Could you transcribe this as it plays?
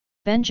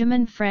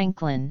Benjamin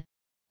Franklin,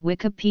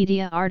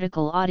 Wikipedia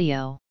article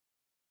audio.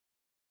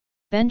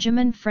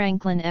 Benjamin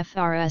Franklin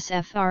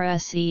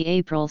FRSE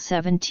April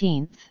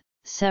 17,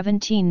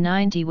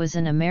 1790 was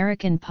an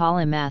American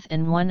polymath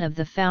and one of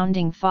the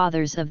founding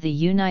fathers of the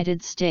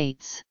United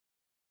States.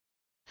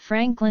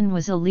 Franklin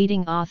was a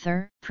leading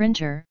author,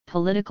 printer,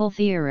 political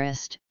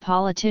theorist,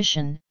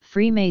 politician,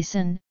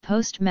 Freemason,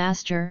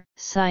 postmaster,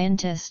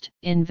 scientist,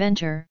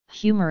 inventor,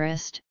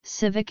 humorist,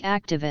 civic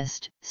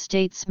activist,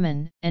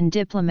 statesman, and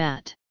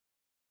diplomat.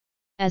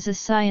 As a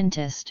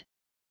scientist,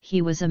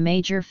 he was a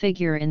major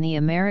figure in the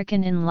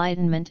American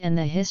Enlightenment and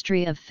the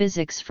history of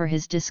physics for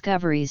his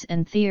discoveries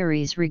and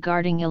theories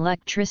regarding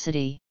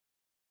electricity.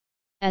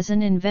 As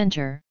an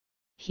inventor,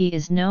 he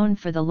is known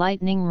for the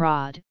lightning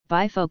rod,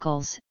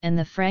 bifocals, and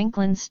the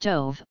Franklin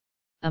stove,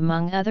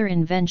 among other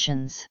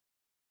inventions.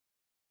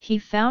 He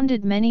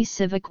founded many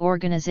civic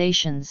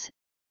organizations,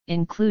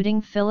 including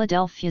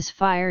Philadelphia's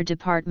Fire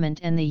Department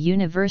and the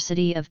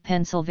University of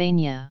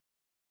Pennsylvania.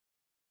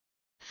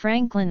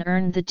 Franklin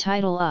earned the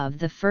title of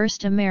the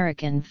first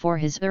American for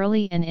his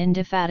early and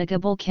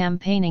indefatigable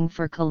campaigning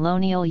for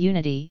colonial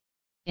unity,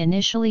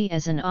 initially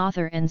as an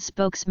author and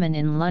spokesman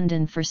in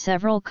London for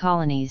several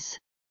colonies.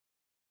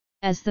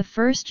 As the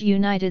first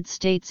United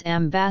States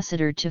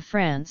ambassador to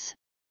France,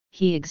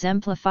 he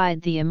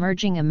exemplified the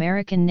emerging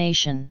American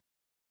nation.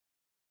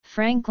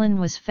 Franklin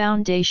was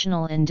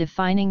foundational in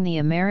defining the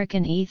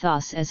American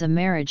ethos as a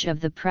marriage of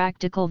the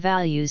practical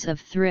values of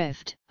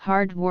thrift,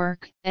 hard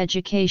work,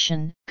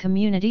 education,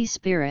 community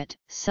spirit,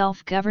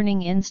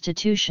 self-governing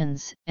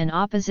institutions, and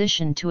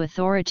opposition to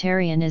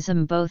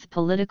authoritarianism both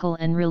political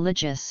and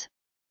religious,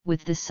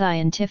 with the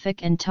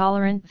scientific and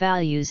tolerant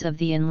values of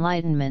the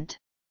Enlightenment.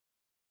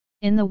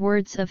 In the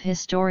words of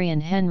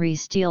historian Henry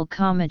Steele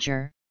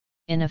Commager,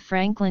 in a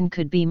Franklin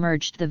could be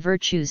merged the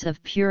virtues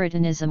of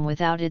Puritanism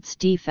without its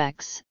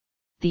defects,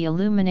 the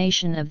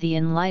illumination of the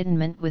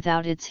Enlightenment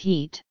without its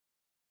heat.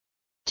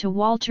 To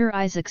Walter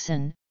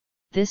Isaacson,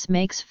 this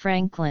makes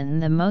Franklin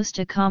the most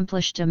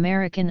accomplished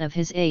American of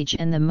his age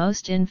and the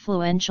most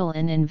influential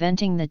in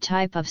inventing the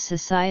type of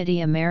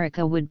society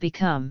America would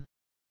become.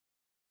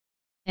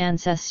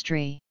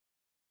 Ancestry.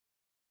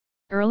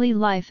 Early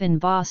life in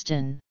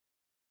Boston.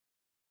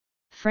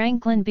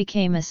 Franklin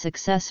became a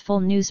successful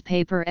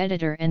newspaper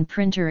editor and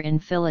printer in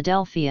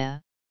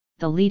Philadelphia,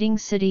 the leading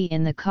city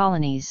in the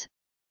colonies,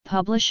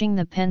 publishing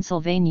the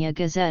Pennsylvania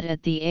Gazette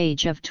at the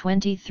age of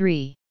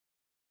 23.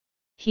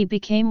 He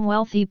became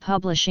wealthy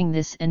publishing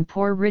this and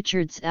Poor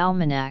Richard's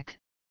Almanac,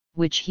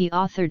 which he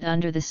authored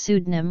under the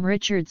pseudonym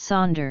Richard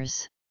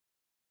Saunders.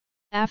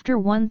 After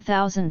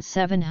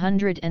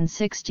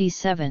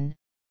 1767,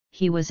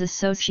 he was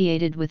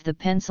associated with the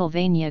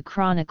Pennsylvania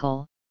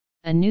Chronicle,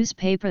 a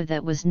newspaper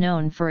that was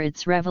known for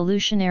its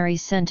revolutionary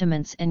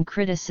sentiments and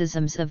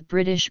criticisms of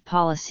British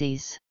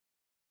policies.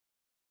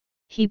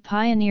 He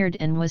pioneered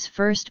and was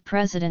first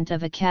president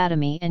of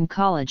Academy and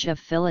College of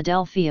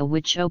Philadelphia,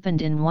 which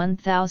opened in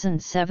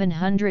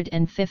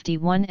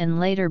 1751 and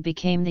later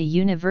became the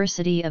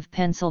University of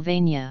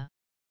Pennsylvania.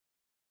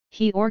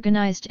 He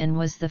organized and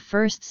was the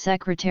first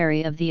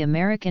secretary of the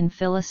American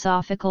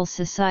Philosophical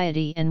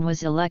Society and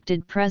was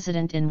elected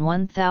president in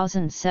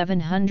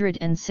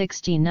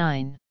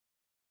 1769.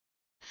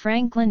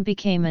 Franklin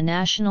became a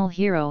national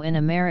hero in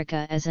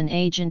America as an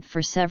agent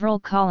for several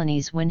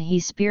colonies when he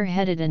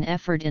spearheaded an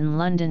effort in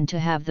London to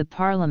have the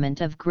Parliament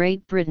of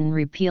Great Britain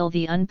repeal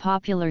the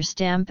unpopular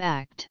Stamp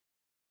Act.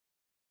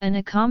 An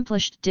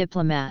accomplished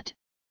diplomat,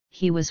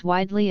 he was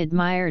widely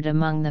admired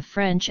among the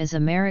French as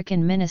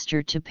American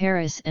minister to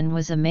Paris and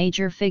was a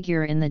major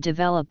figure in the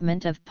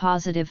development of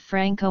positive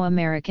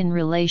Franco-American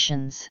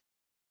relations.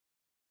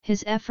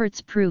 His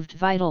efforts proved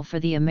vital for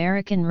the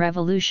American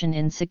Revolution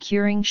in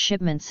securing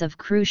shipments of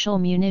crucial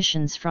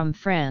munitions from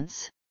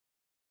France.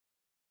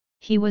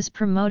 He was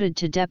promoted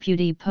to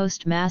Deputy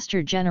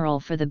Postmaster General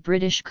for the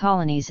British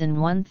colonies in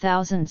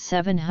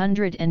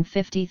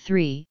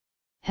 1753,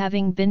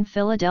 having been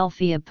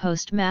Philadelphia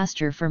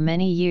Postmaster for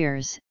many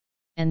years,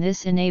 and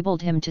this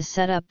enabled him to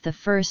set up the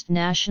first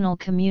national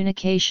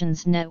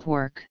communications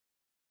network.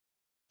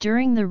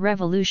 During the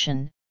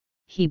Revolution,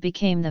 he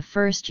became the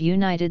first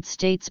United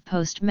States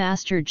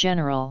Postmaster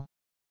General.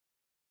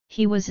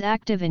 He was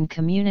active in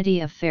community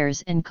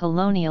affairs and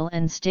colonial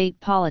and state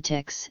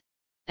politics,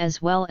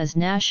 as well as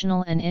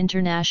national and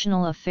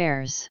international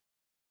affairs.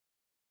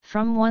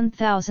 From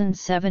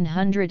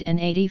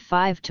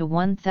 1785 to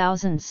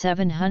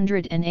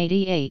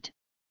 1788,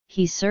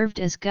 he served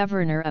as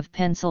governor of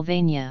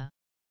Pennsylvania.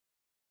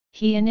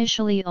 He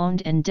initially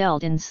owned and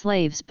dealt in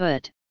slaves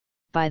but,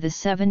 by the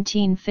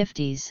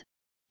 1750s,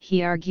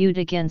 he argued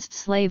against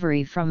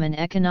slavery from an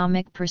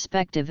economic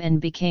perspective and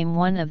became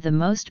one of the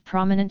most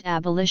prominent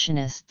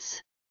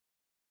abolitionists.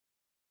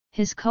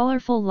 His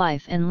colorful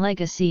life and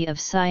legacy of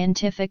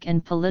scientific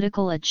and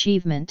political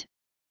achievement,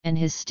 and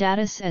his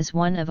status as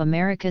one of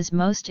America's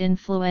most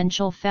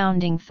influential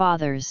founding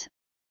fathers,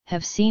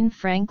 have seen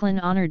Franklin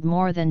honored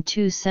more than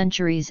 2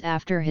 centuries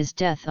after his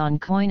death on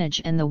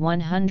coinage and the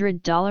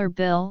 $100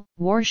 bill,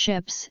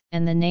 warships,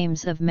 and the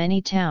names of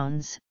many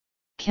towns,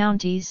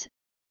 counties,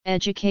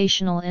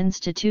 educational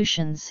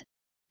institutions,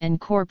 and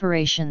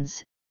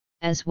corporations,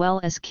 as well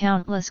as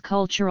countless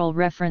cultural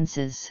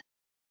references.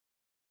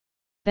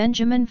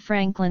 Benjamin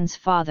Franklin's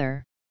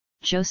father,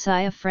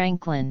 Josiah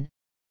Franklin,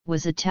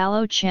 was a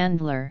tallow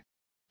chandler,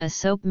 a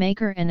soap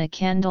maker and a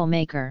candle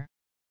maker.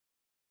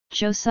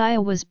 Josiah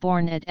was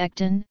born at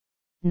Ecton,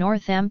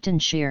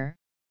 Northamptonshire,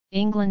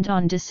 England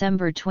on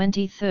December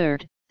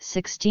 23,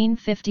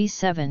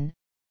 1657,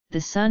 the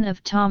son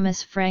of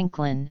Thomas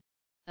Franklin,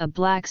 a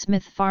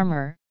blacksmith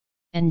farmer,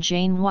 and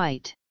Jane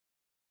White.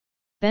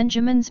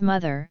 Benjamin's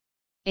mother,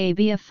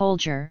 Abia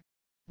Folger,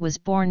 was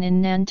born in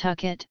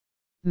Nantucket,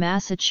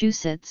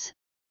 Massachusetts,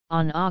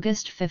 on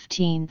August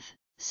 15,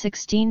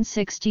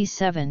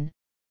 1667,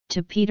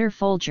 to Peter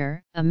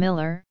Folger, a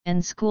miller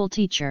and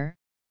schoolteacher,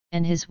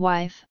 and his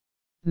wife,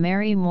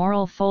 Mary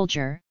Morrill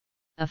Folger,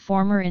 a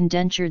former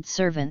indentured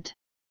servant.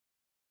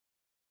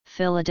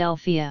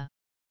 Philadelphia.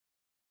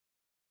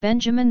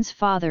 Benjamin's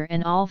father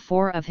and all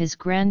 4 of his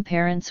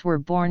grandparents were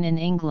born in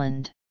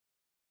England.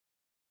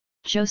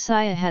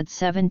 Josiah had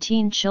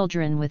 17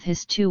 children with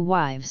his 2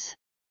 wives.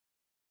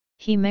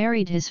 He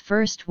married his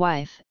first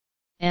wife,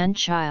 Anne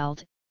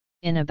Child,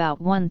 in about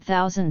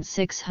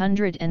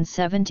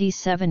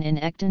 1677 in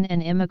Ecton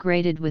and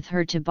immigrated with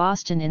her to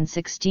Boston in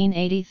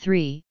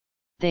 1683.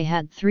 They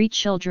had 3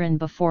 children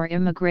before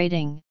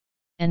immigrating,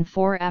 and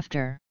 4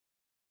 after.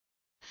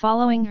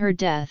 Following her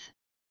death,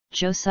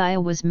 Josiah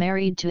was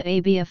married to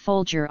Abia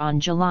Folger on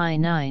July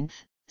 9,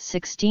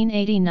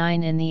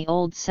 1689 in the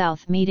Old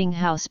South Meeting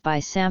House by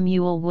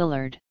Samuel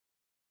Willard.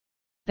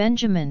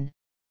 Benjamin,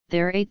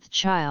 their 8th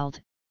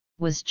child,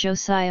 was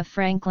Josiah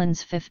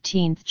Franklin's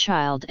 15th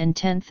child and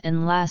 10th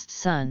and last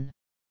son.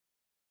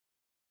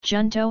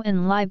 Junto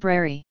and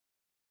Library.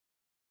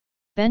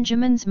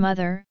 Benjamin's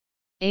mother,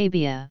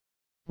 Abia,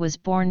 was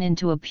born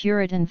into a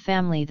Puritan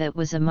family that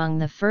was among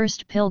the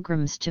first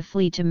pilgrims to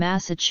flee to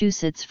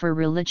Massachusetts for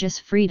religious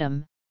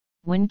freedom,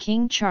 when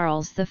King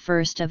Charles I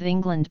of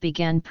England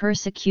began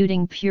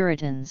persecuting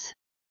Puritans.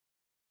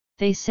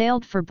 They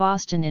sailed for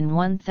Boston in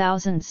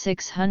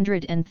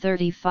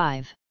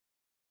 1635.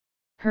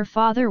 Her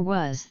father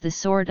was the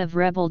sort of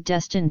rebel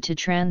destined to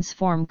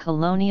transform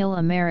colonial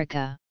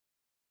America.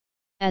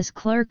 As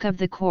clerk of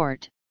the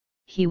court,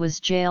 he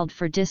was jailed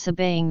for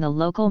disobeying the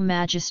local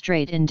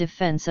magistrate in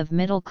defense of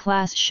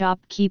middle-class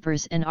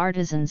shopkeepers and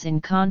artisans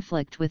in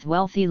conflict with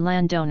wealthy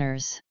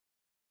landowners.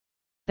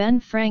 Ben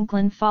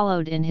Franklin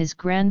followed in his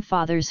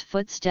grandfather's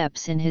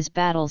footsteps in his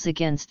battles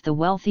against the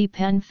wealthy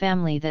Penn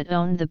family that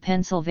owned the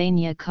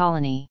Pennsylvania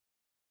colony.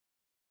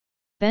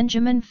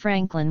 Benjamin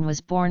Franklin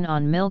was born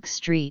on Milk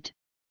Street,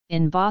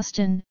 in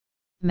Boston,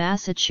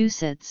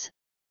 Massachusetts,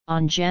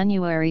 on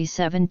January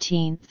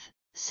 17,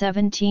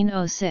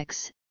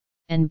 1706,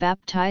 and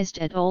baptized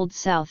at Old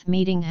South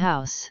Meeting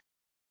House.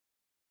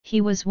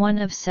 He was one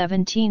of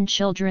 17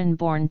 children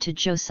born to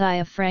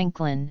Josiah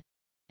Franklin,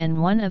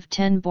 and one of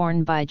 10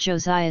 born by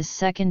Josiah's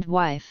second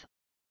wife,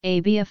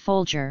 Abia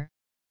Folger,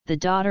 the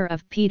daughter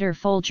of Peter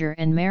Folger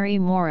and Mary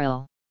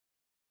Morrill.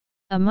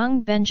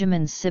 Among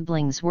Benjamin's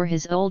siblings were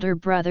his older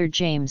brother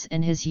James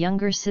and his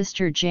younger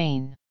sister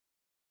Jane.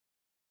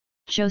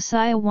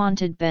 Josiah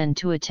wanted Ben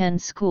to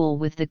attend school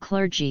with the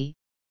clergy,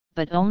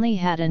 but only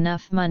had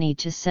enough money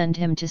to send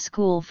him to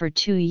school for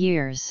 2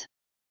 years.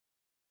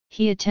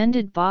 He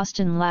attended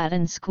Boston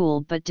Latin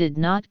School but did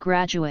not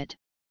graduate.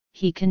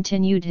 He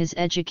continued his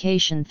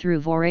education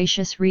through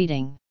voracious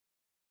reading.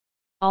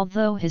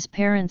 Although his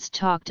parents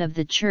talked of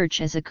the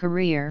church as a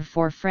career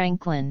for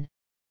Franklin,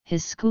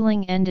 his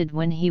schooling ended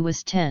when he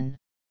was 10.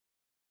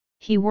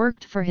 He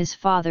worked for his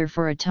father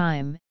for a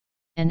time,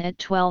 and at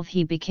 12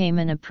 he became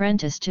an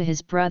apprentice to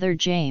his brother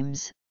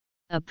James,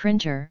 a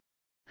printer,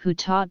 who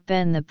taught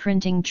Ben the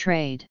printing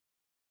trade.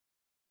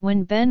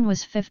 When Ben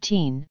was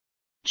 15,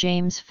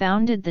 James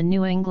founded the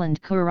New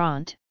England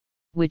Courant,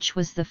 which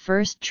was the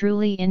first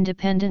truly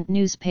independent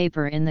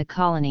newspaper in the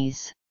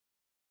colonies.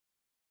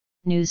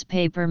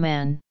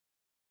 Newspaperman.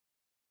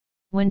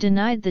 When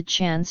denied the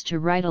chance to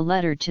write a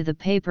letter to the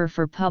paper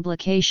for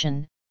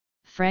publication,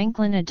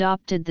 Franklin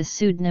adopted the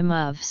pseudonym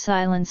of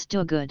Silence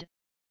Dogood,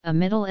 a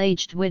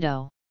middle-aged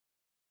widow.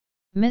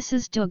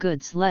 Mrs.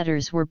 Dogood's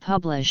letters were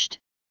published,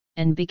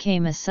 and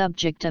became a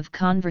subject of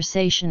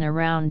conversation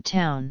around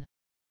town.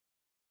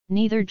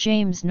 Neither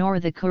James nor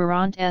the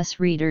Courant's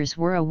readers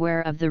were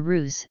aware of the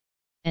ruse,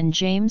 and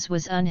James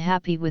was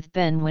unhappy with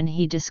Ben when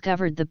he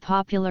discovered the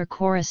popular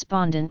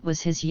correspondent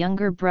was his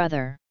younger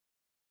brother.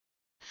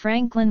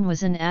 Franklin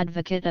was an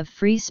advocate of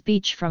free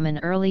speech from an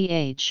early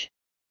age.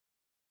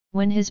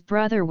 When his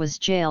brother was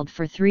jailed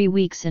for 3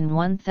 weeks in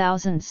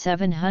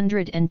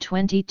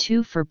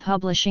 1722 for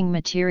publishing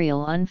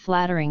material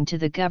unflattering to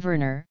the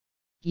governor,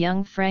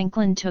 young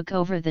Franklin took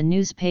over the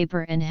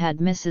newspaper and had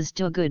Mrs.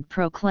 Dogood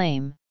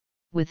proclaim,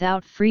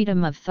 without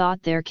freedom of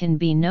thought there can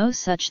be no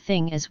such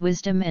thing as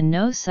wisdom and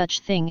no such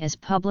thing as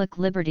public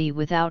liberty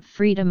without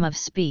freedom of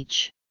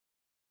speech.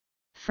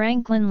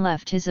 Franklin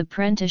left his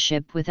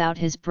apprenticeship without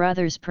his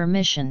brother's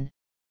permission,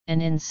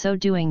 and in so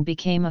doing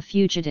became a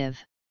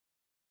fugitive.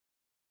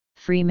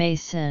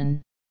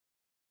 Freemason.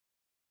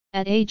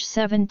 At age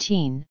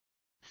 17,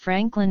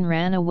 Franklin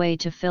ran away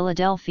to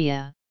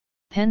Philadelphia,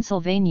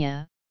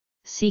 Pennsylvania,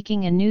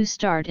 seeking a new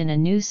start in a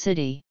new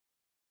city.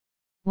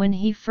 When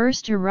he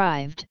first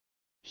arrived,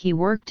 he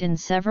worked in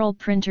several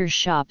printers'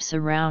 shops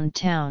around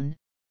town,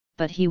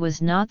 but he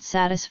was not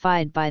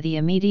satisfied by the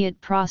immediate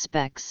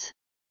prospects.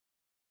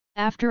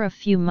 After a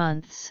few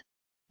months,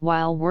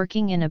 while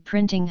working in a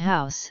printing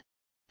house,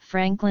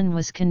 Franklin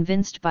was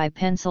convinced by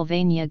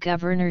Pennsylvania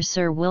Governor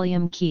Sir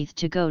William Keith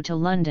to go to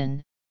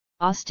London,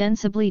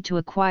 ostensibly to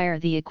acquire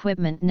the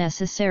equipment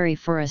necessary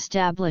for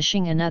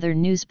establishing another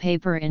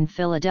newspaper in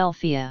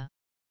Philadelphia.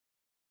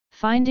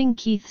 Finding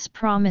Keith's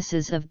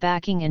promises of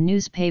backing a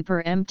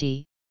newspaper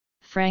empty,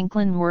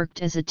 Franklin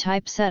worked as a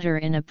typesetter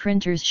in a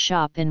printer's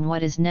shop in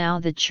what is now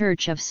the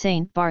Church of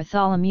St.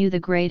 Bartholomew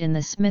the Great in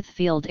the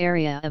Smithfield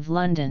area of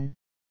London.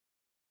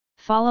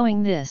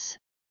 Following this,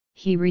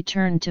 he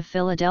returned to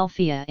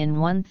Philadelphia in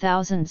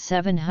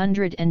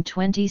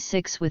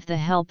 1726 with the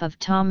help of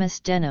Thomas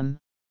Denham,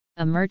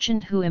 a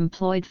merchant who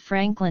employed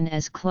Franklin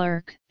as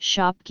clerk,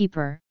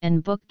 shopkeeper,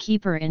 and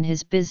bookkeeper in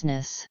his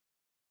business.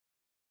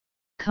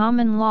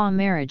 Common law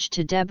marriage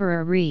to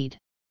Deborah Reed.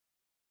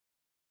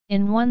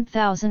 In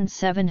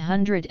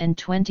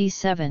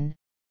 1727,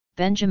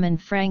 Benjamin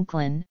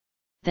Franklin,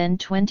 then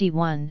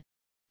 21,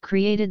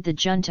 created the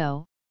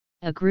Junto,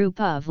 a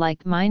group of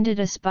like-minded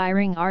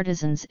aspiring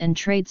artisans and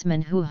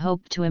tradesmen who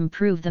hoped to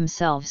improve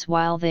themselves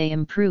while they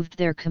improved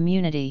their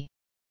community.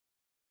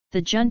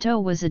 The Junto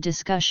was a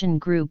discussion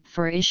group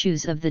for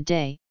issues of the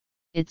day.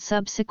 It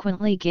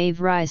subsequently gave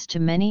rise to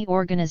many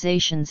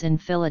organizations in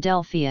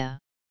Philadelphia.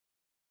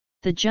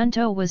 The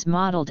Junto was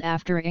modeled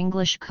after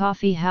English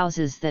coffee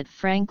houses that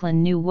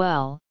Franklin knew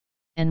well,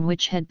 and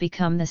which had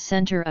become the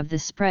center of the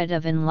spread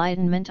of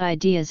Enlightenment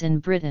ideas in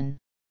Britain.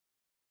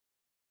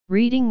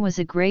 Reading was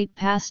a great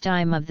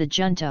pastime of the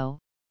Junto,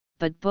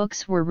 but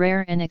books were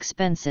rare and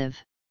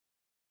expensive.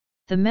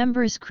 The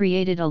members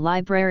created a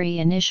library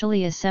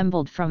initially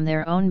assembled from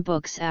their own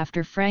books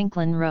after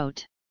Franklin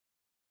wrote.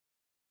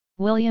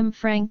 William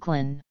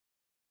Franklin.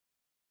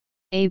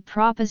 A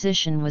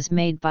proposition was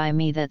made by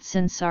me that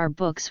since our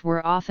books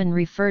were often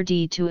referred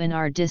to in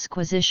our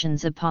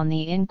disquisitions upon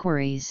the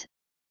inquiries,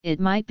 it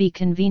might be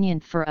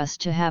convenient for us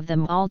to have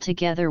them all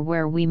together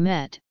where we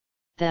met,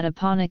 that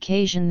upon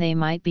occasion they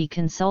might be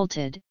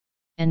consulted,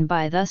 and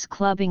by thus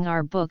clubbing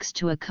our books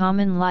to a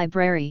common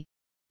library,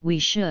 we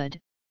should,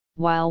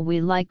 while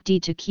we like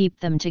to keep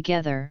them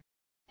together,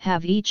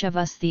 have each of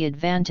us the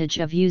advantage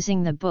of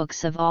using the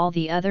books of all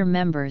the other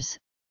members,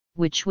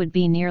 which would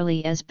be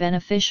nearly as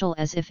beneficial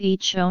as if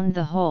each owned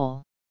the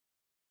whole.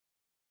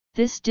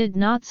 This did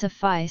not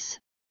suffice,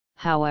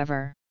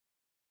 however.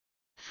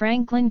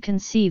 Franklin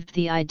conceived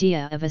the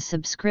idea of a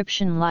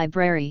subscription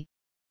library,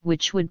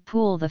 which would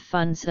pool the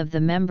funds of the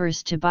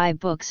members to buy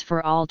books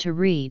for all to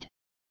read.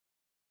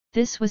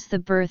 This was the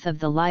birth of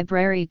the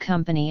Library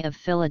Company of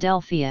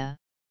Philadelphia.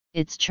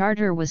 Its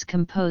charter was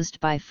composed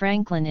by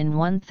Franklin in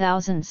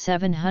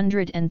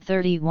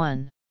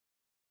 1731.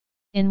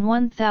 In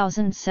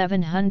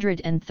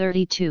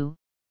 1732,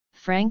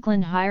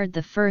 Franklin hired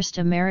the first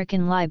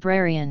American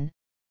librarian,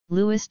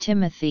 Louis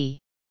Timothy.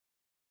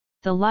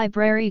 The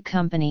Library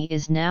Company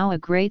is now a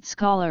great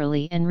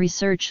scholarly and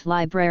research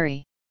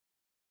library.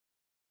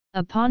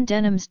 Upon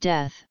Denham's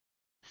death,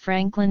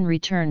 Franklin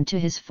returned to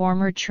his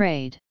former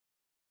trade.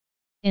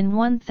 In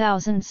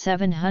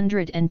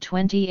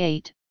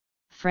 1728,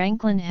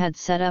 Franklin had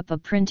set up a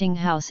printing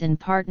house in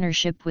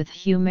partnership with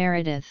Hugh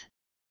Meredith.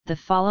 The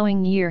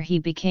following year he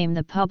became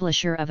the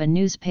publisher of a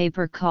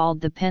newspaper called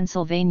the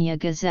Pennsylvania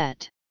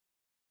Gazette.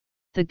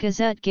 The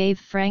Gazette gave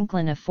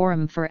Franklin a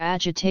forum for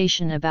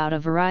agitation about a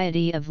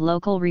variety of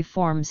local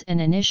reforms and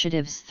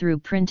initiatives through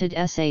printed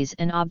essays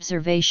and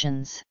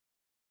observations.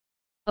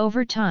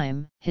 Over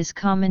time, his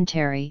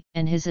commentary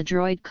and his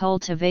adroit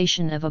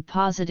cultivation of a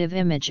positive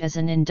image as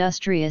an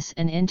industrious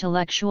and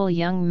intellectual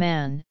young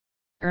man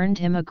earned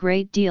him a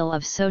great deal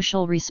of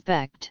social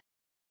respect.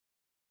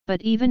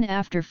 But even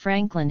after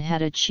Franklin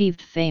had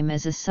achieved fame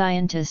as a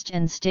scientist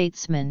and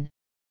statesman,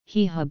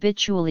 he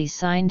habitually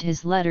signed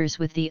his letters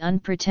with the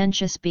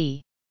unpretentious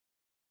B.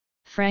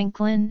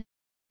 Franklin,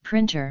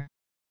 printer.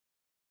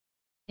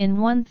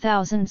 In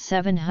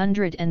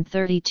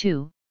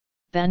 1732,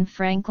 Ben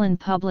Franklin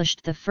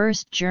published the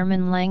first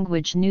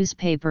German-language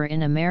newspaper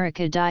in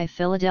America, Die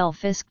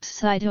Philadelphische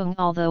Zeitung,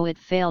 although it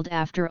failed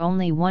after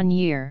only 1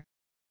 year,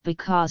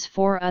 because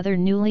 4 other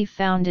newly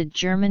founded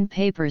German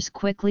papers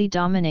quickly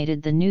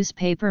dominated the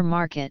newspaper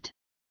market.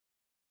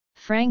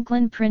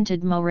 Franklin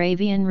printed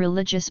Moravian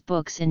religious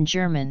books in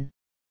German.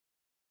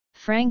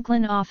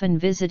 Franklin often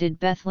visited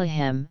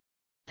Bethlehem,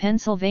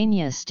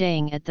 Pennsylvania,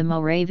 staying at the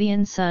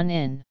Moravian Sun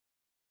Inn.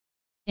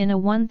 In a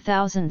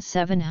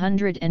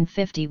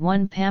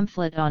 1751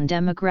 pamphlet on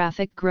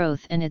demographic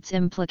growth and its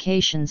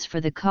implications for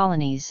the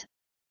colonies,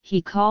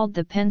 he called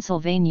the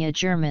Pennsylvania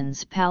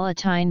Germans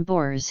Palatine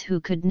Boers who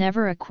could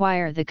never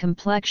acquire the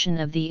complexion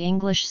of the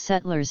English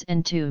settlers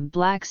and to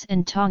blacks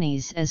and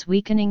tawnies as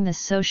weakening the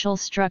social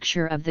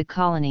structure of the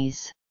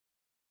colonies.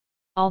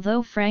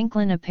 Although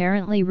Franklin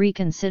apparently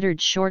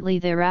reconsidered shortly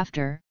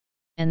thereafter,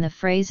 and the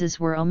phrases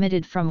were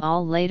omitted from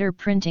all later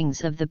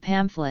printings of the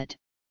pamphlet,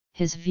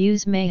 his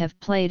views may have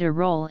played a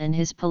role in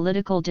his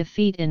political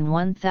defeat in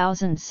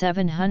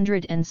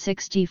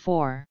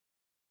 1764.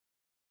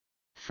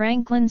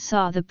 Franklin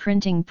saw the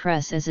printing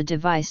press as a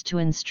device to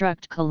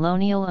instruct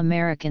colonial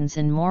Americans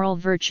in moral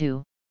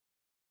virtue.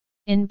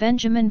 In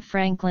Benjamin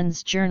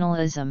Franklin's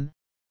Journalism,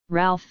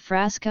 Ralph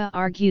Frasca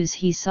argues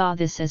he saw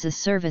this as a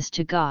service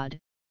to God,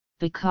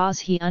 because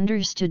he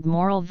understood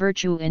moral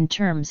virtue in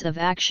terms of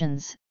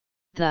actions,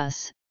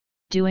 thus,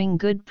 doing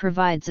good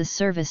provides a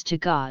service to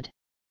God.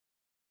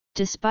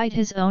 Despite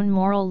his own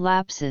moral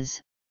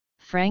lapses,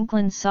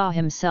 Franklin saw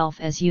himself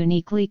as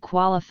uniquely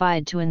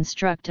qualified to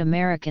instruct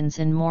Americans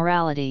in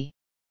morality.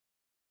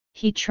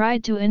 He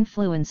tried to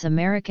influence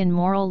American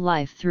moral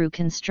life through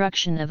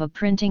construction of a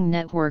printing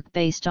network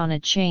based on a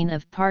chain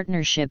of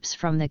partnerships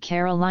from the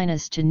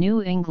Carolinas to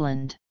New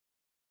England.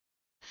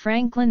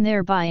 Franklin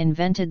thereby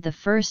invented the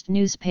first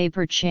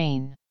newspaper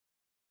chain.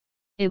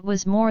 It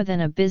was more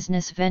than a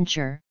business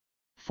venture,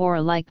 for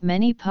like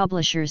many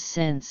publishers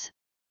since,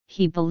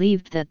 he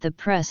believed that the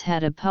press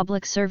had a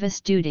public service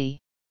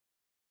duty.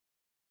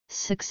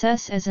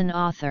 Success as an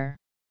author.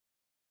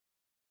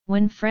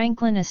 When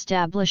Franklin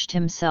established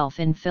himself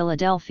in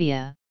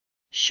Philadelphia,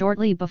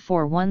 shortly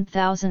before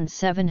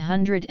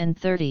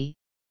 1730,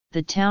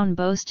 the town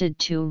boasted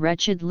two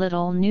wretched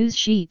little news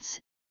sheets,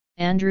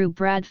 Andrew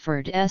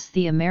Bradford's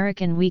The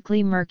American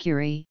Weekly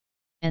Mercury,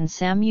 and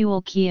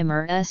Samuel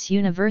Keimer's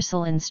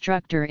Universal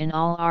Instructor in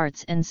All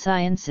Arts and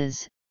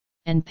Sciences,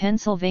 and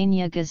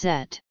Pennsylvania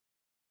Gazette.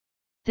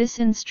 This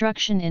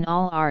instruction in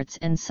all arts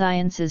and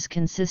sciences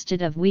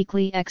consisted of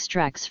weekly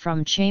extracts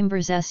from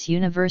Chambers's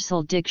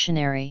Universal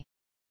Dictionary.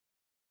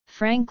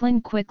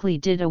 Franklin quickly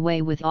did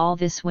away with all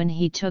this when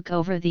he took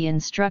over the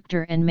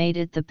Instructor and made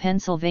it the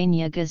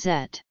Pennsylvania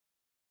Gazette.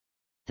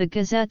 The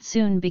Gazette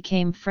soon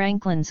became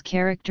Franklin's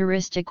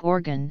characteristic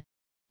organ,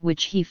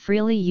 which he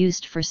freely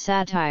used for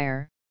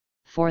satire,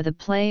 for the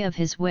play of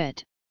his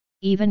wit,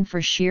 even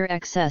for sheer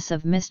excess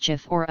of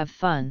mischief or of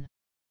fun.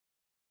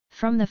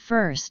 From the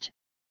first,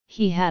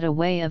 he had a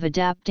way of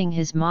adapting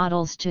his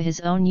models to his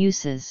own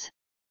uses.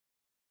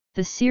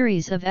 The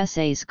series of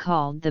essays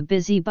called The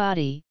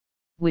Busybody,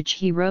 which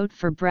he wrote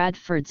for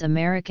Bradford's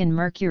American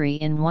Mercury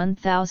in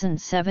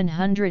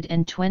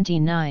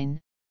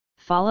 1729,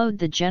 followed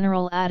the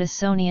general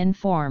Addisonian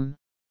form,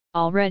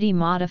 already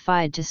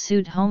modified to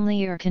suit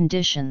homelier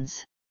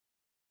conditions.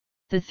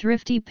 The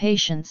thrifty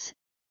Patience,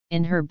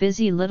 in her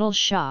busy little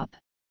shop,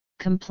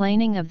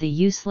 complaining of the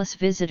useless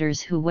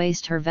visitors who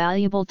waste her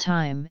valuable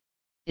time,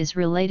 is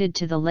related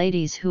to the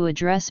ladies who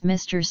address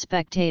Mr.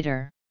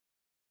 Spectator.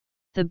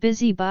 The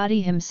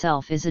busybody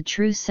himself is a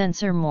true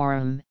censor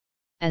morum,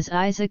 as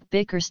Isaac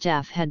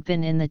Bickerstaff had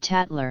been in the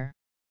Tatler.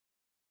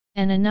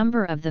 And a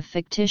number of the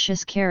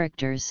fictitious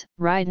characters,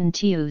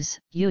 Rhydontius,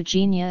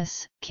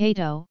 Eugenius,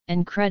 Cato,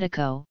 and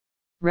Credico,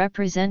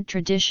 represent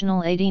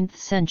traditional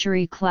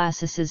 18th-century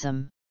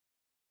classicism.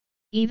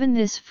 Even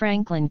this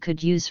Franklin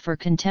could use for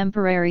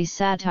contemporary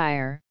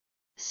satire,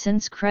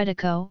 since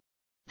Credico,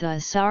 the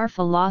Hussar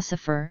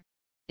philosopher,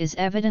 is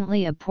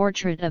evidently a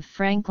portrait of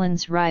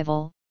Franklin's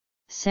rival,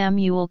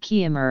 Samuel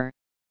Keimer.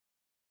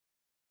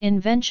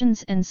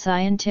 Inventions and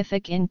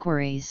scientific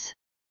inquiries.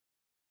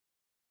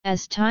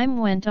 As time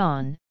went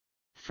on,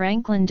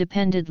 Franklin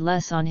depended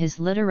less on his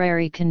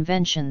literary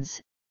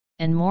conventions,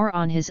 and more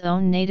on his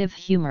own native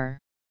humor.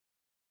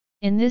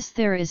 In this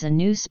there is a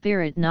new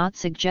spirit not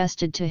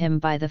suggested to him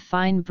by the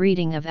fine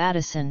breeding of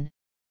Addison,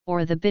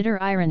 or the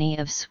bitter irony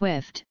of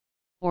Swift,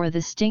 or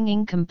the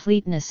stinging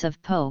completeness of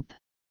Pope.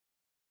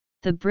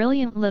 The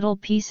brilliant little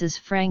pieces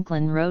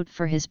Franklin wrote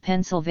for his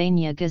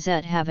Pennsylvania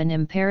Gazette have an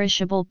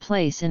imperishable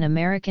place in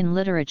American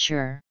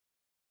literature.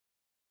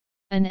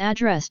 An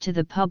Address to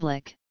the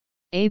Public,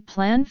 A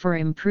Plan for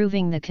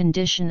Improving the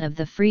Condition of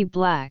the Free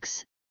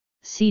Blacks,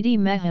 Sidi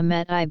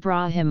Mehemet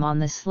Ibrahim on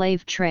the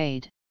Slave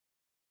Trade.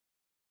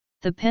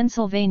 The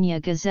Pennsylvania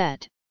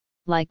Gazette,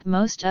 like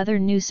most other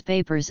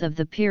newspapers of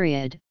the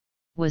period,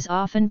 was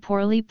often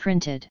poorly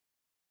printed.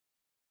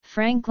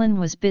 Franklin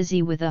was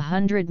busy with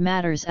 100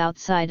 matters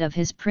outside of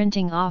his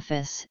printing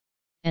office,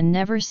 and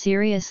never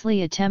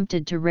seriously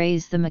attempted to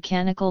raise the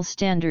mechanical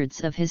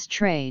standards of his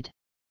trade.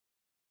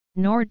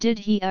 Nor did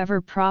he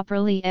ever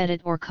properly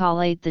edit or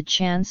collate the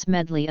chance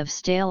medley of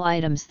stale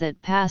items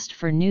that passed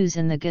for news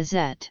in the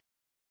Gazette.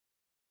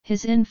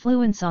 His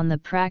influence on the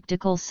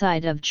practical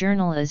side of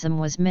journalism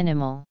was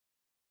minimal.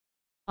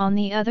 On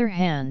the other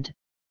hand,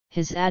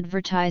 his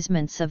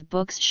advertisements of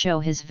books show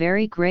his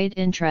very great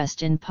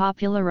interest in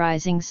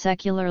popularizing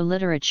secular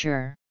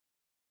literature.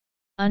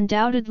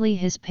 Undoubtedly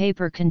his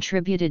paper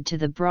contributed to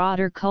the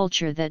broader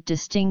culture that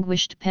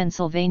distinguished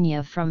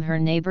Pennsylvania from her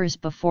neighbors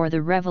before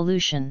the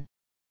Revolution.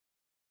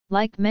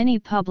 Like many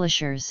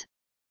publishers,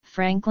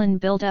 Franklin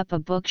built up a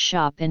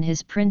bookshop in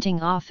his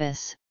printing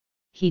office.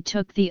 He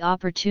took the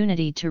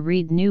opportunity to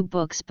read new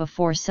books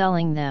before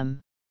selling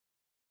them.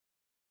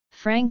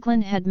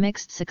 Franklin had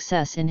mixed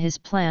success in his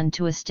plan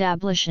to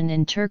establish an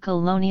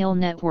intercolonial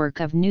network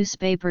of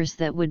newspapers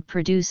that would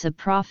produce a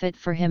profit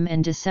for him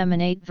and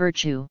disseminate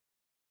virtue.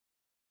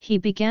 He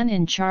began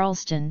in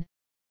Charleston,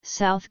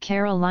 South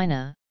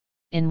Carolina,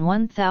 in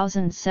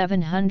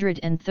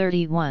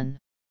 1731.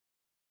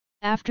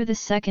 After the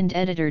second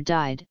editor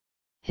died,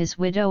 his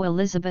widow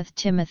Elizabeth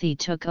Timothy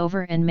took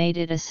over and made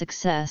it a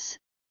success,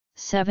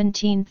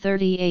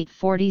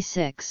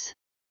 1738–46.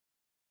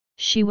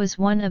 She was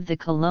one of the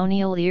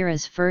colonial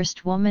era's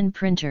first woman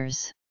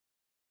printers.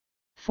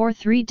 For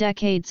 3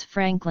 decades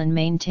Franklin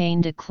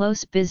maintained a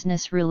close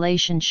business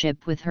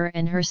relationship with her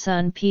and her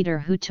son Peter,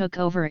 who took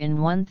over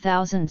in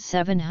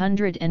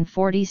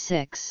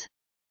 1746.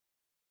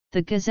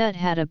 The Gazette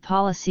had a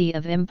policy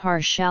of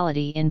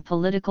impartiality in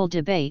political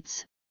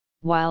debates,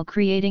 while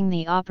creating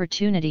the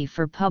opportunity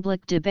for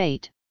public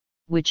debate,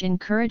 which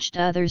encouraged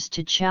others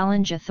to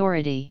challenge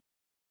authority.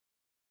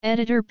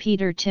 Editor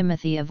Peter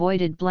Timothy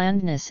avoided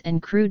blandness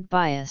and crude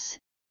bias,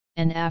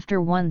 and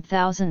after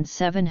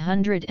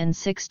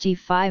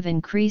 1765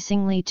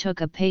 increasingly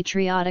took a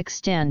patriotic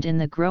stand in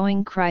the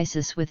growing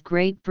crisis with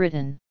Great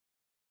Britain.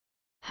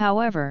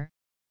 However,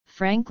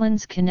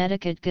 Franklin's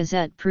Connecticut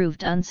Gazette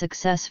proved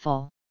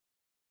unsuccessful.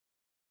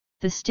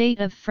 The state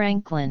of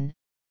Franklin,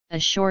 a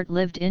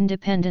short-lived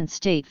independent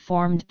state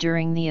formed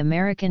during the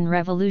American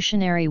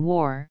Revolutionary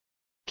War,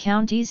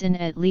 counties in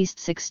at least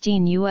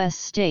 16 U.S.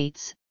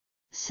 states,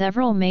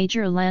 several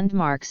major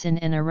landmarks in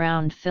and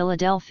around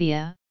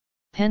Philadelphia,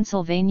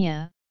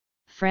 Pennsylvania,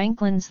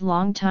 Franklin's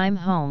longtime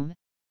home,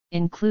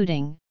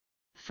 including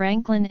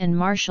Franklin and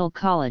Marshall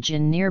College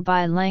in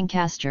nearby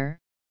Lancaster,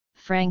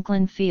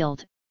 Franklin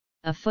Field,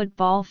 a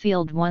football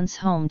field once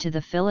home to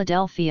the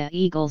Philadelphia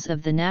Eagles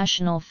of the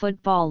National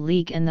Football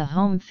League and the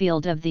home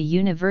field of the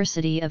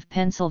University of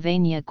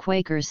Pennsylvania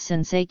Quakers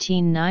since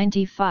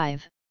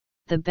 1895,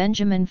 the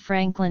Benjamin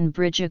Franklin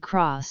Bridge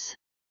across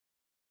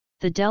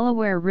the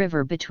Delaware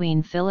River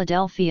between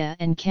Philadelphia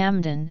and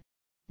Camden,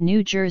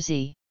 New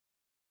Jersey.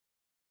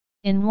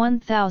 In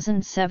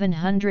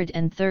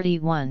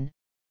 1731,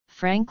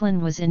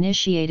 Franklin was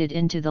initiated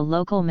into the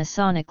local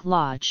Masonic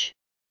Lodge.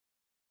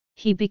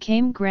 He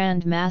became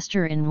Grand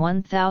Master in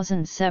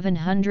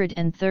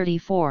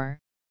 1734,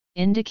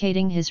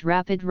 indicating his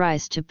rapid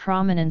rise to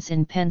prominence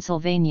in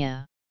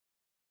Pennsylvania.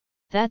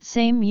 That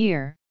same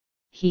year,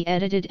 he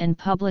edited and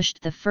published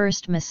the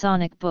first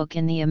Masonic book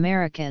in the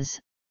Americas,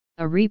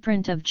 a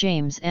reprint of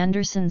James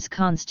Anderson's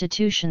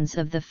Constitutions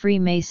of the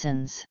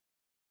Freemasons.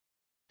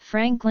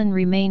 Franklin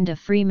remained a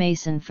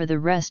Freemason for the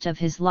rest of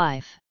his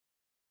life.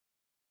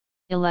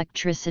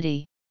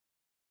 Electricity.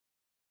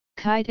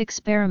 Kite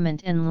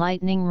experiment and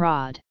lightning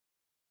rod.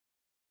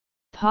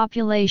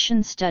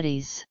 Population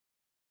studies.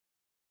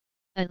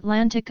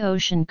 Atlantic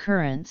Ocean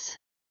currents.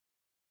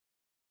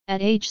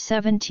 At age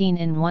 17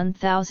 in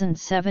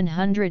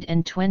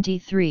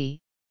 1723,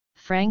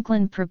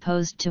 Franklin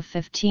proposed to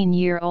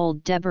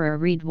 15-year-old Deborah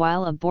Reed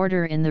while a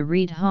boarder in the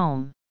Reed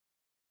home.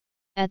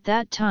 At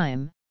that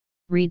time,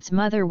 Reed's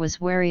mother was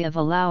wary of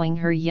allowing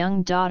her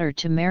young daughter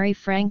to marry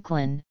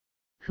Franklin,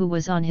 who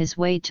was on his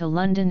way to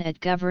London at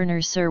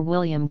Governor Sir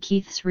William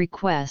Keith's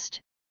request,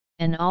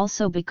 and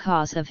also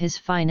because of his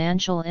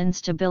financial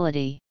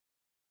instability.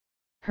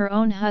 Her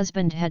own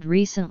husband had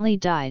recently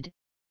died,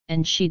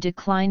 and she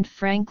declined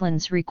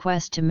Franklin's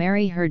request to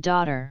marry her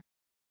daughter.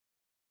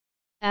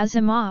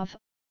 Asimov,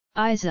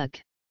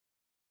 Isaac.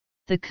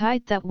 The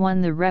Kite That Won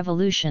the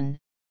Revolution,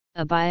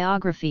 a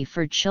biography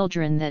for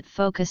children that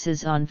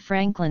focuses on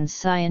Franklin's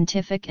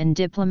scientific and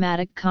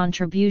diplomatic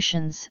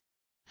contributions.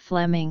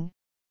 Fleming,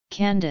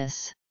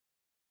 Candace.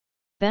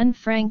 Ben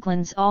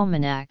Franklin's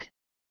Almanac,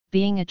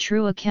 being a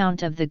true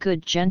account of the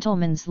good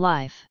gentleman's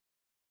life.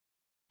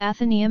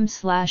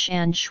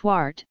 Athenaeum/Ann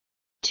Schwart,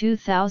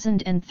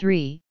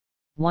 2003,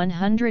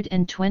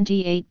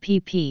 128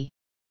 pp.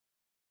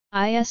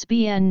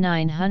 ISBN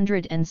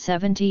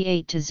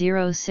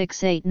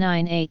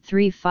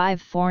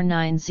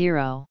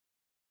 978-0689835490.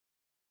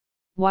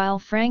 While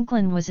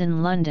Franklin was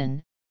in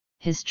London,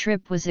 his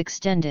trip was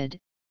extended,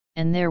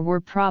 and there were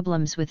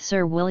problems with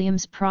Sir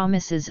William's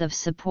promises of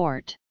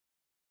support.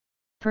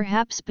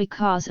 Perhaps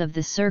because of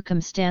the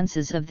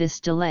circumstances of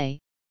this delay,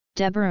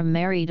 Deborah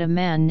married a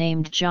man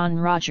named John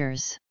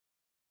Rogers.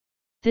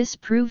 This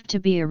proved to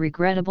be a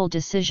regrettable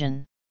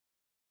decision.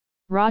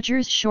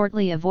 Rogers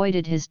shortly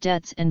avoided his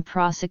debts and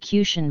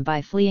prosecution by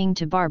fleeing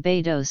to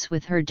Barbados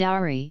with her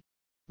dowry,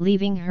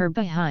 leaving her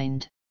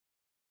behind.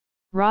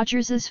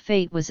 Rogers's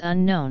fate was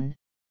unknown,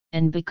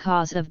 and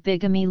because of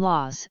bigamy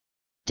laws,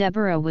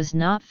 Deborah was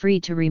not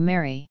free to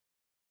remarry.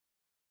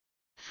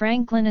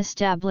 Franklin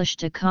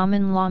established a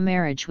common-law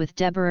marriage with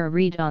Deborah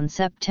Reed on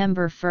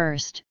September 1,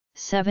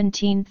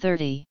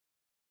 1730.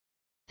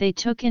 They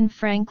took in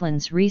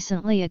Franklin's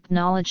recently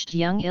acknowledged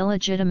young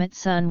illegitimate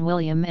son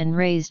William and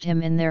raised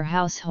him in their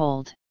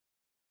household.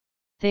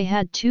 They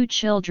had 2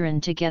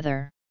 children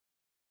together.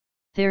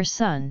 Their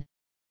son,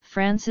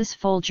 Francis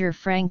Folger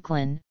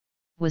Franklin,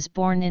 was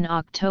born in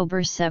October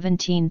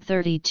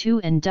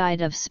 1732 and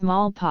died of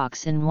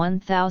smallpox in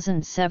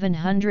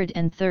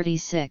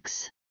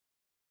 1736.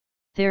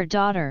 Their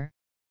daughter,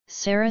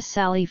 Sarah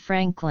Sally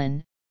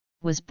Franklin,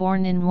 was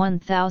born in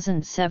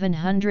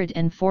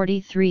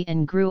 1743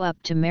 and grew up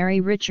to marry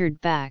Richard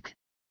Back,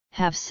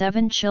 have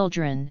 7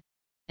 children,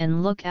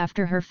 and look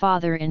after her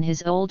father in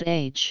his old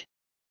age.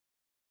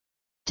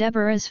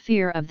 Deborah's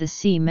fear of the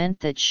sea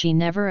meant that she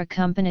never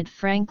accompanied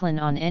Franklin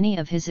on any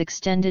of his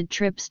extended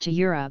trips to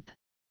Europe,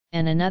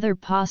 and another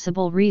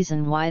possible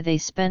reason why they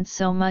spent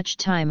so much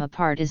time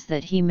apart is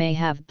that he may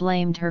have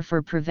blamed her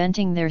for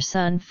preventing their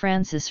son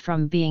Francis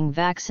from being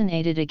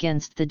vaccinated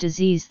against the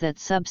disease that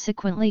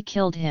subsequently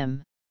killed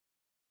him.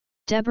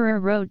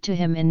 Deborah wrote to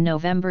him in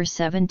November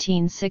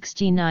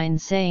 1769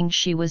 saying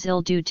she was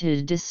ill due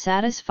to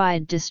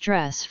dissatisfied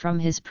distress from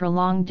his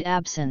prolonged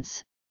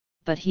absence,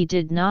 but he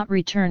did not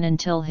return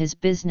until his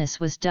business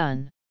was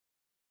done.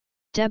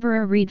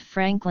 Deborah Reed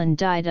Franklin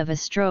died of a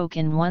stroke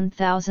in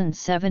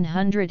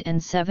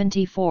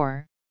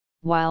 1774,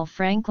 while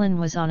Franklin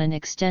was on an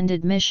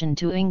extended mission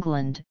to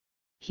England.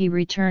 He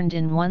returned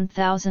in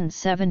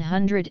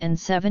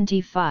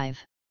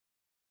 1775.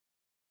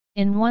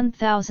 In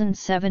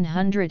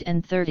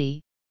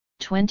 1730,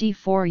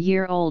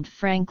 24-year-old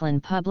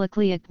Franklin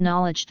publicly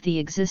acknowledged the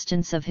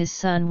existence of his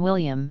son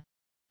William,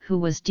 who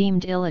was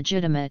deemed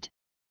illegitimate,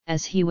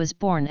 as he was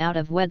born out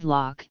of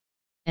wedlock,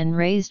 and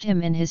raised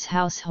him in his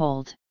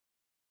household.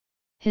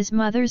 His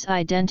mother's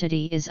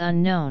identity is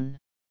unknown.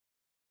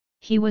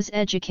 He was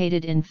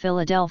educated in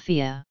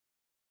Philadelphia.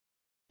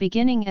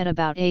 Beginning at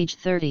about age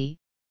 30,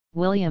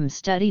 William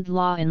studied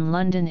law in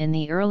London in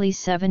the early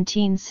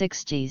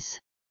 1760s.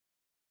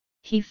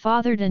 He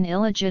fathered an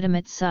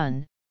illegitimate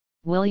son,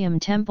 William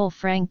Temple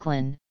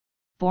Franklin,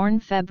 born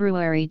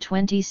February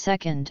 22,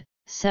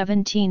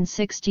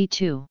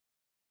 1762.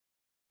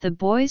 The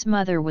boy's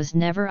mother was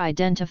never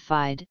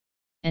identified,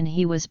 and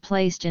he was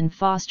placed in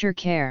foster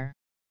care.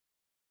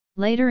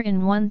 Later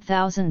in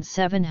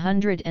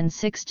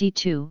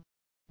 1762,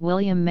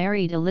 William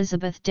married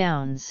Elizabeth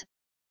Downes,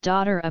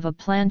 daughter of a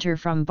planter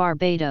from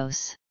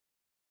Barbados.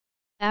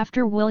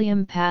 After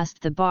William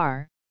passed the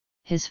bar,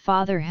 his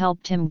father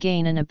helped him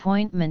gain an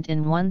appointment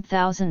in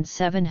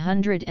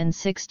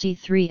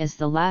 1763 as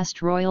the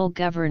last royal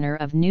governor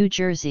of New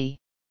Jersey.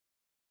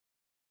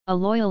 A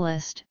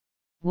loyalist,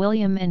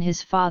 William and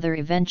his father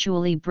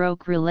eventually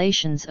broke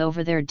relations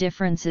over their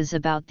differences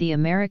about the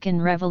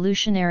American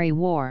Revolutionary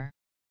War.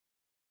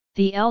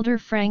 The elder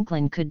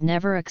Franklin could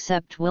never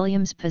accept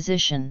William's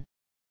position.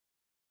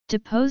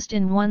 Deposed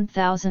in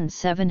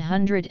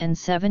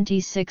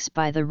 1776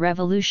 by the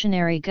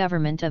revolutionary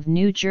government of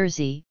New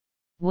Jersey,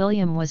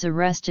 William was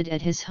arrested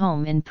at his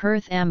home in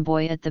Perth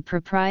Amboy at the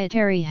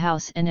Proprietary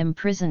House and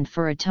imprisoned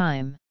for a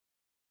time.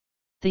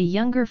 The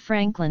younger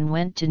Franklin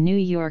went to New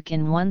York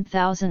in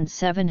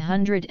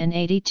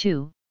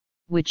 1782,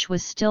 which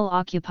was still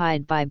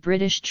occupied by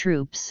British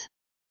troops.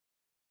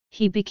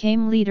 He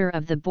became leader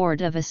of the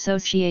Board of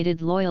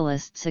Associated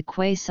Loyalists, a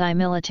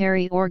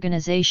quasi-military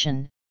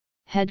organization,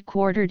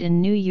 headquartered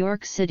in New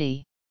York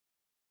City.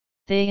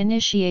 They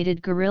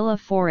initiated guerrilla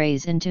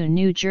forays into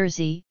New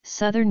Jersey,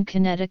 southern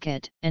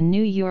Connecticut, and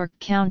New York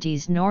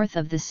counties north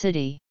of the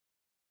city.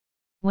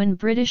 When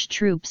British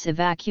troops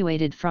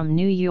evacuated from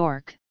New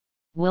York,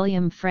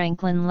 William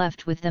Franklin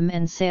left with them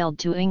and sailed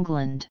to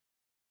England.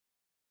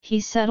 He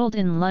settled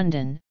in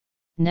London,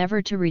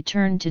 never to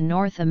return to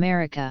North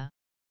America.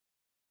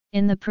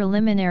 In the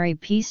preliminary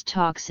peace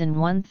talks in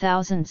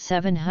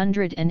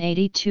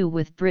 1782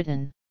 with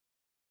Britain,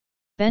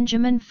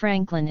 Benjamin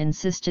Franklin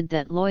insisted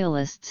that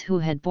loyalists who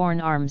had borne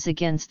arms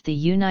against the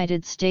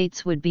United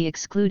States would be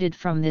excluded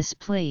from this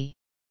plea.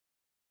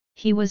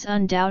 He was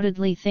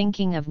undoubtedly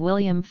thinking of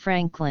William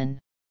Franklin.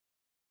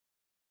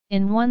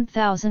 In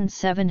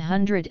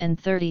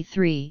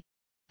 1733,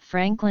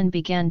 Franklin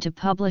began to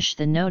publish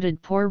the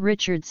noted Poor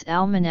Richard's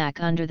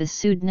Almanac under the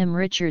pseudonym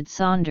Richard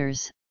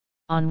Saunders,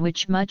 on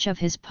which much of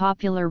his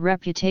popular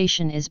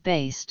reputation is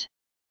based.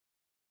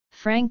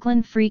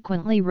 Franklin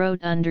frequently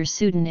wrote under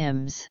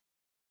pseudonyms.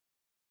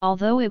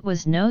 Although it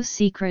was no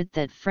secret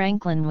that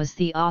Franklin was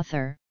the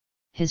author,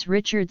 his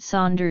Richard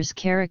Saunders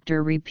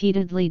character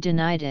repeatedly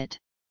denied it.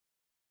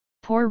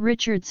 Poor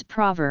Richard's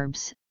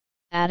proverbs,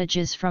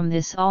 adages from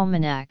this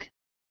almanac,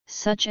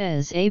 such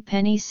as "a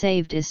penny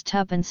saved is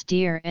twopence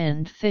dear"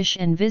 and "fish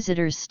and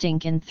visitors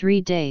stink in 3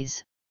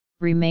 days,"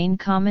 remain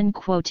common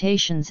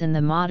quotations in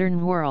the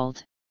modern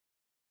world.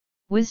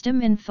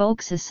 Wisdom in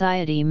folk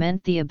society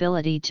meant the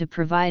ability to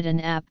provide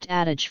an apt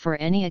adage for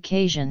any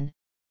occasion,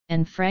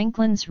 and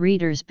Franklin's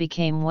readers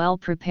became well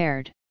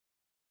prepared.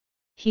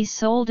 He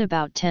sold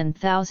about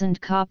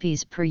 10,000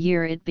 copies per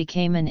year. It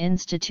became an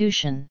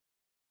institution.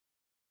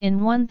 In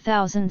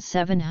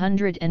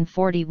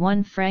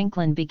 1741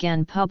 Franklin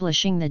began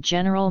publishing the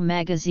General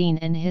Magazine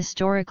and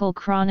Historical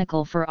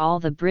Chronicle for all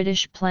the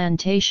British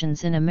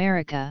plantations in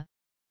America,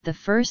 the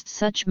first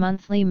such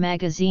monthly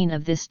magazine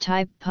of this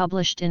type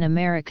published in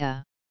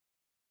America.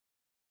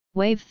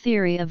 Wave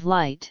theory of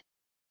light.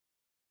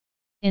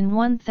 In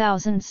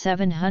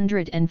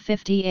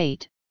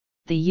 1758,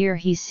 the year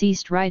he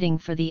ceased writing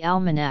for the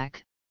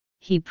Almanac,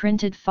 he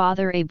printed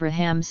Father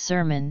Abraham's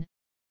Sermon,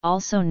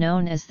 also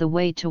known as The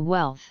Way to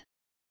Wealth.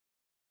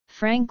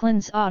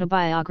 Franklin's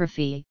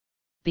autobiography,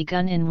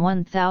 begun in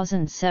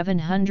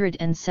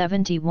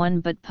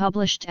 1771 but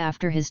published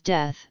after his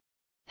death,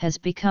 has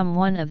become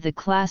one of the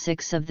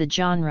classics of the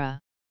genre.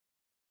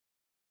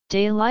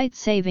 Daylight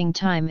saving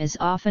time is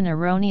often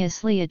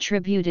erroneously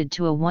attributed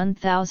to a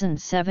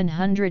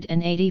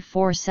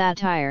 1784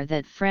 satire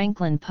that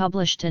Franklin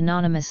published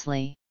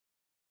anonymously.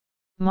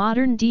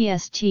 Modern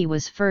DST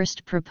was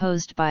first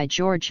proposed by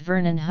George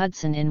Vernon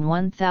Hudson in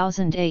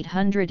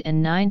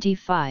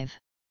 1895.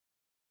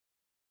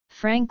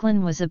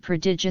 Franklin was a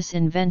prodigious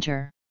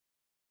inventor.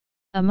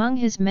 Among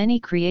his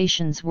many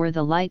creations were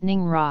the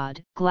lightning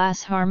rod,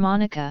 glass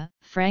harmonica,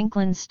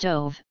 Franklin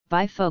stove,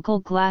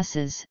 bifocal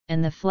glasses,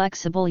 and the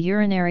flexible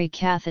urinary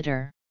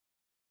catheter.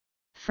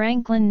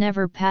 Franklin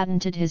never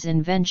patented his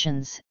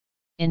inventions.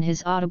 In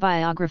his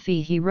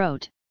autobiography he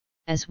wrote,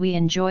 "As we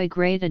enjoy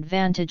great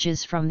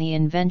advantages from the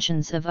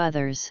inventions of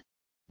others,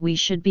 we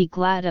should be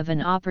glad of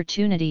an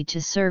opportunity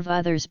to serve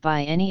others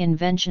by any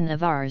invention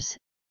of ours,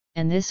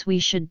 and this we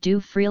should do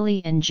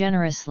freely and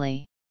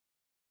generously."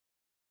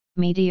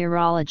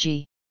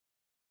 Meteorology.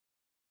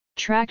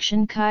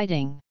 Traction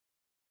kiting.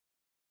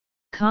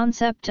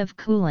 Concept of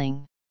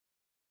cooling.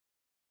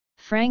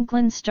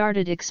 Franklin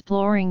started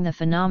exploring the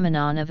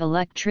phenomenon of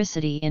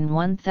electricity in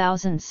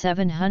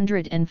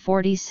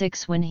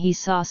 1746 when he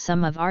saw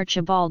some of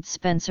Archibald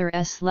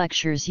Spencer's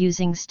lectures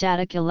using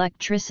static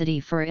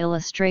electricity for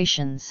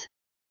illustrations.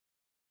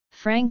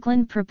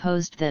 Franklin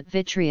proposed that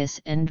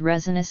vitreous and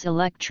resinous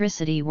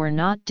electricity were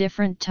not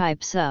different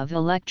types of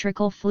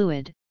electrical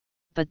fluid,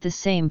 but the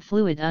same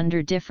fluid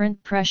under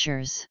different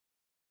pressures.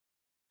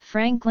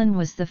 Franklin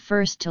was the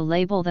first to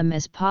label them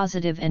as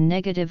positive and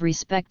negative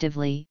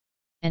respectively,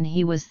 and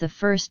he was the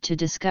first to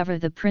discover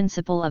the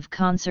principle of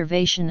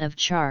conservation of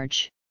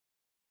charge.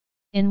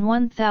 In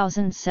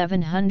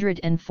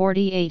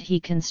 1748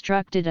 he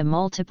constructed a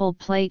multiple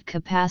plate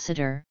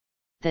capacitor,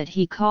 that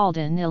he called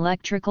an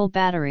electrical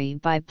battery,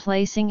 by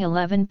placing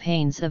 11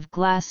 panes of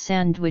glass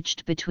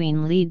sandwiched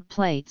between lead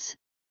plates,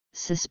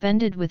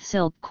 suspended with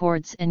silk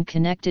cords and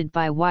connected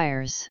by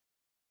wires.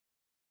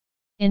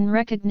 In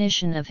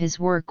recognition of his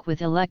work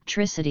with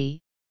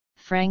electricity,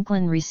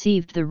 Franklin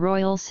received the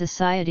Royal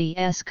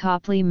Society's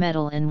Copley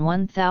Medal in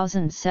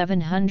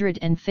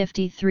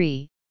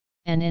 1753,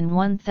 and in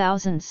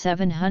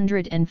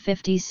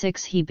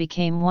 1756 he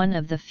became one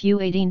of the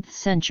few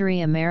 18th-century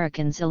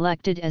Americans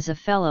elected as a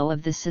Fellow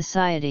of the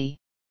Society.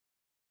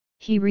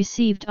 He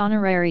received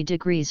honorary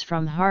degrees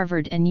from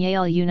Harvard and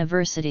Yale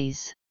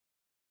universities.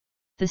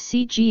 The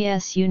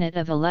CGS unit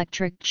of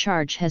electric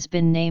charge has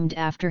been named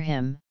after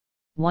him.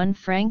 1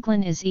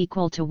 Franklin is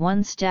equal to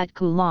 1 stat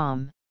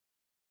coulomb.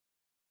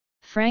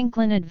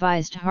 Franklin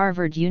advised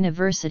Harvard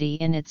University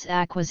in its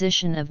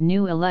acquisition of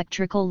new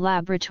electrical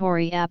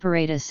laboratory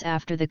apparatus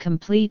after the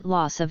complete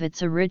loss of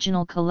its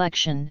original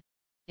collection,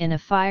 in a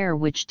fire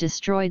which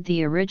destroyed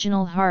the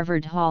original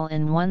Harvard Hall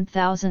in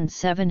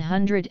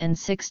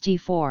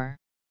 1764.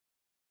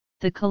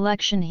 The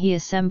collection he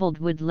assembled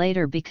would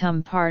later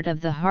become part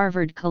of the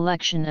Harvard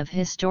Collection of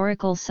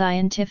Historical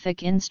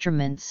Scientific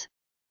Instruments,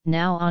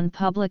 now on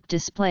public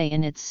display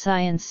in its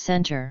Science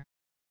Center.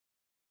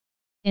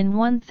 In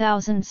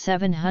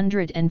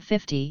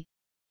 1750,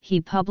 he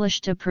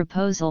published a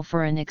proposal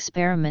for an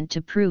experiment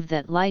to prove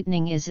that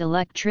lightning is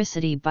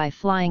electricity by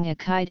flying a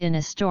kite in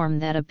a storm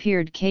that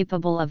appeared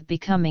capable of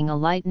becoming a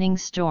lightning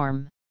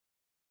storm.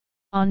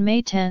 On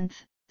May 10,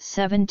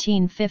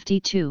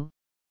 1752,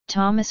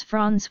 Thomas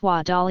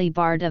François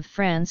Dalibard of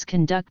France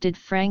conducted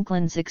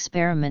Franklin's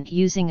experiment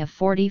using a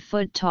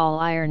 40-foot-tall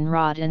iron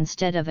rod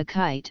instead of a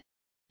kite,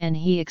 and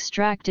he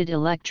extracted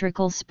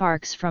electrical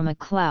sparks from a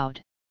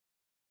cloud.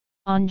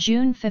 On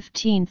June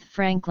 15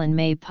 Franklin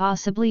may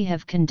possibly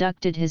have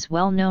conducted his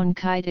well-known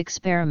kite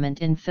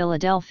experiment in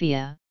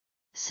Philadelphia,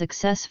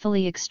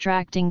 successfully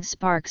extracting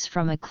sparks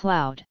from a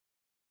cloud.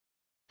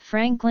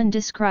 Franklin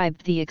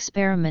described the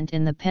experiment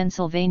in the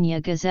Pennsylvania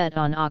Gazette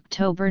on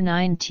October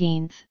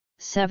 19,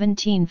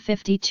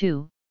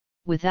 1752,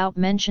 without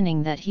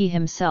mentioning that he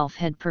himself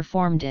had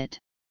performed it.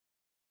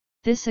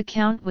 This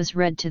account was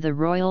read to the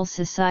Royal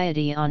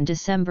Society on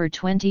December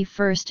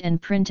 21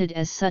 and printed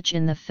as such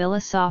in the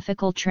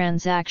Philosophical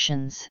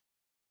Transactions.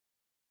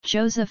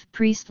 Joseph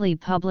Priestley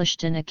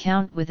published an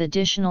account with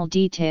additional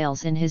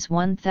details in his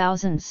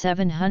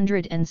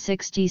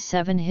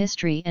 1767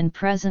 History and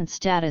Present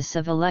Status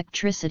of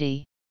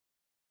Electricity.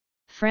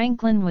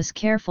 Franklin was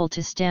careful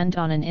to stand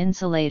on an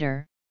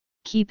insulator,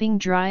 keeping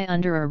dry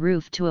under a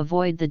roof to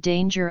avoid the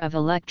danger of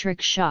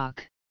electric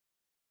shock.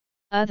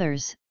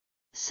 Others,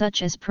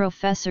 such as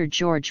Professor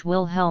George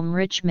Wilhelm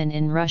Richman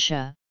in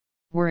Russia,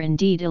 were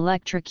indeed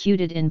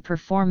electrocuted in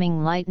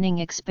performing lightning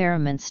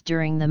experiments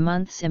during the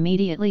months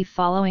immediately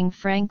following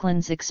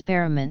Franklin's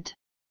experiment.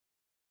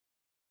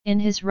 In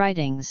his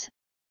writings,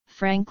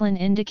 Franklin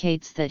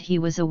indicates that he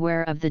was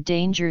aware of the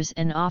dangers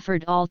and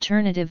offered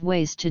alternative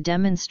ways to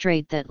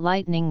demonstrate that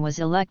lightning was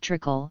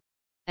electrical,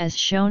 as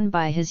shown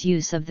by his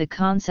use of the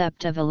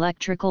concept of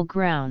electrical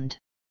ground.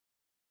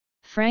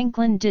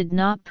 Franklin did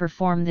not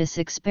perform this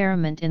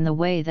experiment in the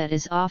way that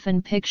is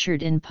often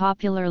pictured in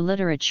popular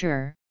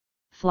literature,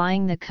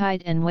 flying the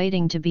kite and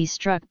waiting to be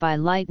struck by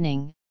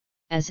lightning,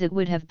 as it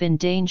would have been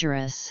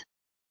dangerous.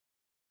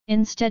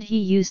 Instead, he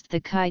used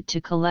the kite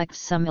to collect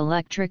some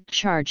electric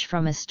charge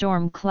from a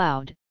storm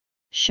cloud,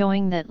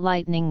 showing that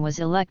lightning was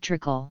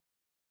electrical.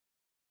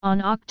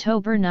 On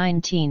October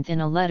 19, in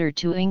a letter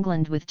to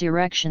England with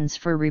directions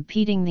for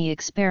repeating the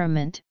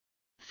experiment,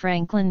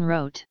 Franklin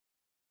wrote,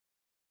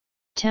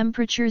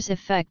 "Temperature's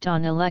effect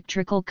on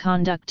electrical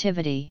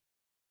conductivity.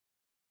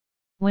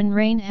 When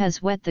rain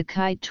has wet the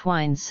kite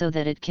twine so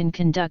that it can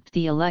conduct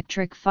the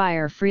electric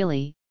fire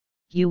freely,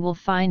 you will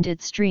find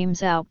it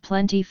streams out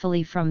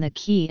plentifully from the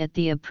key at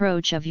the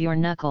approach of your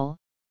knuckle,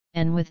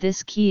 and with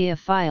this key a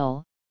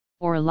phial,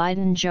 or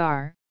Leyden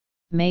jar,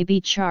 may be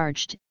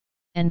charged,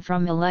 and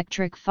from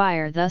electric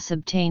fire thus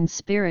obtained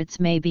spirits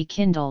may be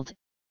kindled,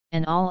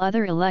 and all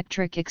other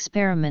electric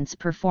experiments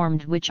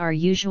performed which are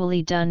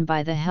usually done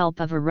by the help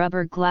of a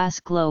rubber glass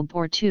globe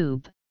or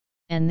tube,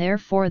 and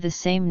therefore the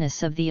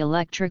sameness of the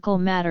electrical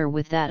matter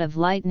with that of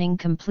lightning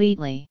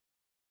completely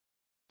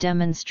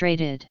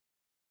demonstrated."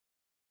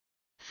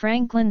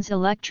 Franklin's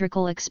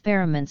electrical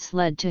experiments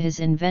led to his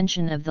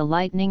invention of the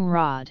lightning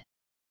rod.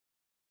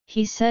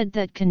 He said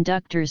that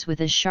conductors with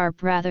a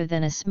sharp rather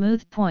than a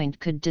smooth point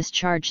could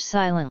discharge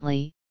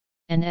silently,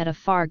 and at a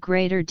far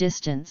greater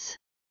distance.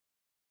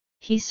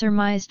 He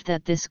surmised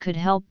that this could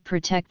help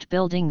protect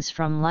buildings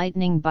from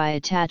lightning by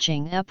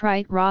attaching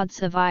upright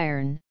rods of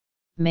iron,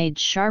 made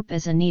sharp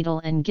as a needle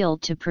and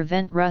gilt to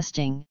prevent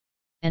rusting,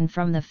 and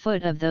from the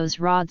foot of those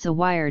rods a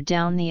wire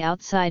down the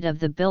outside of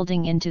the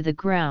building into the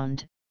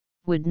ground.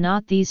 Would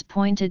not these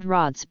pointed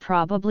rods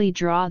probably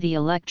draw the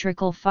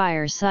electrical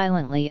fire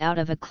silently out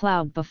of a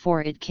cloud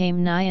before it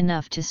came nigh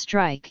enough to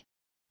strike,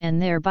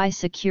 and thereby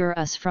secure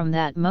us from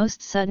that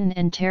most sudden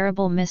and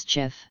terrible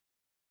mischief?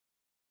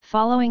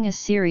 Following a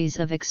series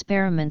of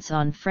experiments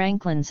on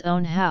Franklin's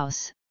own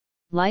house,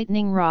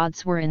 lightning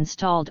rods were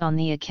installed on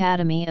the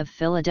Academy of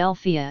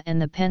Philadelphia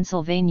and the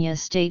Pennsylvania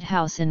State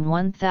House in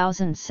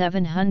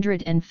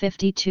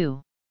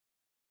 1752.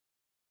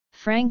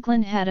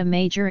 Franklin had a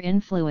major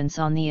influence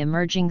on the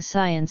emerging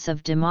science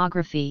of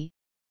demography,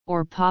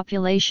 or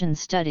population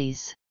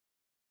studies.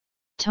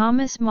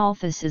 Thomas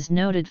Malthus is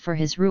noted for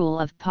his rule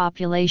of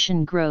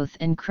population growth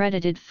and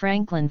credited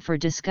Franklin for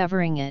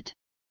discovering it.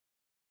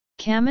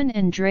 Kamen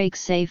and Drake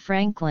say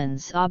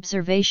Franklin's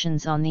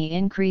observations on the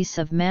increase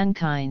of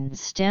mankind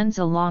stands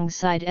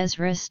alongside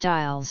Ezra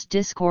Stiles'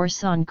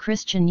 Discourse on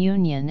Christian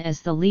Union as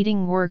the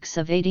leading works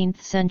of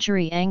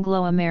 18th-century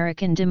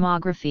Anglo-American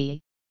demography.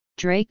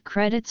 Drake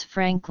credits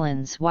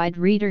Franklin's wide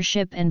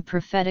readership and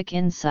prophetic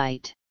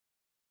insight.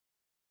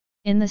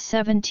 In the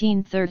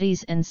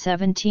 1730s and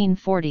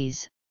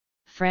 1740s,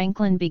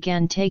 Franklin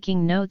began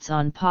taking notes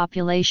on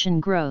population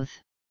growth,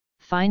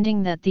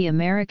 finding that the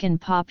American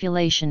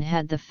population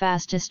had the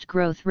fastest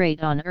growth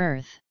rate on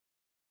Earth.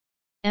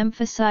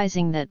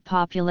 Emphasizing that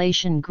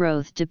population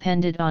growth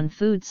depended on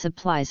food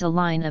supplies, a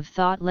line of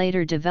thought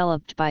later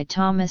developed by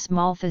Thomas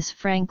Malthus,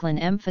 Franklin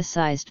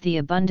emphasized the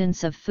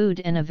abundance of food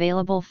and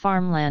available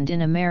farmland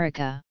in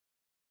America.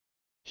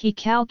 He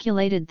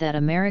calculated that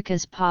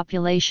America's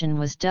population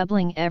was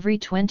doubling every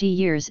 20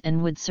 years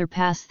and would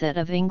surpass that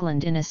of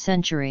England in a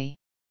century.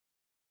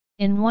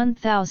 In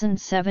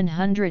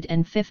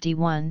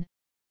 1751,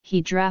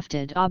 he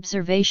drafted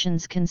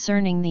observations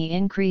concerning the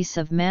increase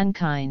of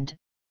mankind,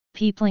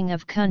 peopling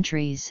of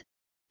countries,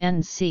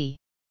 and c.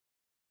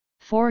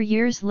 4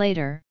 years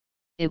later,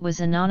 it was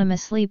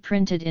anonymously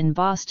printed in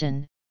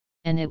Boston,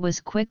 and it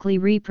was quickly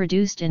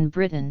reproduced in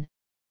Britain,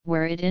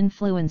 where it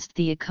influenced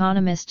the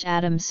economist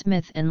Adam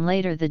Smith and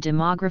later the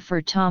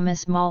demographer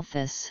Thomas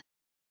Malthus.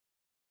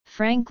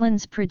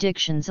 Franklin's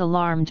predictions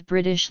alarmed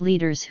British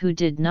leaders who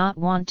did not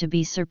want to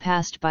be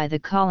surpassed by the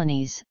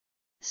colonies,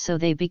 so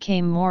they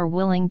became more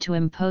willing to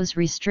impose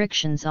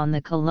restrictions on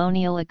the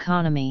colonial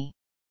economy.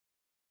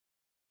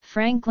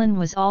 Franklin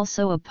was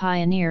also a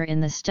pioneer in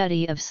the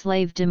study of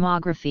slave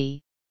demography,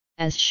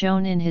 as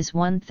shown in his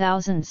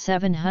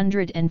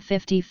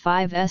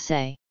 1755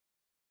 essay.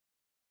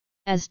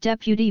 As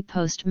deputy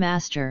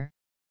postmaster,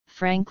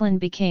 Franklin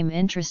became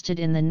interested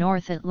in the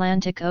North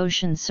Atlantic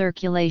Ocean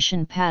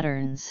circulation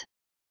patterns.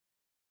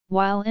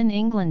 While in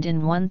England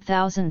in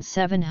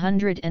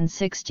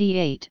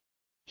 1768,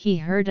 he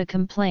heard a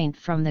complaint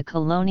from the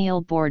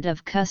Colonial Board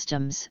of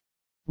Customs.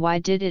 Why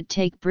did it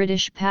take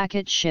British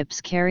packet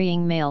ships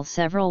carrying mail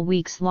several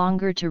weeks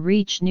longer to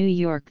reach New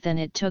York than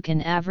it took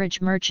an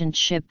average merchant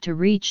ship to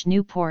reach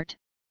Newport,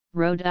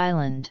 Rhode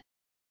Island?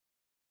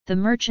 The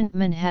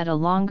merchantmen had a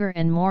longer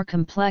and more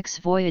complex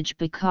voyage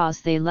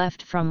because they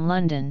left from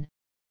London,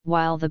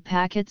 while the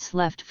packets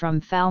left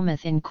from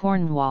Falmouth in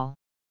Cornwall.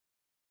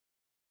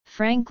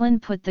 Franklin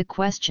put the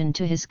question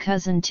to his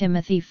cousin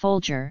Timothy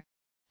Folger,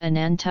 a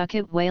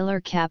Nantucket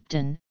whaler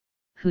captain,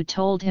 who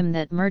told him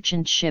that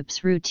merchant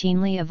ships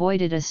routinely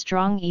avoided a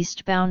strong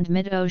eastbound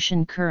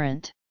mid-ocean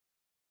current.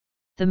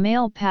 The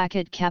mail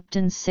packet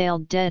captains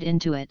sailed dead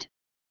into it,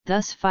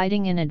 thus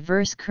fighting an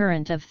adverse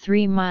current of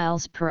 3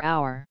 miles per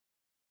hour.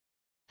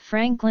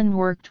 Franklin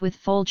worked with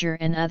Folger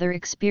and other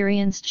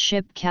experienced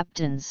ship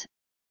captains,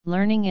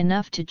 learning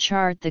enough to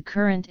chart the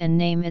current and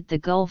name it the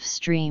Gulf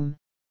Stream,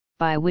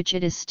 by which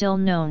it is still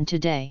known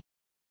today.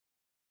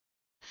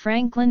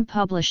 Franklin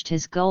published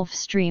his Gulf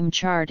Stream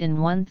chart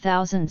in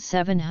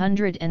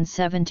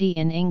 1770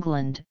 in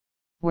England,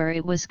 where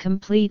it was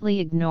completely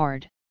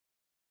ignored.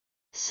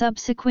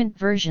 Subsequent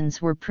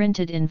versions were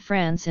printed in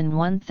France in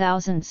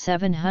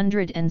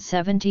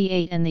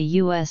 1778 and the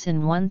US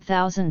in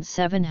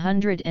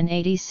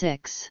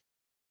 1786.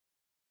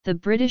 The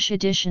British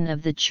edition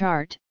of the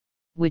chart,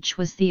 which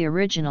was the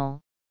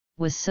original,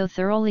 was so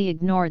thoroughly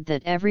ignored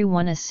that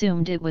everyone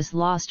assumed it was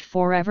lost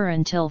forever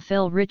until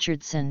Phil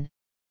Richardson,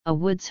 a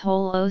Woods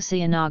Hole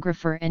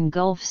oceanographer and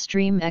Gulf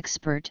Stream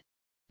expert,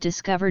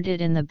 discovered it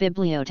in the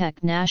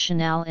Bibliothèque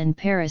Nationale in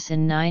Paris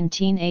in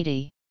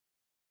 1980.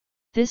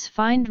 This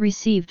find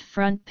received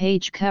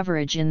front-page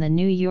coverage in the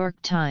New York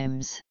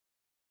Times.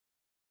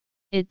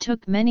 It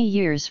took many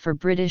years for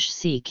British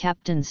sea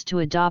captains to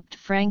adopt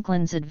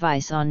Franklin's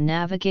advice on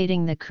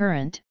navigating the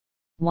current.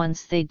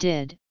 Once they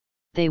did,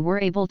 they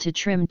were able to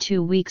trim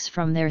 2 weeks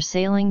from their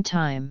sailing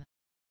time.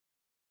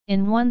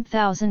 In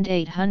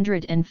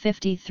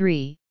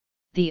 1853,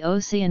 the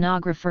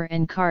oceanographer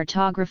and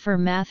cartographer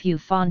Matthew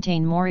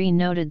Fontaine Maury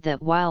noted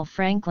that while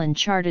Franklin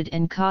charted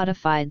and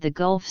codified the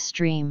Gulf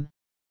Stream,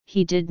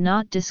 he did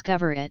not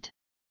discover it.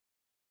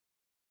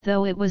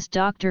 Though it was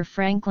Dr.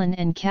 Franklin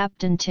and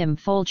Captain Tim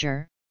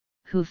Folger,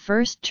 who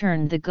first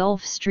turned the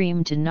Gulf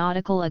Stream to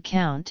nautical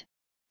account,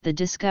 the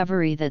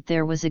discovery that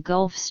there was a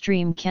Gulf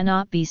Stream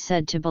cannot be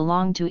said to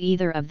belong to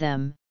either of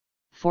them,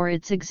 for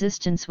its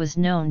existence was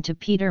known to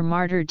Peter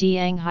Martyr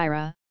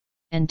d'Anghira,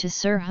 and to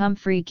Sir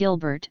Humphrey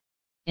Gilbert,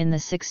 in the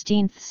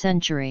 16th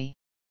century.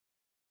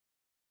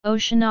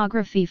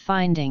 Oceanography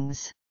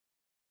findings.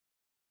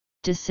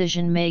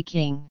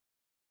 Decision-making.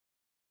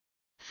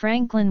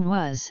 Franklin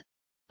was,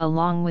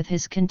 along with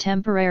his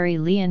contemporary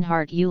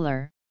Leonhard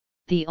Euler,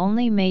 the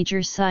only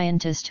major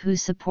scientist who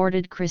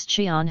supported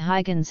Christian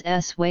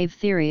Huygens' wave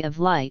theory of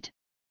light,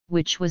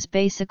 which was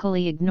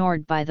basically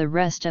ignored by the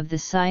rest of the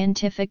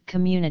scientific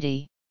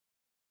community.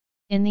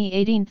 In the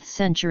 18th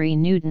century,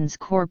 Newton's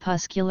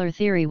corpuscular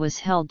theory was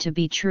held to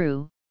be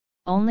true,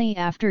 only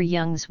after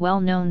Young's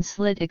well-known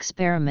slit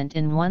experiment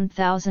in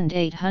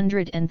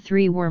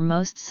 1803 were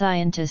most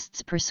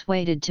scientists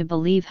persuaded to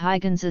believe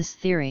Huygens'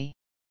 theory.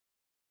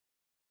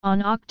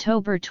 On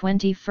October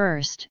 21,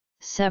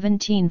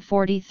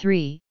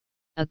 1743,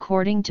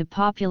 according to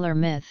popular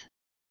myth,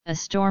 a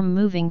storm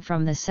moving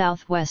from the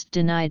southwest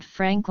denied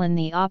Franklin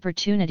the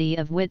opportunity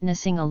of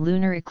witnessing a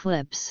lunar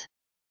eclipse.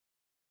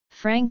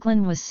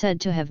 Franklin was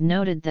said to have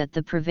noted that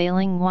the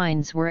prevailing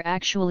winds were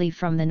actually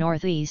from the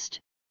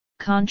northeast,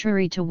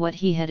 contrary to what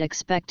he had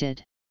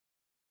expected.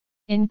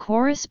 In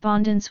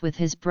correspondence with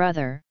his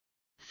brother,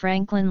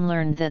 Franklin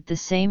learned that the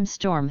same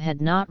storm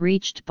had not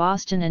reached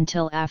Boston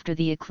until after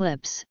the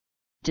eclipse,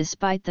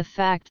 despite the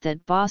fact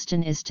that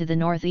Boston is to the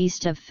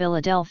northeast of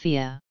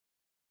Philadelphia.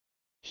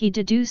 He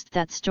deduced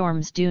that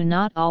storms do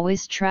not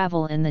always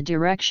travel in the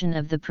direction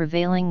of the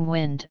prevailing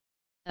wind,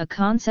 a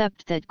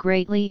concept that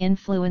greatly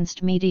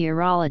influenced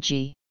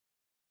meteorology.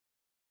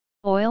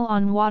 Oil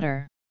on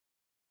water.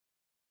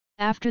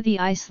 After the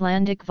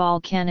Icelandic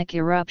volcanic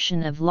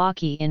eruption of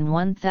Loki in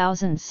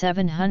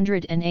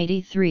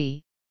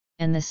 1783,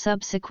 and the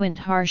subsequent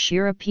harsh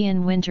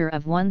European winter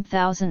of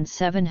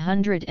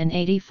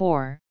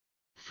 1784,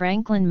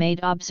 Franklin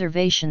made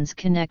observations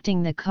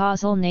connecting the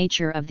causal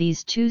nature of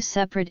these two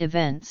separate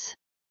events.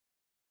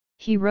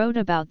 He wrote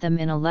about them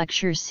in a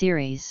lecture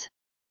series.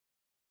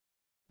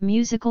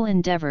 Musical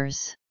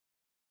endeavors.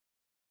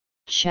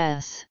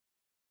 Chess.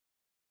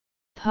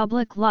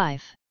 Public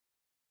life.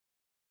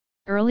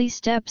 Early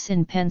steps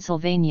in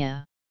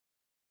Pennsylvania.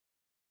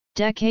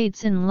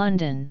 Decades in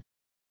London.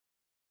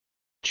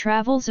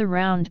 Travels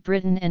around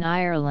Britain and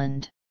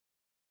Ireland.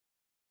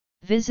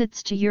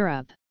 Visits to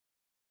Europe.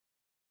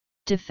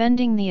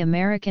 Defending the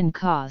American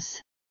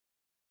cause.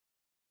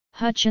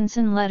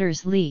 Hutchinson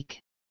letters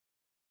leak.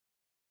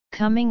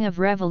 Coming of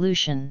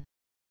Revolution.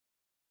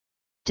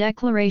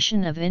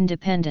 Declaration of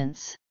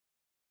Independence.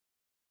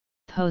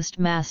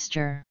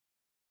 Postmaster.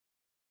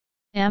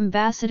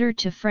 Ambassador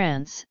to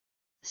France,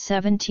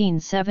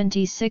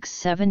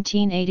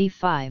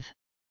 1776–1785.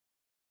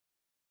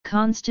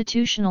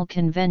 Constitutional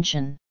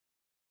Convention.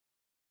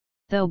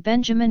 Though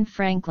Benjamin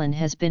Franklin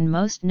has been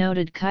most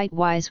noted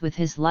kite-wise with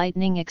his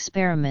lightning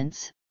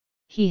experiments,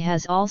 he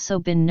has also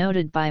been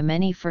noted by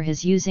many for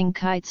his using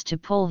kites to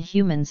pull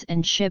humans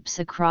and ships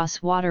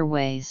across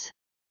waterways.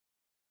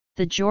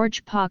 The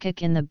George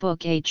Pocock in the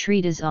book A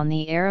Treatise on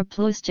the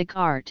Aeropluistic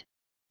Art,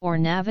 or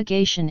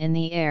Navigation in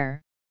the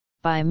Air,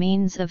 by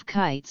means of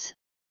kites,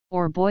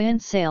 or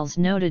buoyant sails,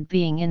 noted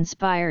being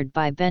inspired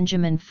by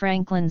Benjamin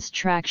Franklin's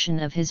traction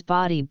of his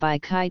body by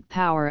kite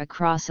power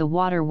across a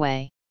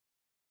waterway.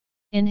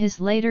 In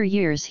his later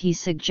years he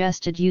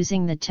suggested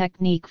using the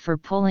technique for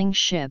pulling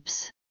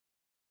ships.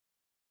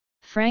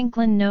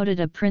 Franklin noted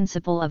a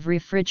principle of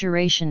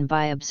refrigeration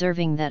by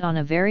observing that on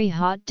a very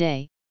hot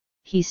day,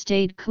 he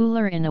stayed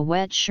cooler in a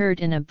wet shirt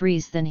in a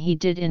breeze than he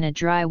did in a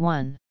dry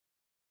one.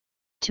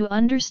 To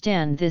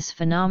understand this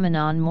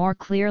phenomenon more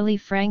clearly,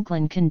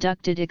 Franklin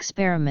conducted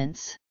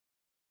experiments.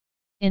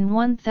 In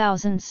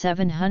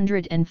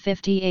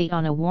 1758,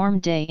 on a warm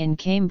day in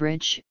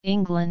Cambridge,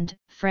 England,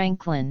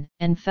 Franklin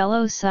and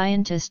fellow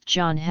scientist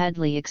John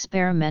Hadley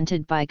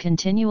experimented by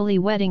continually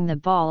wetting the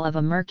ball of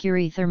a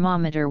mercury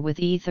thermometer with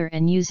ether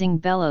and using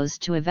bellows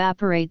to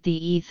evaporate the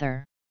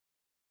ether.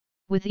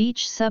 With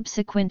each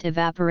subsequent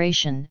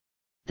evaporation,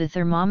 the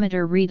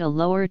thermometer read a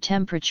lower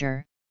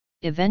temperature,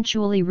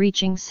 eventually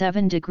reaching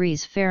 7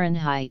 degrees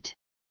Fahrenheit.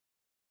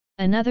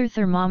 Another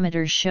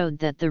thermometer showed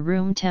that the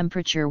room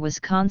temperature was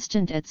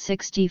constant at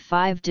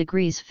 65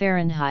 degrees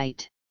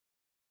Fahrenheit.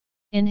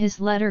 In his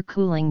letter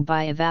Cooling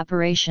by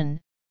Evaporation,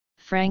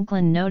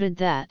 Franklin noted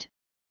that,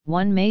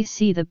 one may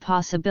see the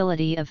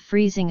possibility of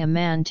freezing a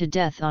man to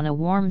death on a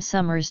warm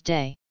summer's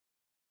day.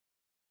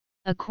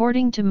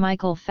 According to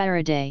Michael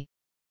Faraday,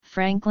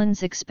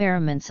 Franklin's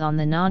experiments on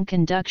the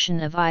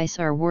non-conduction of ice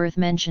are worth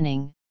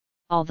mentioning,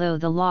 although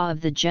the law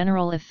of the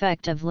general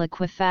effect of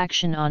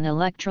liquefaction on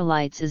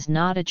electrolytes is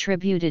not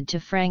attributed to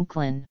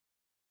Franklin.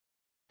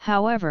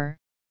 However,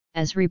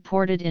 as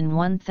reported in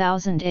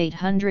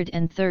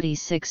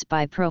 1836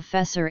 by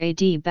Professor A.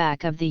 D.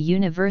 Back of the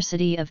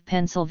University of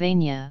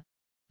Pennsylvania,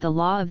 the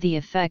law of the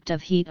effect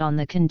of heat on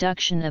the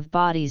conduction of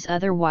bodies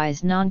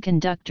otherwise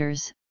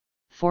non-conductors,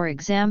 for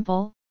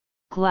example,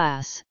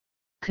 glass,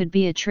 could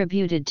be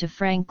attributed to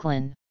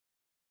Franklin.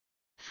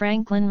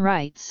 Franklin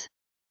writes,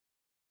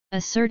 "A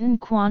certain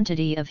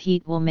quantity of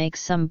heat will make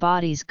some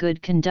bodies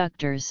good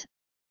conductors,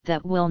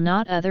 that will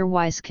not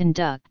otherwise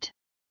conduct."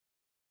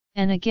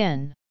 And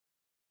again,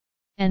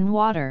 "And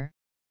water,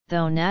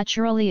 though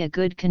naturally a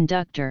good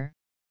conductor,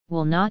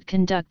 will not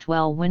conduct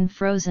well when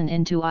frozen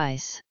into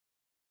ice."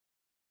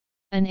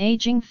 An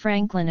aging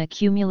Franklin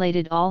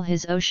accumulated all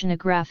his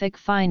oceanographic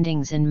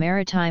findings in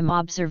Maritime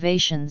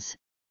Observations,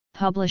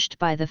 published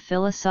by the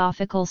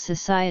Philosophical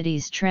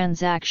Society's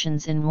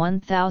Transactions in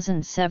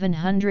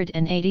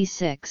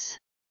 1786.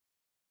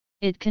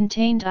 It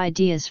contained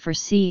ideas for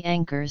sea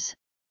anchors,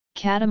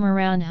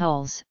 catamaran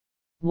hulls,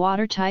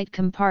 watertight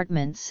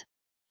compartments,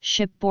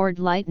 shipboard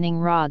lightning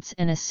rods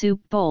and a soup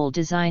bowl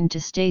designed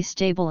to stay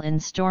stable in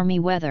stormy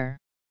weather.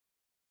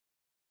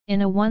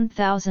 In a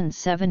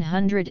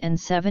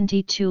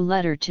 1772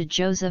 letter to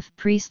Joseph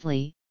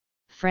Priestley,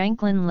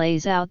 Franklin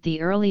lays out the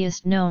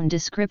earliest known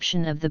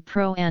description of the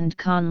pro and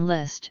con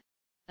list,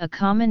 a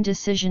common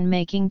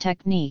decision-making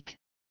technique,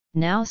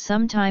 now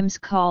sometimes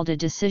called a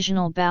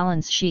decisional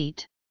balance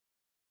sheet.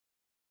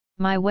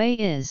 "My way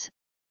is,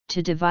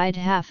 to divide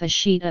half a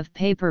sheet of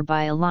paper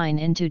by a line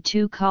into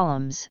 2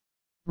 columns,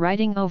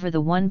 writing over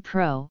the one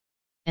pro,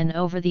 and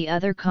over the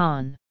other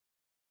con.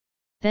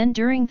 Then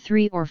during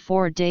 3 or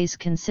 4 days'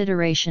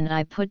 consideration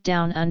I put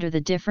down under the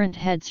different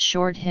heads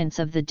short hints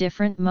of the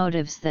different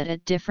motives that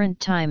at different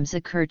times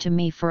occur to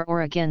me for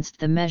or against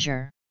the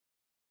measure.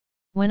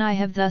 When I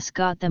have thus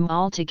got them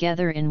all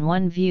together in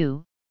one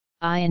view,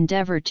 I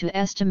endeavor to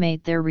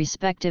estimate their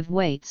respective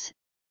weights,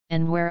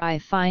 and where I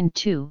find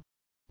 2,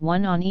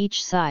 1 on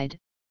each side,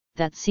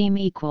 that seem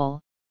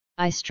equal,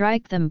 I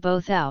strike them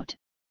both out.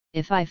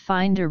 If I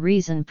find a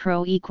reason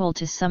pro equal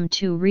to some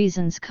 2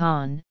 reasons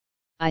con,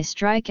 I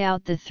strike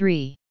out the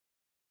 3.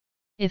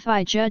 If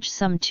I judge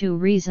some 2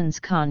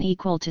 reasons con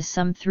equal to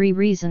some 3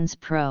 reasons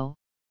pro,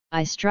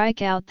 I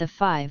strike out the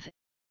 5,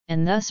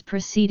 and thus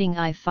proceeding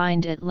I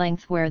find at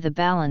length where the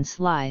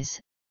balance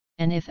lies,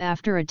 and if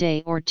after a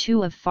day or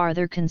 2 of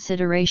farther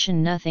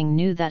consideration nothing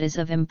new that is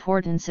of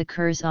importance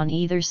occurs on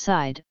either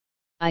side,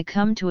 I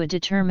come to a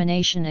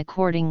determination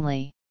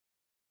accordingly."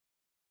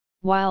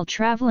 While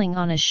traveling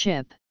on a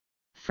ship,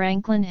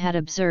 Franklin had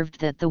observed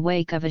that the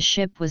wake of a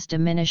ship was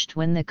diminished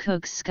when the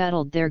cooks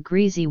scuttled their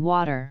greasy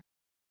water.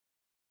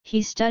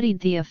 He studied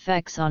the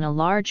effects on a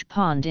large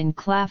pond in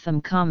Clapham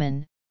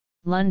Common,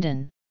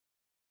 London.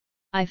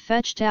 "I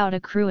fetched out a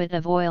cruet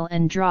of oil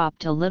and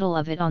dropped a little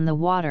of it on the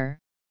water,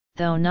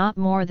 though not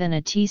more than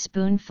a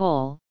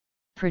teaspoonful,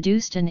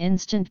 produced an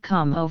instant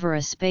calm over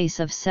a space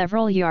of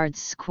several yards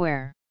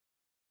square."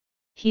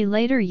 He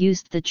later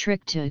used the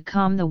trick to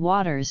calm the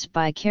waters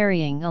by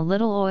carrying a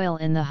little oil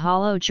in the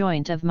hollow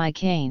joint of my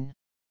cane.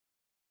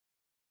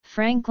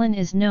 Franklin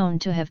is known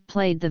to have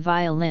played the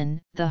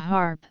violin, the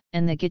harp,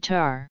 and the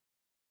guitar.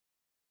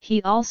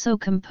 He also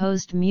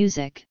composed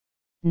music,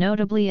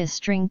 notably a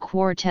string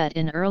quartet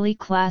in early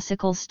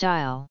classical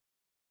style.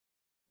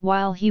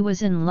 While he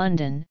was in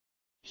London,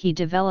 he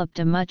developed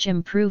a much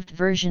improved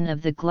version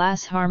of the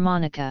glass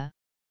harmonica,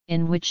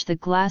 in which the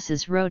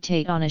glasses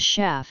rotate on a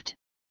shaft,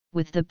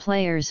 with the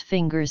player's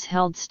fingers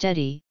held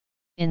steady,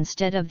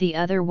 instead of the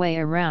other way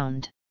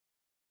around.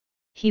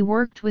 He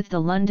worked with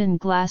the London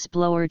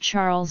glassblower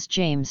Charles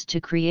James to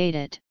create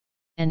it,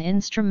 and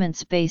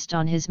instruments based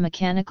on his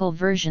mechanical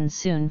version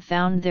soon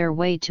found their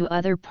way to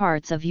other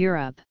parts of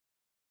Europe.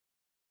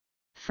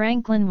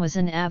 Franklin was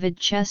an avid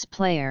chess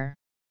player.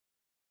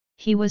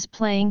 He was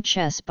playing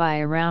chess by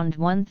around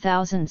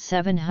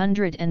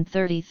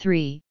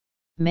 1733,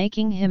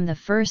 making him the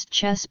first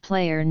chess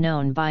player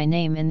known by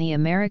name in the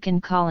American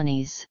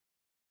colonies.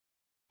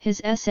 His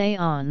essay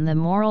on the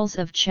morals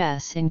of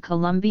chess in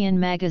Columbian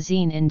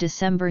Magazine in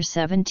December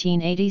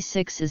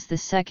 1786 is the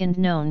second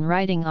known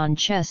writing on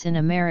chess in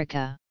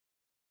America.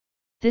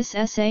 This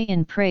essay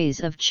in praise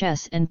of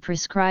chess and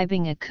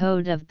prescribing a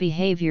code of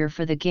behavior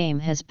for the game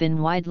has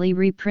been widely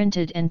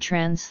reprinted and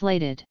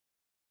translated.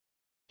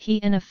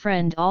 He and a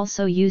friend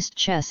also used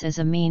chess as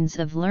a means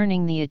of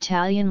learning the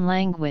Italian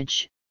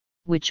language,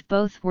 which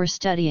both were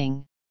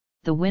studying.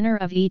 The winner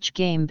of each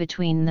game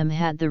between them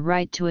had the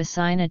right to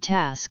assign a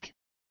task,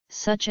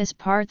 such as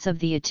parts of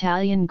the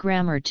Italian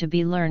grammar to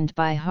be learned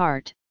by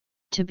heart,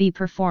 to be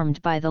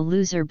performed by the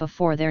loser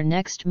before their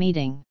next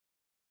meeting.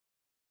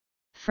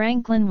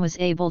 Franklin was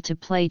able to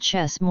play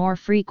chess more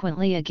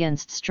frequently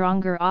against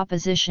stronger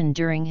opposition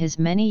during his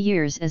many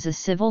years as a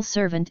civil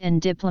servant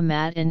and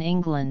diplomat in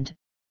England,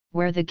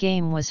 where the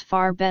game was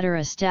far better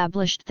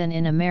established than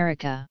in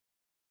America.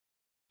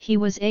 He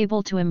was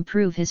able to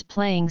improve his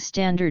playing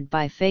standard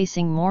by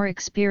facing more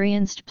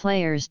experienced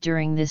players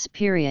during this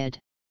period.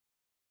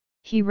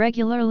 He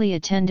regularly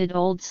attended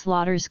Old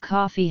Slaughter's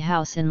Coffee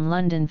House in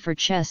London for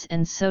chess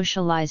and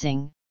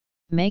socializing,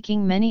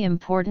 making many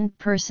important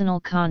personal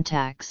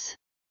contacts.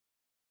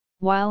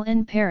 While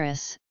in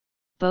Paris,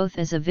 both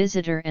as a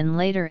visitor and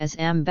later as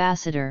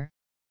ambassador,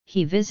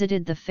 he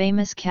visited the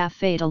famous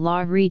Café de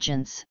la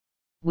Régence,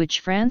 which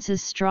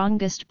France's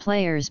strongest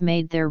players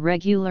made their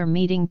regular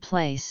meeting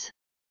place.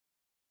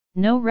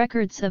 No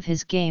records of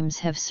his games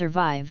have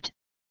survived,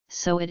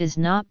 so it is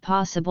not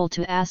possible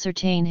to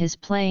ascertain his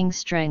playing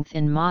strength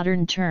in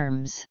modern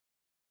terms.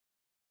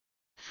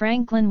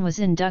 Franklin was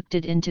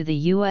inducted into the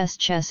U.S.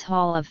 Chess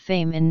Hall of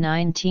Fame in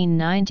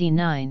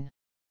 1999.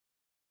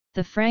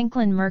 The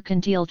Franklin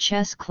Mercantile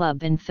Chess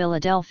Club in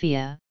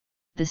Philadelphia,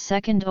 the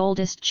second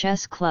oldest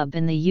chess club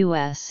in the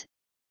U.S.,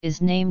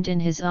 is named in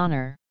his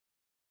honor.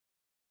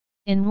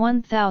 In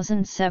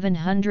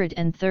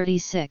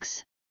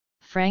 1736,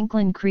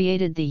 Franklin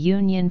created the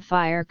Union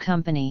Fire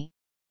Company,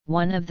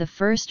 one of the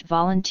first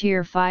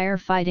volunteer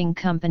firefighting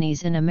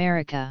companies in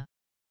America.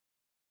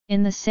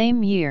 In the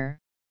same year,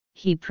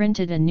 he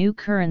printed a new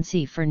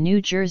currency for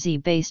New Jersey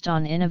based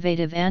on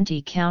innovative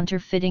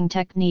anti-counterfeiting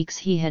techniques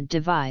he had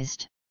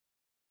devised.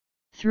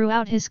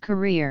 Throughout his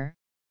career,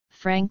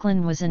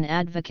 Franklin was an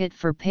advocate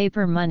for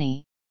paper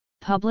money,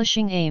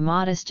 publishing a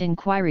modest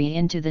inquiry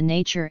into the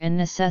nature and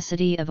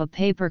necessity of a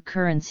paper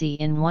currency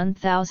in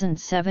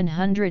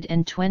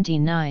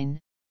 1729,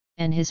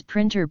 and his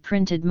printer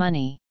printed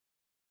money.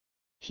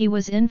 He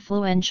was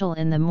influential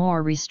in the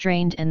more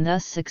restrained and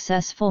thus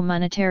successful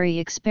monetary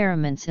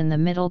experiments in the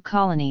Middle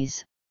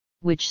Colonies,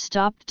 which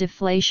stopped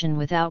deflation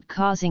without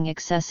causing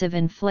excessive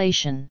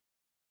inflation.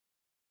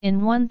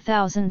 In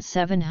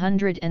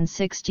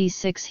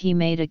 1766 he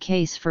made a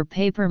case for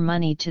paper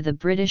money to the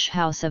British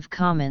House of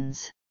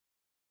Commons.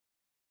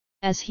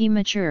 As he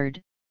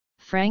matured,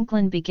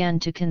 Franklin began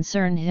to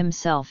concern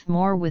himself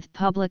more with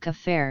public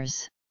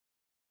affairs.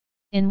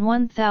 In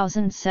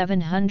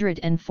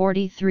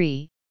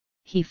 1743,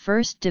 he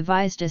first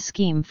devised a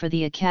scheme for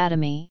the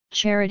Academy,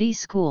 Charity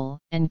School,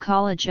 and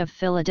College of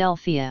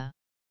Philadelphia.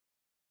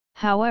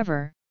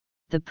 However,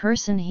 the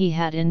person he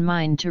had in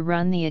mind to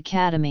run the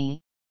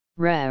Academy,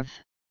 Rev.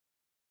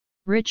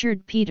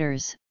 Richard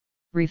Peters,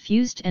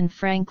 refused, and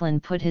Franklin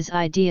put his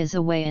ideas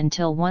away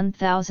until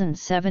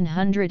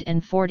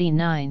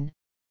 1749,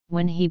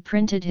 when he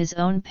printed his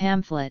own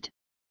pamphlet,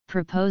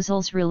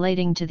 Proposals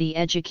Relating to the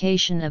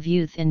Education of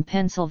Youth in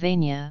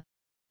Pennsylvania.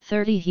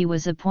 He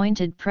was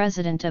appointed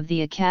president of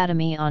the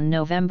Academy on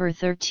November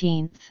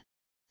 13,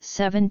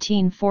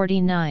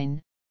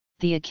 1749.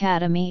 The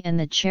Academy and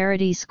the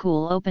Charity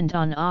School opened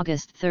on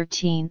August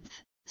 13,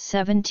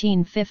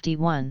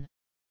 1751.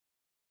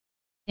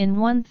 In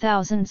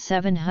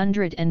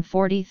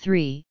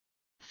 1743,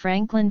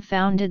 Franklin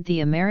founded the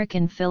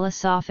American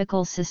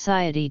Philosophical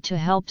Society to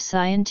help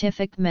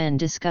scientific men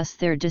discuss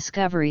their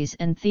discoveries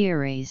and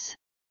theories.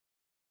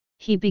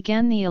 He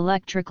began the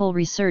electrical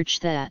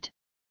research that,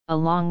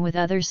 along with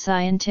other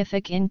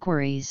scientific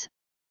inquiries,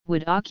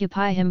 would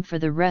occupy him for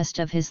the rest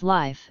of his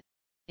life,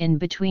 in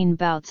between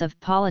bouts of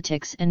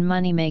politics and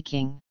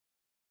money-making.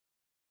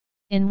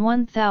 In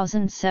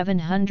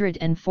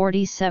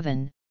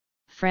 1747,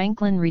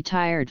 Franklin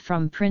retired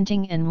from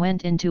printing and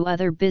went into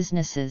other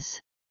businesses.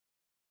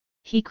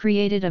 He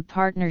created a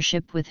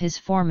partnership with his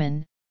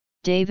foreman,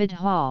 David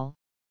Hall,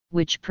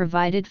 which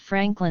provided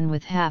Franklin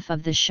with half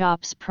of the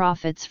shop's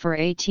profits for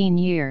 18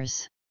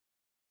 years.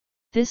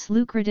 This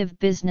lucrative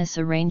business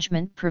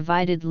arrangement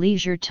provided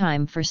leisure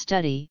time for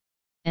study,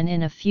 and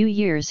in a few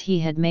years he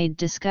had made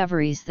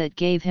discoveries that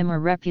gave him a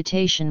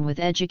reputation with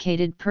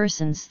educated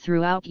persons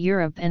throughout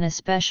Europe and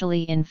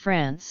especially in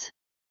France.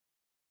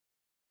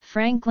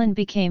 Franklin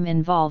became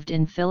involved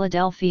in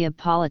Philadelphia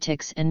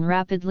politics and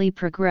rapidly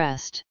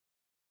progressed.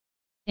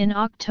 In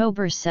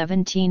October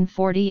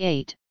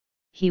 1748,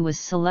 he was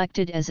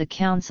selected as a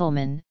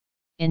councilman.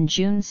 In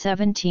June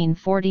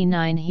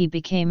 1749 he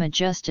became a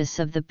justice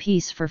of the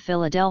peace for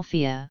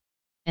Philadelphia,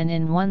 and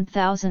in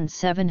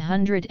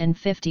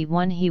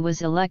 1751 he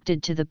was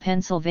elected to the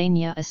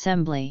Pennsylvania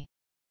Assembly.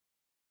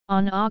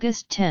 On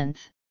August 10,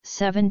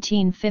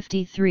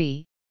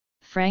 1753,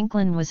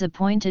 Franklin was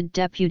appointed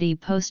Deputy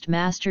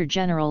Postmaster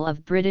General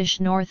of British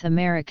North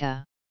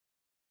America.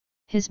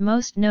 His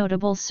most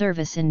notable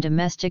service in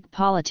domestic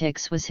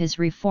politics was his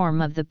reform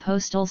of the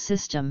postal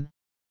system,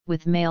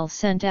 with mail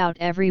sent out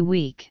every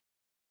week.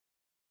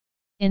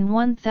 In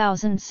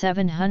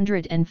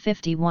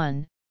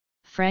 1751,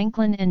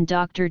 Franklin and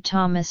Dr.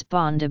 Thomas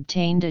Bond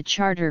obtained a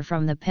charter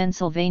from the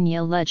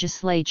Pennsylvania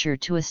legislature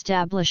to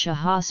establish a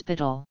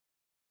hospital.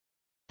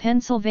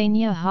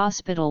 Pennsylvania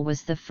Hospital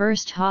was the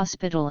first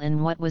hospital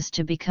in what was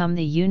to become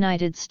the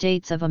United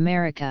States of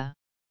America.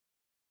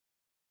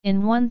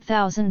 In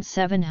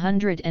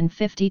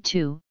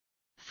 1752,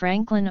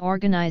 Franklin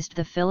organized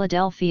the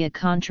Philadelphia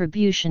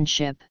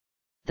Contributionship,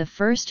 the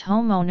first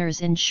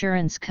homeowners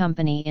insurance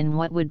company in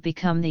what would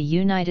become the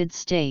United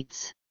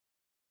States.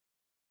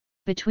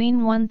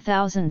 Between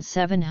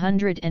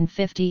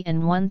 1750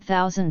 and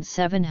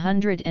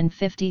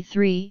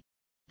 1753,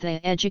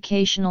 the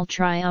educational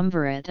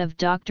triumvirate of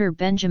Dr.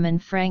 Benjamin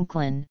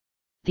Franklin,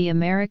 the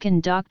American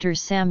Dr.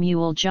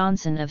 Samuel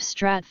Johnson of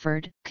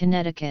Stratford,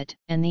 Connecticut,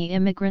 and the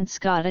immigrant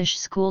Scottish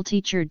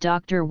schoolteacher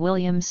Dr.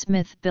 William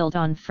Smith built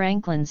on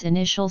Franklin's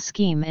initial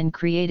scheme and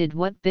created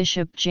what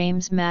Bishop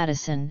James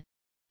Madison,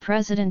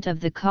 president of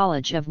the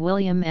College of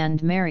William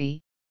and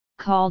Mary,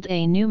 called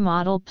a new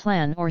model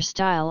plan or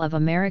style of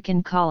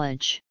American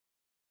college.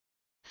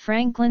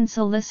 Franklin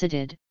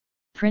solicited,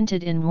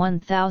 printed in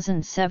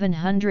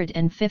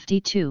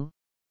 1752,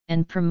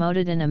 and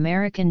promoted an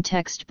American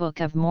textbook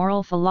of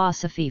moral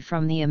philosophy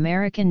from the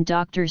American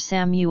Dr.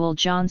 Samuel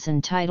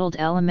Johnson titled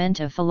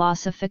Elementa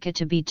Philosophica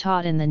to be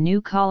taught in the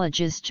new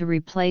colleges to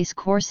replace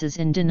courses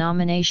in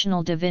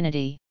denominational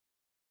divinity.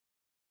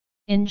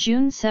 In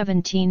June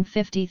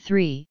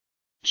 1753,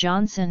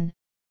 Johnson,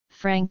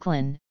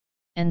 Franklin,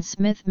 and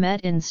Smith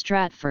met in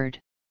Stratford.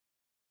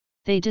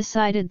 They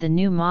decided the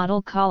new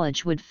model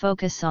college would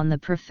focus on the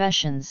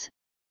professions,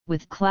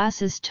 with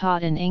classes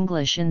taught in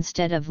English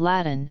instead of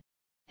Latin,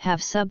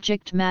 have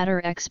subject matter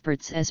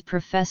experts as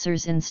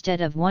professors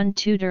instead of one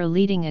tutor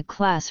leading a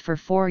class for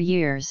 4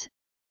 years,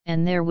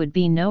 and there would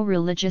be no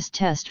religious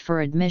test for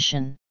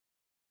admission.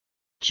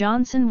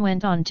 Johnson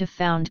went on to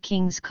found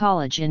King's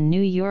College in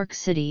New York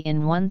City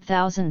in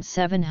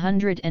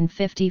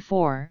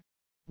 1754,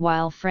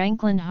 while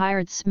Franklin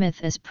hired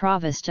Smith as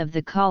provost of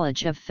the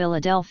College of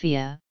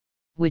Philadelphia,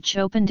 which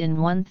opened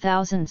in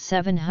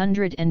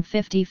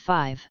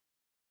 1755.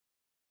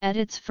 At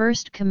its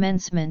first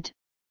commencement,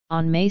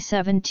 on May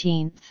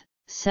 17,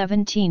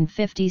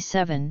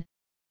 1757,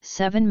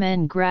 7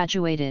 men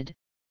graduated,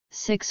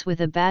 6 with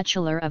a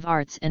Bachelor of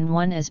Arts and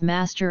 1 as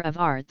Master of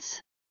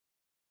Arts.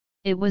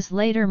 It was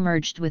later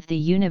merged with the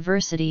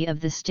University of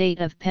the State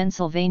of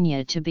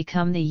Pennsylvania to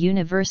become the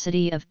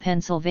University of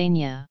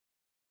Pennsylvania.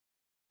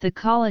 The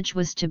college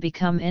was to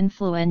become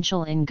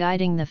influential in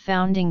guiding the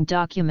founding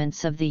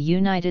documents of the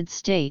United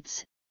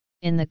States.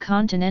 In the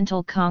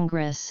Continental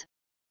Congress,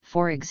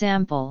 for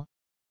example,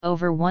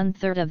 over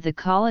 1/3 of the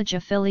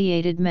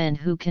college-affiliated men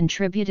who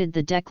contributed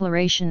the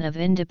Declaration of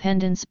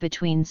Independence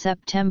between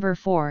September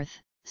 4,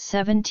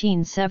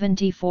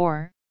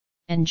 1774,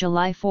 and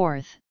July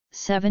 4,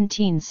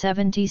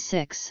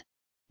 1776,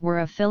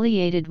 were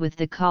affiliated with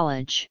the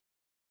college.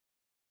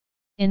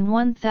 In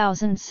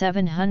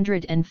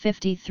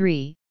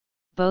 1753,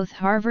 both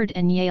Harvard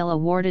and Yale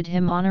awarded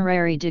him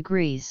honorary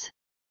degrees.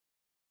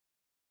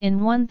 In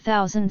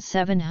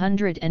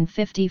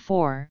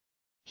 1754,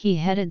 he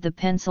headed the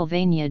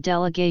Pennsylvania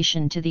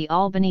delegation to the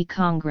Albany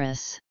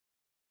Congress.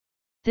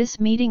 This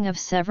meeting of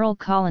several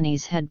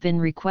colonies had been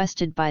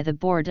requested by the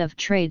Board of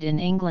Trade in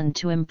England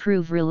to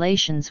improve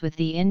relations with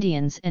the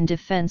Indians and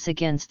defense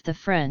against the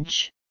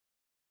French.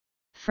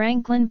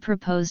 Franklin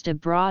proposed a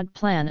broad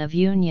plan of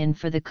union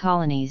for the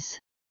colonies.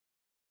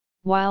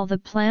 While the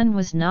plan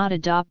was not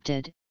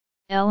adopted,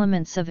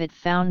 elements of it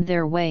found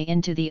their way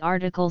into the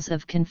Articles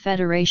of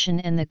Confederation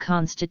and the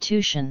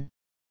Constitution.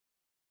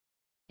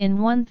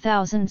 In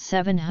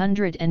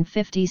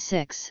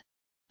 1756,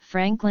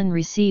 Franklin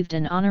received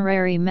an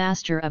honorary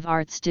Master of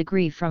Arts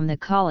degree from the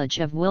College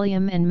of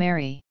William and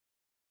Mary.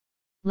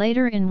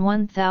 Later in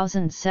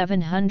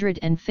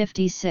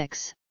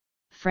 1756,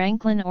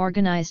 Franklin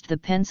organized the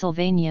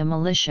Pennsylvania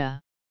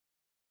Militia.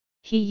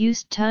 He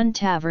used Tun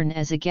Tavern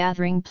as a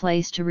gathering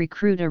place to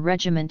recruit a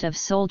regiment of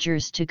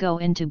soldiers to go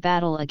into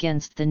battle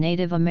against the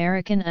Native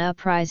American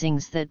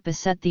uprisings that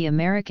beset the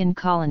American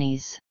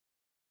colonies.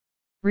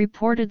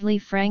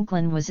 Reportedly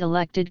Franklin was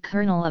elected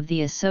colonel of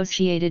the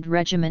Associated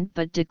Regiment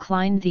but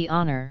declined the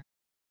honor.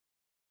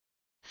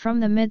 From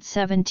the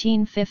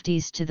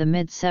mid-1750s to the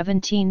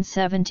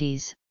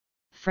mid-1770s,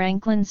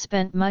 Franklin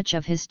spent much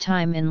of his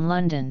time in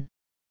London.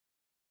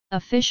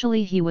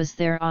 Officially he was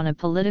there on a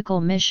political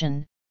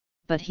mission,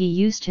 but he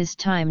used his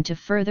time to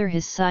further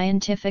his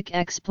scientific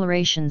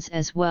explorations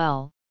as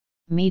well,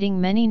 meeting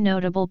many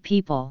notable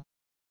people.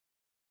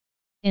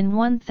 In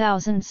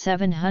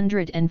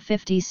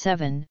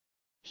 1757,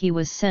 he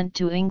was sent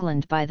to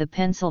England by the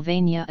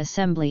Pennsylvania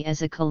Assembly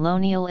as a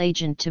colonial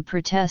agent to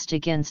protest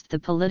against the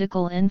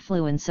political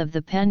influence of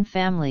the Penn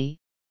family,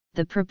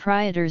 the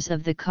proprietors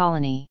of the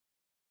colony.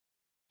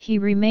 He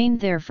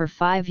remained there for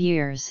 5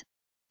 years,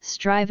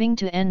 striving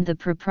to end the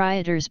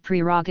proprietors'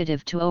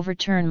 prerogative to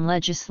overturn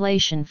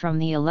legislation from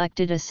the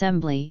elected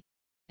assembly,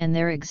 and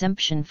their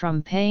exemption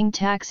from paying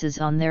taxes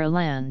on their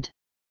land.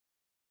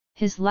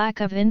 His lack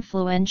of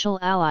influential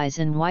allies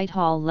in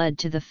Whitehall led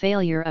to the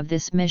failure of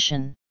this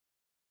mission.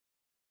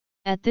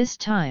 At this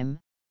time,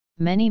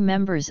 many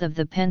members of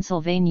the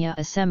Pennsylvania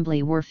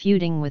Assembly were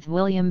feuding with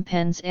William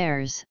Penn's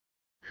heirs,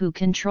 who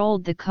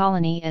controlled the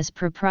colony as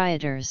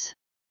proprietors.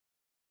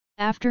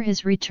 After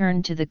his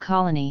return to the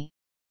colony,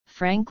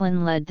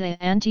 Franklin led the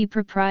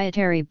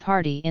anti-proprietary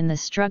party in the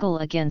struggle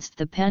against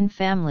the Penn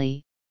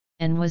family,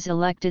 and was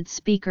elected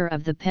Speaker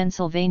of the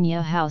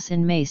Pennsylvania House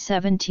in May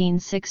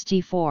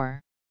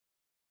 1764.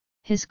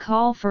 His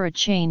call for a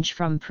change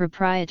from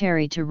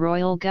proprietary to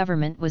royal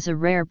government was a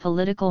rare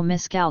political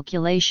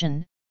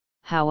miscalculation.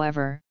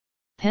 However,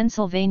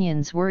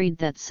 Pennsylvanians worried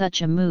that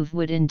such a move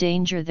would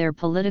endanger their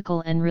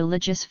political and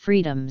religious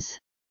freedoms.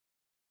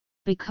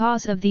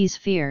 Because of these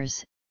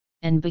fears,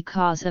 and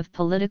because of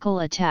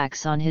political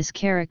attacks on his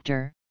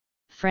character,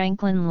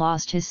 Franklin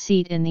lost his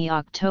seat in the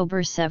October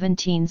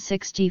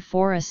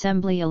 1764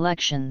 Assembly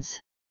elections.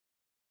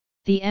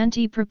 The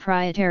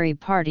anti-proprietary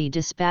party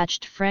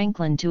dispatched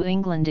Franklin to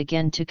England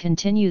again to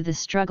continue the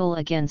struggle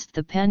against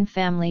the Penn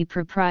family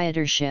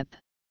proprietorship.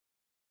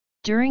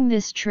 During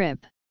this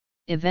trip,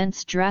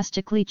 events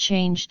drastically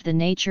changed the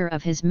nature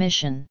of his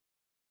mission.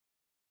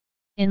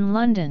 In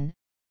London,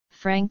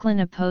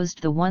 Franklin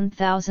opposed the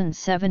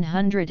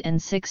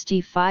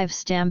 1765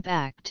 Stamp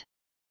Act.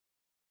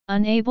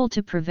 Unable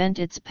to prevent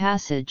its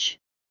passage,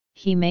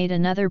 he made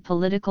another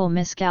political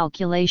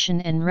miscalculation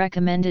and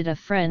recommended a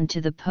friend to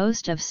the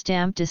post of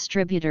stamp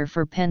distributor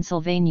for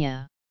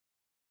Pennsylvania.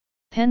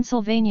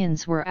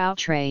 Pennsylvanians were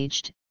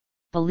outraged,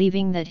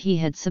 believing that he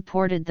had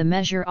supported the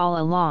measure all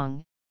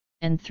along,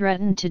 and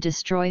threatened to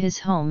destroy his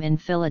home in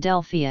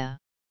Philadelphia.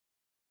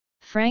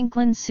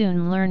 Franklin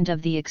soon learned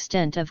of the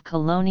extent of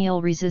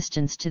colonial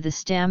resistance to the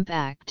Stamp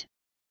Act,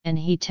 and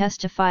he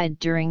testified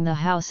during the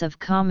House of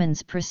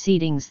Commons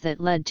proceedings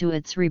that led to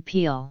its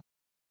repeal.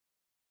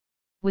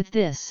 With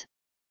this,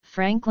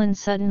 Franklin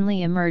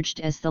suddenly emerged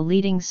as the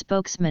leading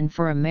spokesman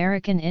for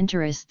American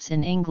interests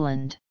in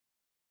England.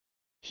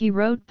 He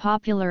wrote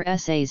popular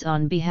essays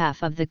on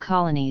behalf of the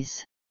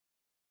colonies.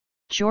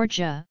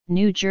 Georgia,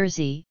 New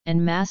Jersey,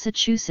 and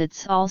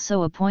Massachusetts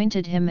also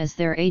appointed him as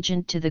their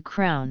agent to the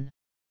Crown.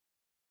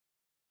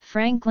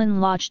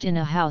 Franklin lodged in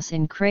a house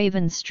in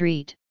Craven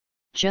Street,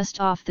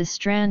 just off the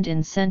Strand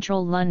in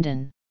central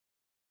London.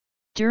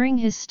 During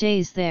his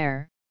stays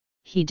there,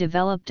 he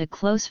developed a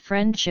close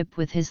friendship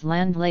with his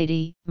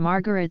landlady,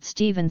 Margaret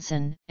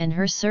Stevenson, and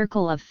her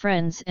circle of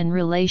friends and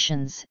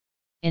relations,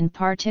 in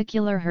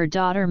particular her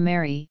daughter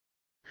Mary,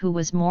 who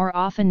was more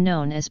often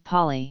known as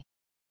Polly.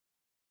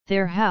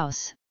 Their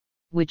house,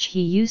 which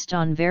he used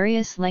on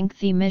various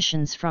lengthy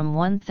missions from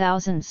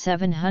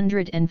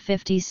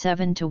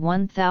 1757 to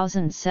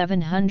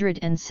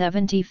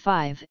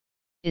 1775,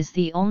 is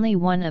the only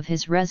one of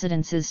his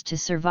residences to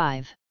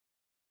survive.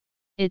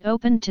 It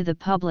opened to the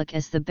public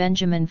as the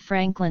Benjamin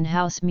Franklin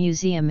House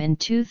Museum in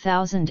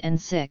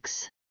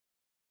 2006.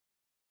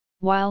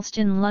 Whilst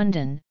in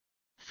London,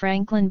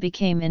 Franklin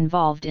became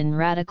involved in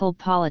radical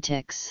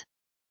politics.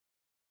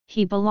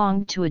 He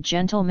belonged to a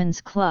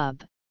gentlemen's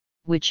club,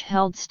 which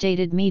held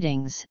stated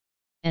meetings,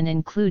 and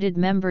included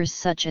members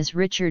such as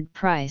Richard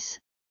Price,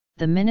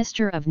 the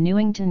minister of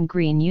Newington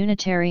Green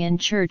Unitarian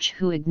Church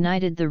who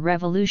ignited the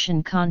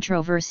Revolution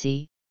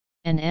controversy,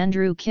 and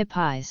Andrew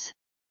Kippis.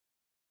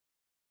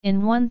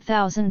 In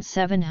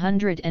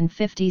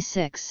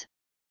 1756,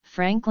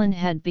 Franklin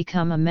had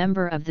become a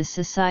member of the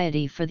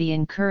Society for the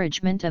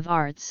Encouragement of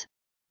Arts,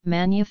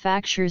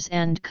 Manufactures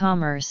and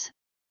Commerce,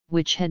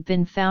 which had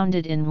been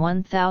founded in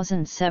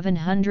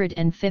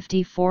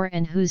 1754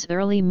 and whose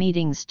early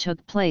meetings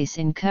took place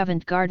in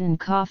Covent Garden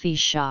coffee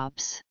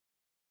shops.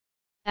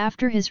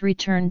 After his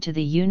return to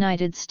the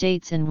United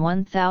States in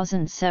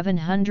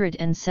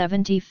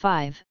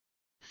 1775,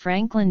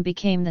 Franklin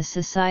became the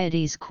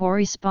Society's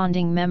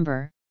corresponding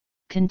member,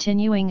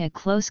 continuing a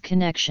close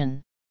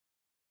connection.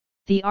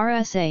 The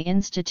RSA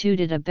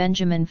instituted a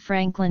Benjamin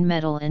Franklin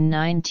Medal in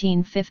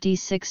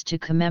 1956 to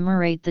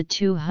commemorate the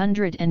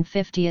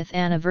 250th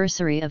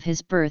anniversary of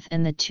his birth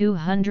and the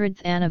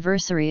 200th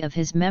anniversary of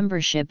his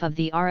membership of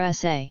the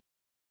RSA.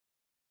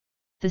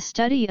 The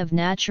study of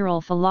natural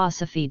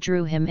philosophy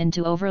drew him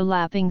into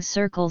overlapping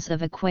circles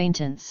of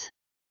acquaintance.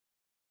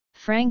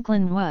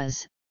 Franklin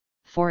was,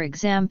 for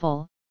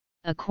example,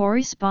 a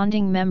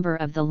corresponding member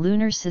of the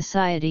Lunar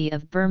Society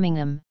of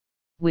Birmingham,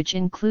 which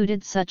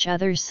included such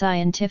other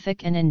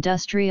scientific and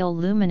industrial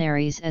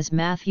luminaries as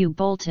Matthew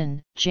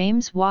Boulton,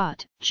 James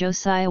Watt,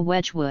 Josiah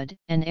Wedgwood,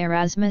 and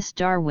Erasmus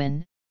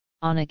Darwin.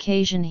 On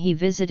occasion he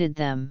visited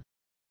them.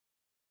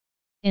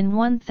 In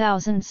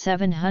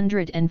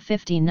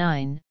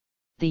 1759,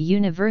 the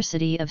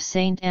University of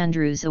St.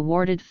 Andrews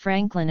awarded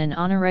Franklin an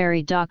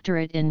honorary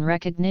doctorate in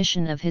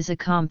recognition of his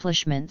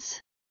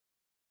accomplishments.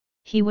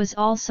 He was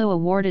also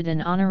awarded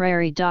an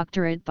honorary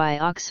doctorate by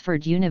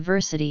Oxford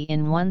University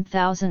in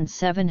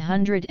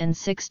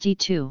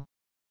 1762.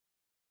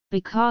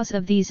 Because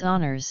of these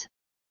honors,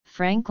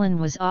 Franklin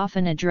was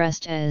often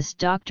addressed as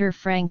Dr.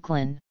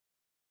 Franklin.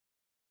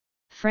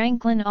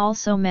 Franklin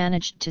also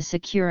managed to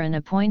secure an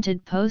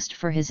appointed post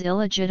for his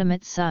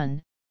illegitimate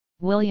son,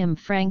 William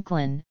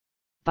Franklin,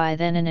 by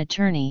then an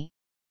attorney,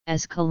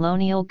 as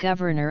colonial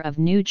governor of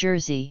New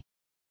Jersey.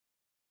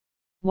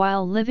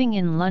 While living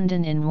in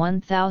London in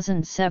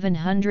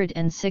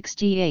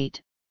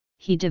 1768,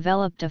 he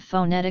developed a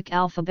phonetic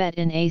alphabet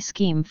in a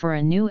scheme for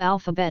a new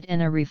alphabet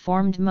and a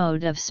reformed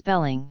mode of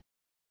spelling.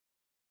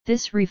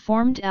 This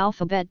reformed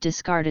alphabet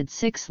discarded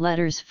 6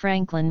 letters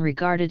Franklin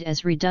regarded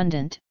as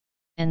redundant,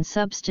 and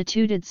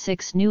substituted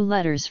 6 new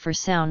letters for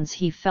sounds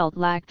he felt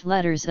lacked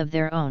letters of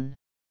their own.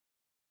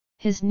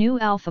 His new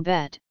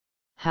alphabet,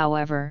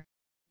 however,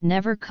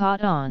 never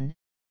caught on,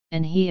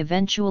 and he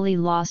eventually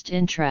lost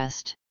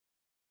interest.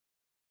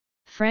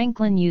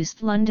 Franklin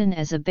used London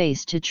as a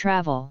base to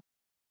travel.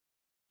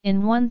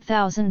 In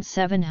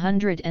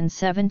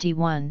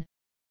 1771,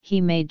 he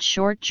made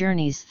short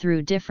journeys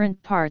through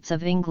different parts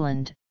of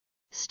England,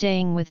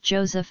 staying with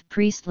Joseph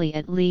Priestley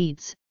at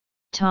Leeds,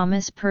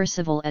 Thomas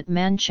Percival at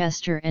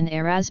Manchester and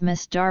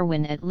Erasmus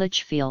Darwin at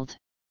Lichfield.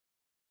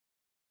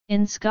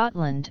 In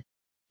Scotland,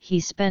 he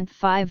spent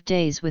 5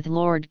 days with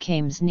Lord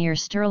Kames near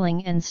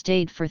Stirling and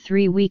stayed for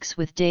 3 weeks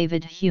with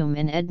David Hume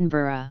in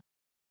Edinburgh.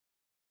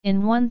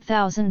 In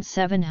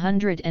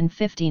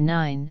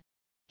 1759,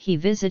 he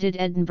visited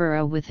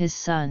Edinburgh with his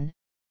son,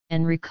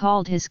 and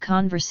recalled his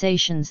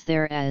conversations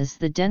there as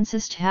the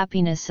densest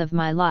happiness of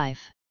my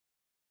life.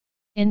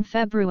 In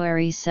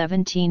February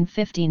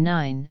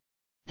 1759,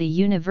 the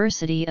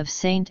University of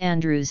St.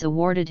 Andrews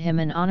awarded him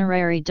an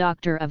honorary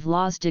Doctor of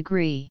Laws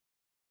degree.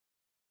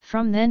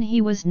 From then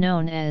he was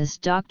known as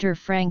Dr.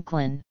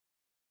 Franklin.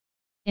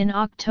 In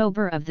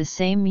October of the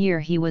same year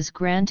he was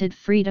granted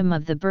freedom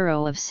of the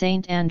borough of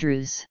St.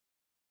 Andrews.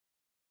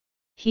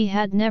 He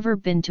had never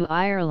been to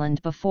Ireland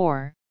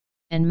before,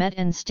 and met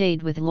and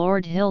stayed with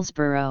Lord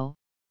Hillsborough,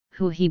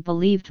 who he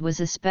believed was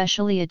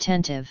especially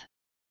attentive.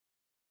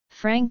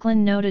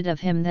 Franklin noted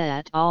of him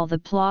that all the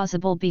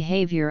plausible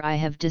behavior I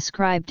have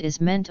described is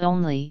meant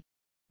only,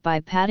 by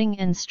patting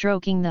and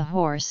stroking the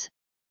horse,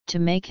 to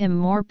make him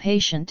more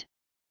patient,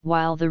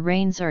 while the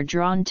reins are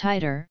drawn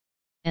tighter,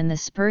 and the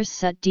spurs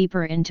set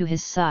deeper into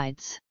his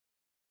sides.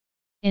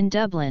 In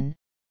Dublin,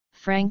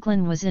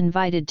 Franklin was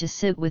invited to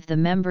sit with the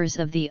members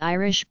of the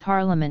Irish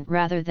Parliament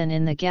rather than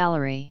in the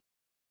gallery.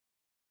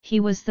 He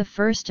was the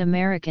first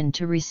American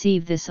to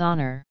receive this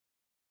honor.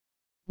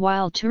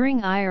 While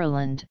touring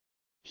Ireland,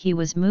 he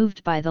was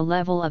moved by the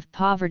level of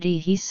poverty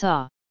he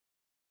saw.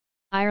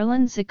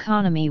 Ireland's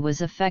economy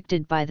was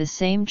affected by the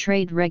same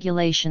trade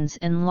regulations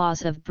and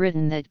laws of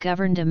Britain that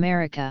governed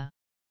America.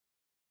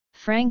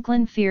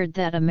 Franklin feared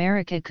that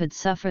America could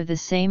suffer the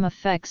same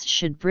effects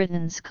should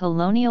Britain's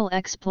colonial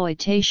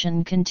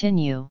exploitation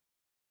continue.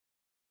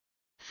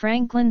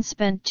 Franklin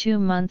spent 2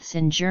 months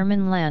in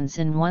German lands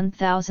in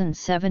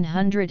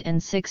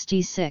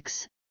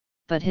 1766,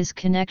 but his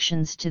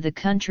connections to the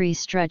country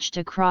stretched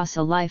across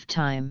a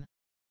lifetime.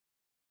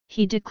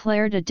 He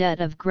declared a debt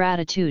of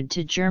gratitude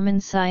to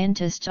German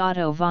scientist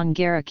Otto von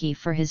Guericke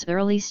for his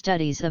early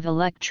studies of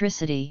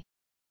electricity.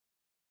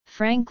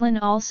 Franklin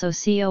also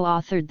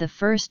co-authored the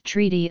first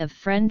treaty of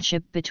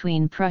friendship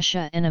between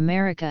Prussia and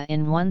America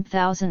in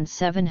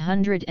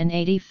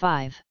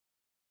 1785.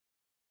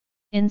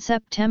 In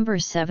September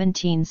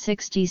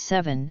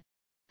 1767,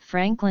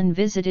 Franklin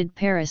visited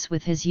Paris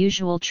with his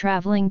usual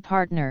traveling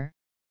partner,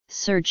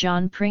 Sir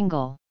John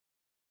Pringle.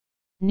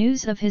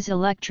 News of his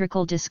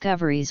electrical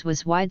discoveries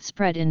was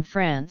widespread in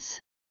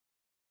France.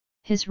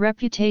 His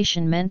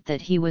reputation meant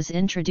that he was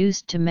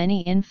introduced to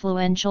many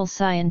influential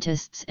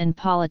scientists and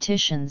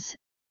politicians,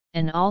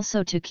 and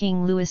also to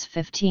King Louis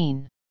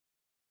XV.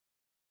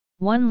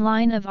 One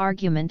line of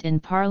argument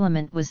in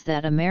Parliament was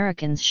that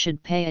Americans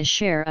should pay a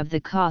share of the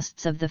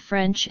costs of the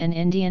French and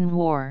Indian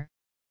War,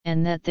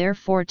 and that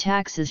therefore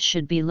taxes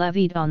should be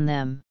levied on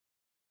them.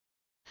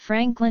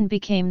 Franklin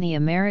became the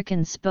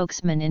American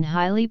spokesman in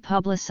highly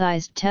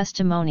publicized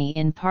testimony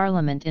in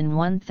Parliament in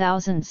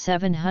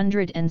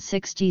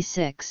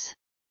 1766.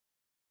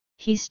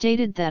 He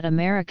stated that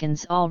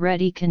Americans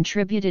already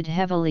contributed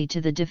heavily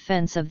to the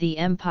defense of the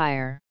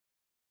empire.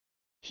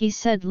 He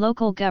said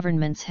local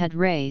governments had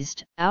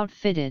raised,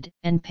 outfitted,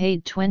 and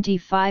paid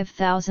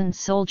 25,000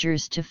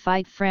 soldiers to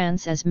fight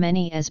France, as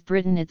many as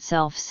Britain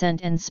itself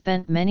sent, and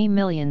spent many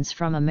millions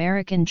from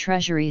American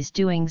treasuries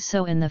doing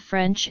so in the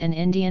French and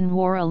Indian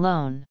War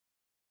alone.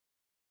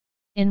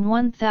 In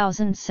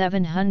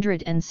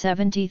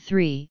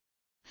 1773,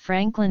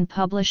 Franklin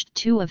published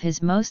two of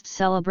his most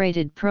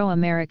celebrated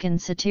pro-American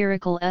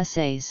satirical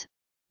essays,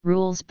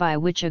 Rules by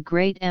Which a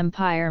Great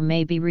Empire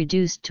May be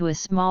Reduced to a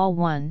Small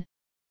One,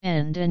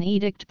 and An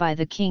Edict by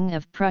the King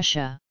of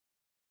Prussia.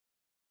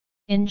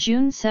 In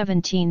June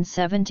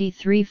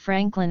 1773,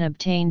 Franklin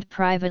obtained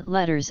private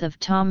letters of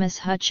Thomas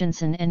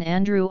Hutchinson and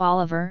Andrew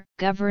Oliver,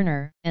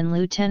 Governor and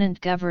Lieutenant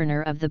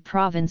Governor of the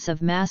province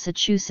of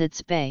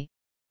Massachusetts Bay,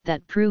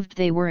 that proved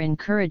they were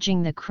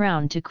encouraging the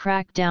Crown to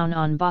crack down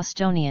on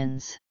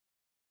Bostonians.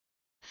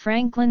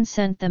 Franklin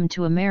sent them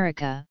to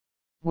America,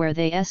 where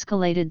they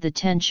escalated the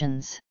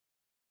tensions.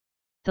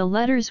 The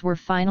letters were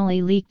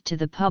finally leaked to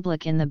the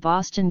public in the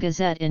Boston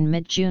Gazette in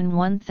mid-June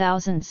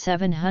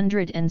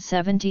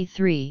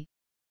 1773,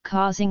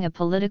 causing a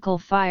political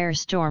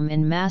firestorm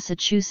in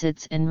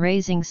Massachusetts and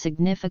raising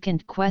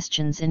significant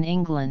questions in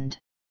England.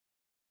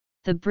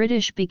 The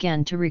British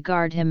began to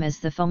regard him as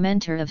the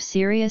fomenter of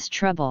serious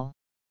trouble.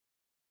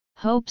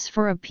 Hopes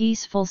for a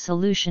peaceful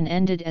solution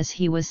ended as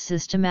he was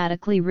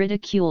systematically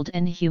ridiculed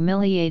and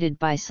humiliated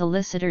by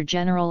Solicitor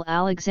General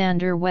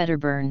Alexander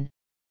Wedderburn,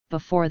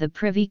 before the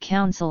Privy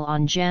Council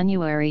on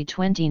January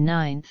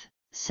 29,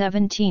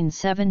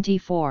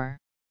 1774.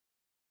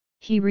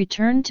 He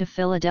returned to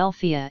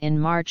Philadelphia in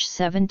March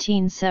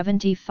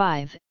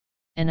 1775,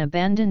 and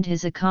abandoned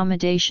his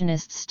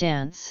accommodationist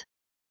stance.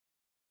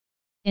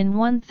 In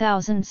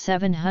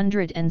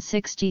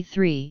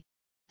 1763,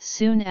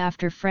 soon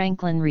after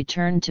Franklin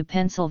returned to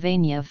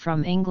Pennsylvania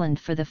from England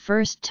for the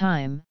first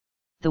time,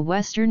 the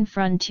western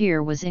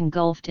frontier was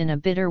engulfed in a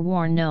bitter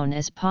war known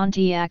as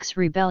Pontiac's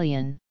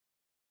Rebellion.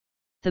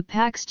 The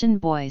Paxton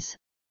Boys,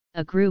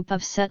 a group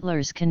of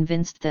settlers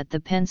convinced that the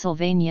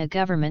Pennsylvania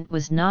government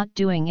was not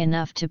doing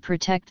enough to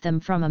protect them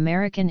from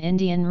American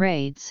Indian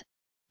raids,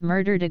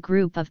 murdered a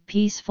group of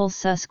peaceful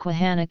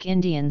Susquehannock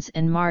Indians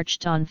and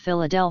marched on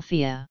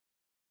Philadelphia.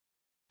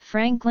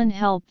 Franklin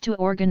helped to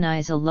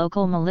organize a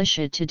local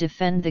militia to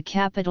defend the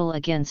capital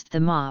against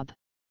the mob.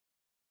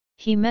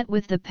 He met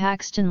with the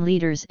Paxton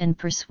leaders and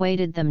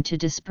persuaded them to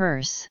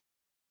disperse.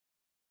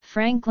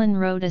 Franklin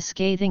wrote a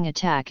scathing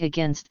attack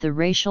against the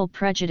racial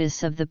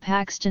prejudice of the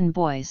Paxton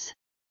Boys.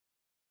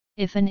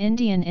 "If an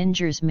Indian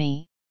injures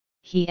me,"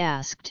 he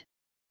asked,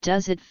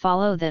 "does it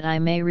follow that I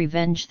may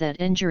revenge that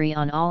injury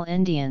on all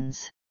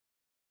Indians?"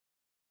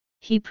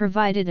 He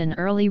provided an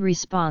early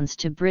response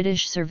to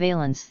British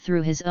surveillance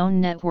through his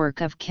own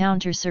network of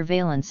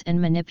counter-surveillance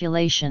and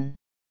manipulation.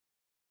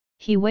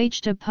 He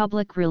waged a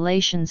public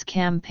relations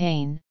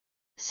campaign,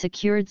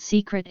 secured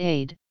secret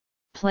aid,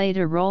 played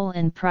a role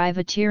in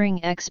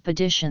privateering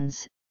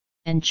expeditions,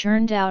 and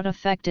churned out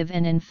effective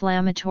and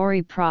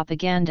inflammatory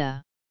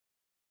propaganda.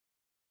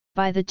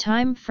 By the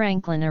time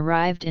Franklin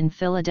arrived in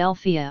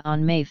Philadelphia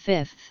on May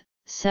 5,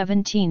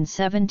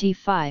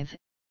 1775,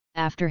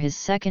 after his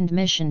second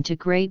mission to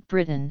Great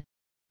Britain,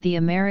 the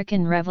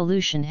American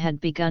Revolution had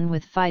begun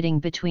with fighting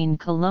between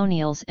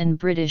colonials and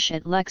British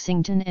at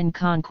Lexington and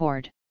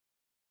Concord.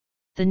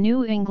 The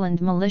New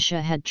England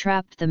militia had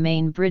trapped the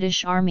main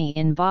British Army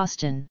in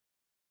Boston.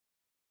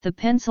 The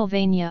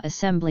Pennsylvania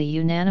Assembly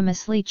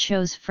unanimously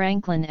chose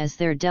Franklin as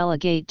their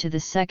delegate to the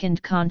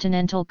Second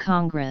Continental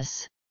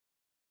Congress.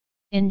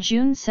 In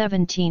June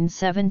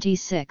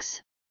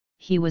 1776,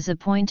 he was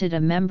appointed a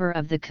member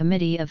of the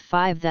Committee of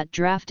Five that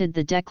drafted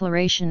the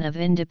Declaration of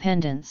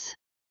Independence.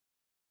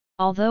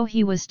 Although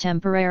he was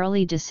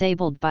temporarily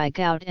disabled by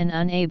gout and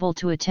unable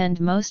to attend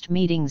most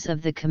meetings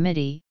of the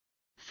committee,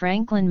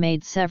 Franklin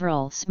made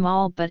several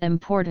small but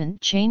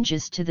important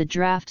changes to the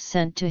draft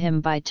sent to him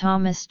by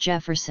Thomas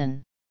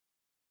Jefferson.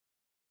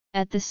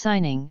 At the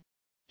signing,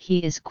 he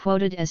is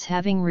quoted as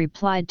having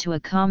replied to a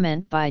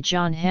comment by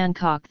John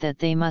Hancock that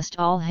they must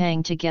all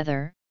hang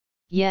together.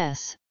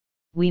 "Yes,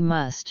 we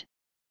must,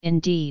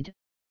 indeed,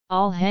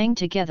 all hang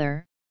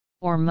together,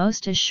 or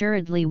most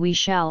assuredly we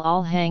shall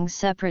all hang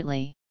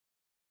separately."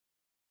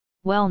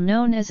 Well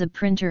known as a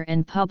printer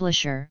and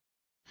publisher,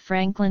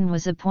 Franklin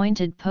was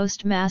appointed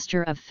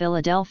Postmaster of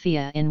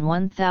Philadelphia in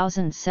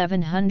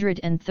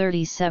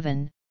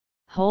 1737,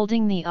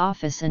 holding the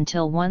office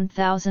until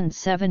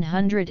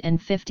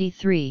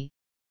 1753,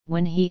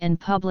 when he and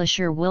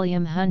publisher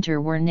William Hunter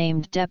were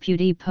named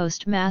Deputy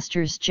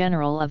Postmasters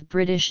General of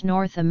British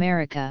North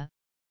America,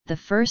 the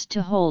first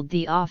to hold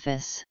the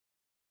office.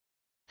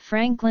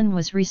 Franklin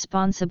was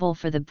responsible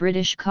for the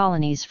British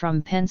colonies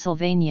from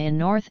Pennsylvania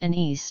north and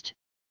east,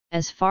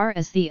 as far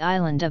as the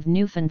island of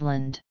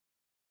Newfoundland.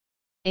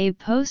 A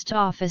post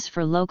office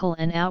for local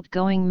and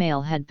outgoing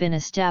mail had been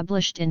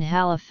established in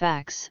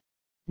Halifax,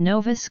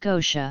 Nova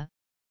Scotia,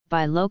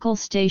 by local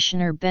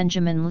stationer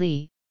Benjamin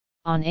Lee,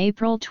 on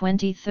April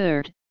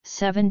 23,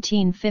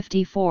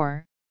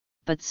 1754,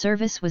 but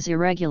service was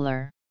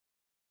irregular.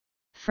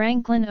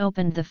 Franklin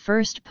opened the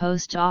first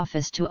post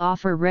office to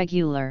offer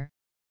regular,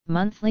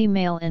 monthly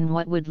mail in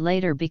what would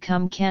later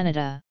become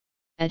Canada,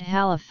 at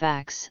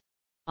Halifax,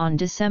 on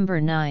December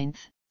 9,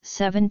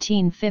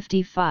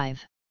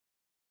 1755.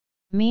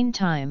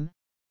 Meantime,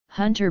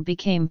 Hunter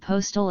became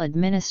postal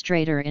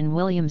administrator in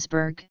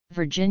Williamsburg,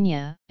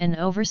 Virginia, and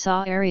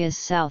oversaw areas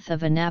south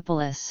of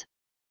Annapolis,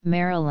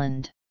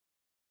 Maryland.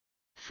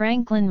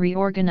 Franklin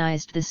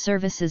reorganized the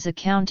service's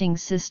accounting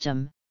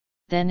system,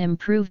 then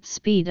improved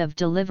speed of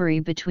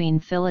delivery between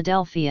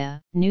Philadelphia,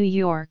 New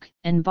York,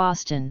 and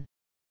Boston.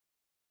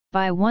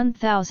 By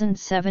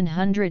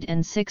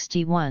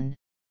 1761,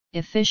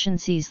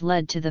 efficiencies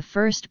led to the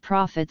first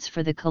profits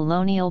for the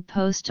colonial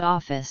post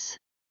office.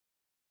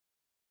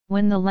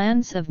 When the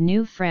lands of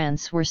New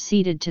France were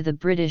ceded to the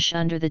British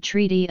under the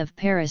Treaty of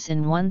Paris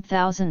in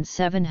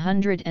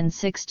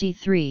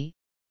 1763,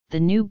 the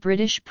new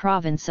British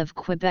province of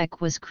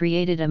Quebec was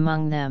created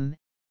among them,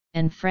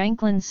 and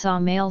Franklin saw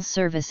mail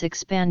service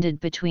expanded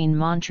between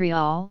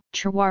Montreal,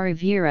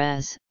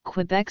 Trois-Rivières,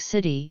 Quebec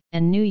City,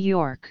 and New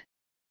York.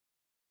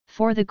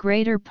 For the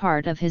greater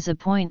part of his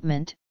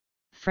appointment,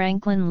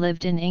 Franklin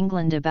lived in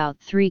England about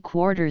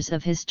 3/4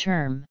 of his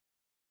term.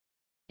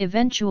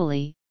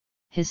 Eventually,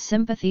 his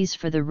sympathies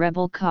for the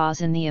rebel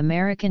cause in the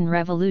American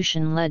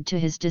Revolution led to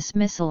his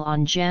dismissal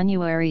on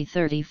January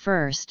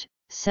 31,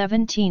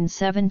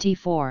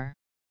 1774.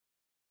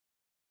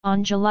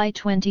 On July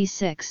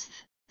 26,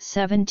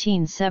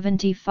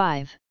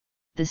 1775,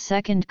 the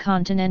Second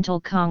Continental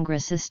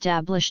Congress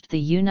established the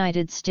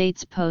United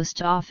States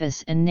Post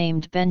Office and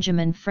named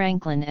Benjamin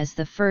Franklin as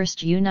the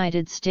first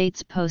United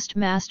States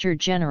Postmaster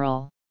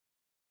General.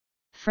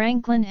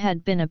 Franklin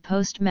had been a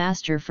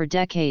postmaster for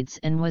decades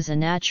and was a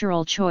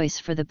natural choice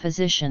for the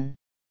position.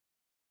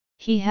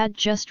 He had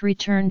just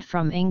returned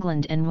from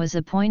England and was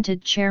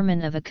appointed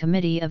chairman of a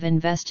committee of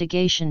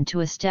investigation to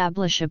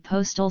establish a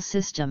postal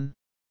system.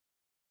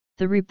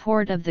 The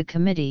report of the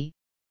committee,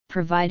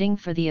 providing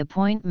for the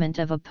appointment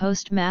of a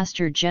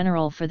postmaster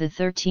general for the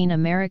 13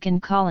 American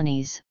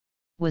colonies,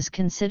 was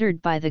considered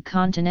by the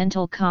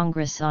Continental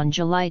Congress on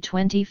July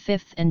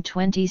 25 and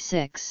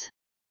 26.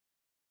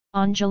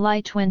 On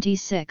July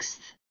 26,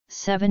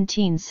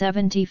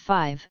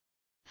 1775,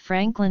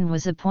 Franklin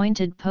was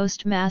appointed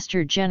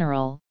Postmaster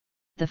General,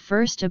 the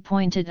first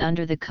appointed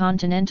under the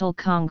Continental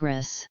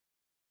Congress.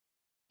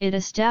 It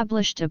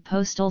established a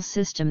postal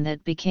system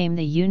that became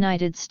the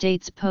United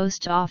States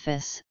Post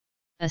Office,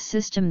 a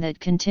system that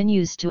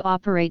continues to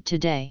operate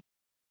today.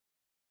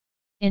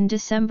 In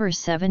December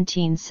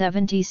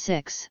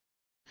 1776,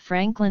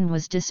 Franklin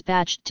was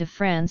dispatched to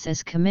France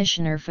as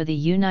Commissioner for the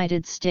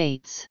United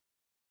States.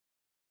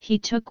 He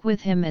took with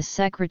him as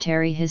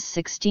secretary his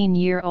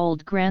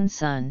 16-year-old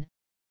grandson,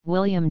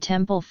 William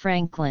Temple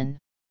Franklin.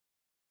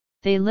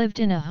 They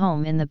lived in a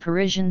home in the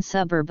Parisian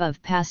suburb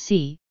of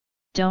Passy,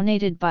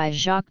 donated by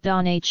Jacques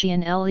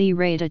Donatien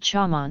Le de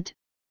Chaumont,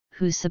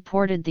 who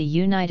supported the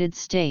United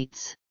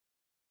States.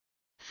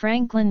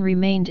 Franklin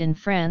remained in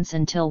France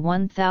until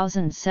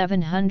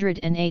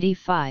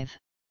 1785.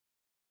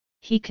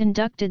 He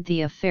conducted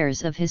the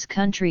affairs of his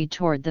country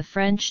toward the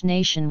French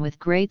nation with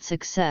great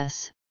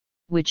success,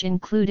 which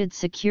included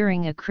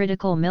securing a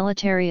critical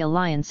military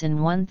alliance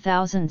in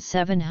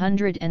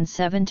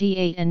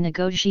 1778 and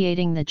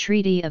negotiating the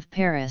Treaty of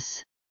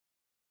Paris.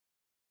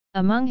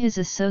 Among his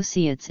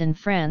associates in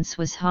France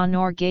was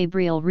Honoré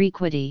Gabriel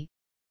Riquetti,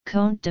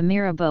 Comte de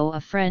Mirabeau,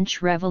 a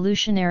French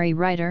revolutionary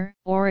writer,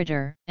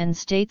 orator, and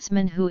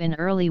statesman who in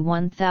early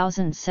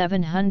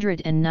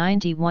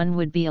 1791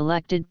 would be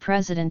elected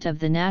President of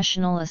the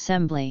National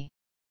Assembly.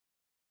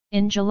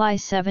 In July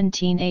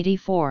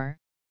 1784,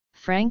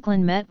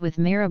 Franklin met with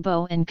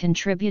Mirabeau and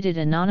contributed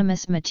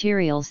anonymous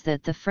materials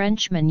that the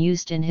Frenchman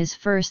used in his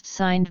first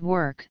signed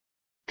work,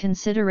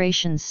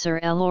 Considerations sur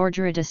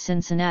l'ordre de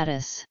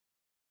Cincinnatus.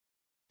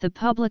 The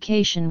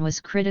publication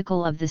was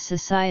critical of the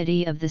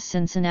Society of the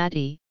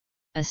Cincinnati,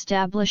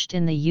 established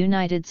in the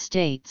United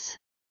States.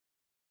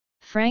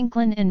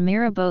 Franklin and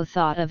Mirabeau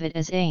thought of it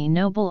as a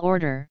noble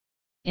order,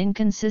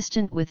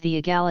 inconsistent with the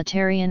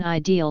egalitarian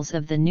ideals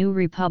of the new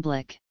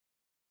republic.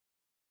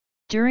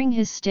 During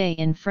his stay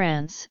in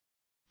France,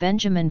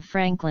 Benjamin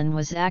Franklin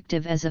was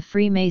active as a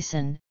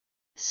Freemason,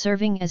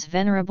 serving as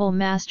Venerable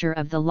Master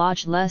of the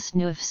Loge Les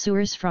Neuf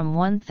Sœurs from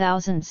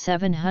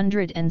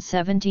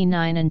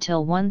 1779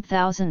 until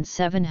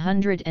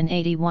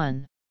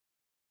 1781.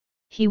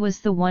 He was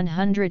the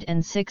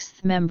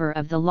 106th member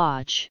of the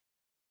lodge.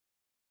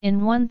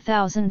 In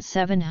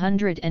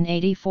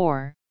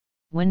 1784,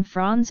 when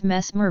Franz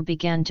Mesmer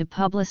began to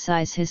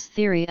publicize his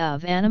theory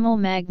of animal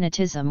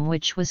magnetism,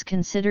 which was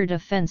considered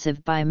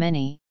offensive by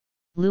many,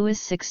 Louis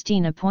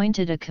XVI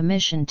appointed a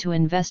commission to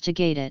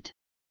investigate it.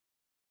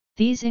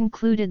 These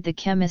included the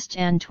chemist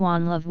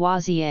Antoine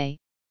Lavoisier,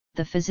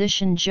 the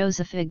physician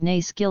Joseph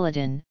Ignace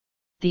Guillotin,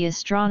 the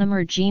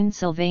astronomer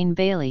Jean-Sylvain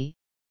Bailly,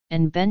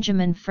 and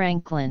Benjamin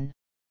Franklin.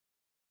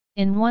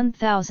 In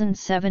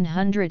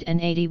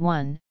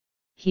 1781,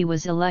 he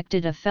was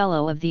elected a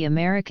Fellow of the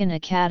American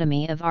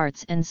Academy of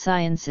Arts and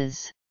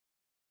Sciences.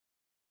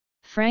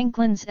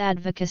 Franklin's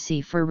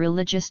advocacy for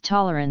religious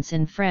tolerance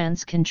in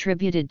France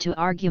contributed to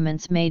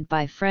arguments made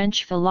by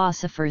French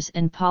philosophers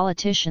and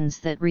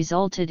politicians that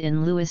resulted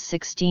in Louis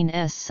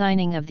XVI's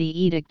signing of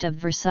the Edict of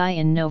Versailles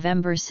in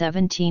November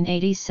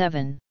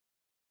 1787.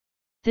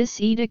 This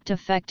edict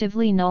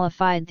effectively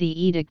nullified the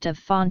Edict of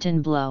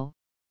Fontainebleau,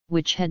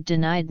 which had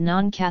denied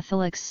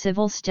non-Catholics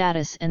civil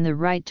status and the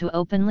right to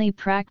openly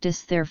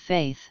practice their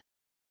faith.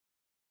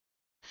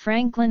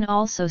 Franklin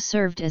also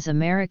served as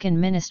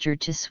American minister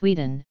to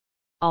Sweden,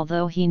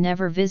 although he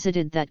never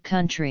visited that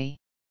country.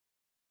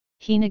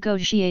 He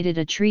negotiated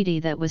a treaty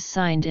that was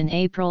signed in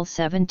April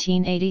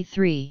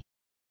 1783.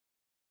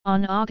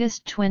 On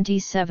August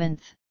 27,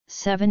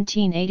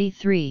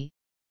 1783,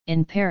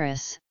 in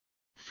Paris,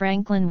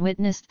 Franklin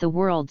witnessed the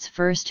world's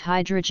first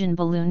hydrogen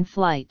balloon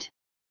flight.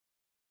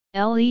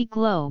 Le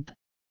Globe,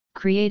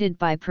 created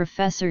by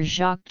Professor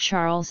Jacques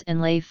Charles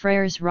and Les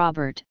Frères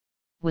Robert,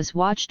 was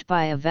watched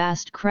by a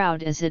vast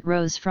crowd as it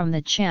rose from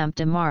the Champ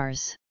de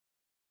Mars.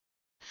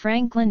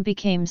 Franklin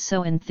became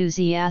so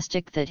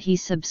enthusiastic that he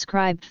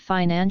subscribed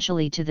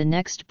financially to the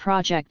next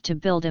project to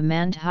build a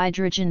manned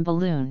hydrogen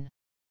balloon.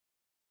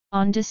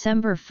 On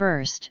December 1,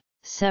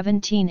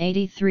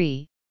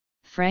 1783,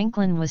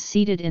 Franklin was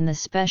seated in the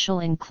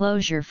special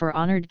enclosure for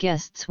honored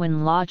guests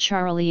when La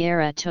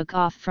Charlière took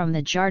off from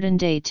the Jardin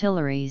des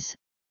Tuileries,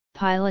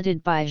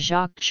 piloted by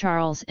Jacques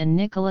Charles and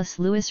Nicolas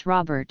Louis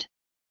Robert.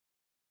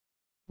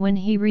 When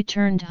he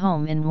returned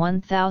home in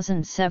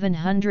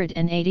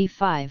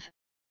 1785,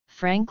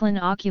 Franklin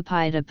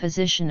occupied a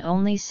position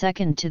only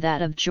second to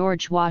that of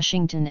George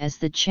Washington as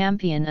the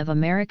champion of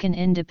American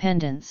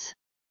independence.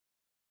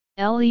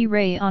 Le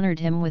Ray honored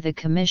him with a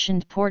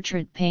commissioned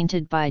portrait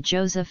painted by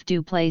Joseph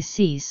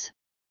Duplessis,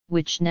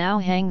 which now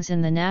hangs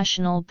in the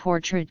National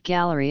Portrait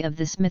Gallery of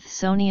the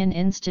Smithsonian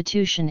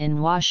Institution in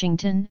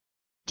Washington,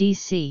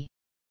 D.C.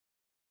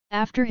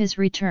 After his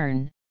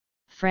return,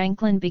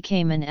 Franklin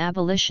became an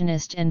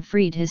abolitionist and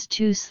freed his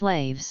 2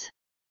 slaves.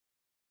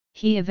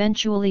 He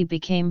eventually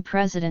became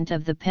president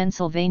of the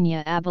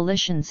Pennsylvania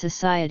Abolition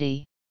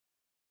Society.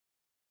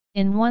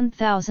 In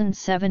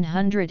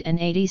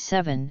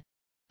 1787,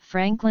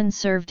 Franklin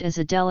served as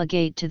a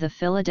delegate to the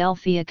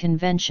Philadelphia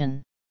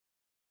Convention.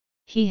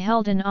 He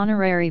held an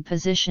honorary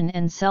position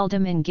and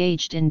seldom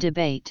engaged in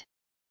debate.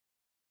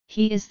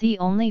 He is the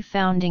only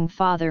founding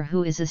father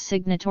who is a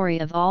signatory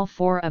of all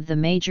 4 of the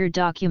major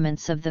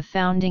documents of the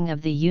founding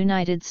of the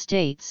United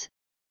States: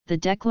 the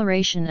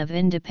Declaration of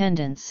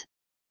Independence,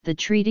 the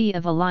Treaty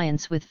of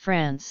Alliance with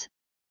France,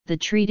 the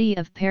Treaty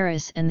of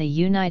Paris, and the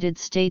United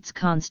States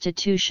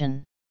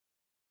Constitution.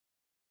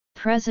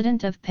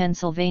 President of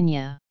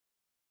Pennsylvania.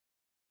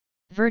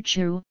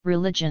 Virtue,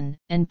 religion,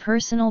 and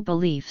personal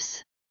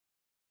beliefs.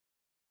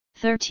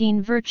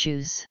 13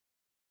 virtues.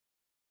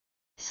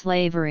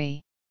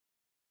 Slavery.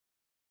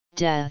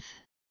 Death.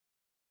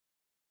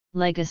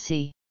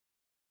 Legacy.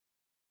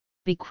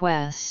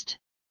 Bequest.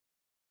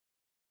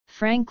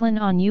 Franklin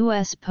on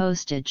U.S.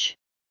 postage.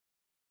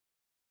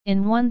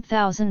 In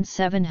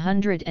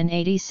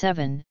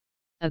 1787,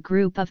 a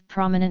group of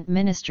prominent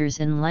ministers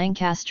in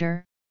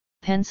Lancaster,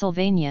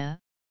 Pennsylvania,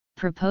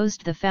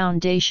 proposed the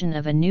foundation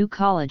of a new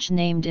college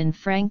named in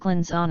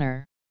Franklin's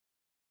honor.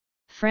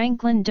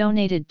 Franklin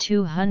donated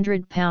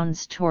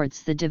 £200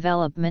 towards the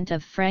development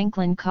of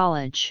Franklin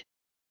College.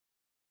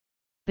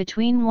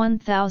 Between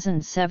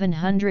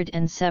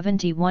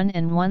 1771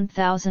 and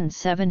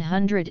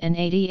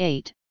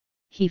 1788,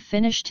 he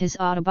finished his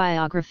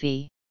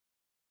autobiography.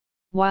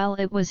 While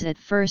it was at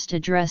first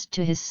addressed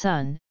to his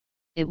son,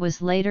 it was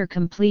later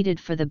completed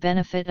for the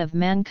benefit of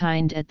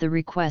mankind at the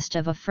request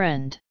of a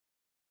friend.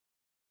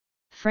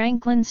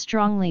 Franklin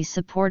strongly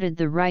supported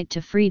the right to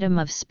freedom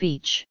of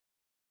speech.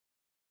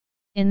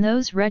 In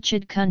those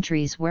wretched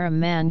countries where a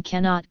man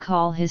cannot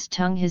call his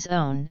tongue his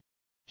own,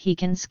 he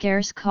can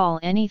scarce call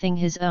anything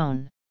his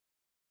own.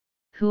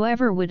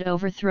 Whoever would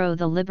overthrow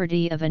the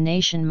liberty of a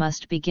nation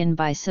must begin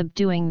by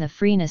subduing the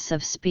freeness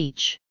of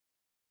speech.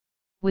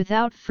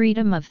 Without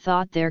freedom of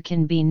thought there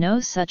can be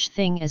no such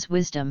thing as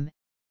wisdom,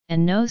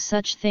 and no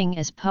such thing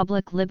as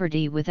public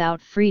liberty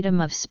without freedom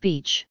of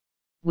speech,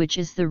 which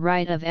is the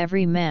right of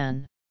every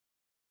man.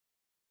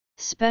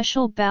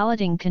 Special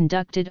balloting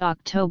conducted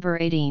October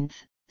 18,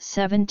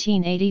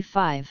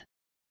 1785,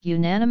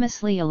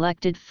 unanimously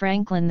elected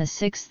Franklin the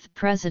 6th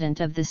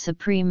President of the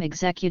Supreme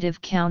Executive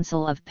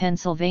Council of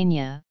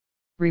Pennsylvania,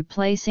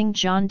 replacing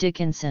John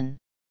Dickinson.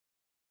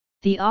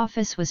 The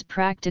office was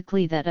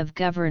practically that of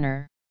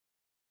governor.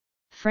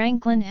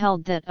 Franklin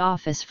held that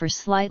office for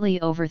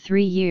slightly over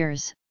 3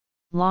 years,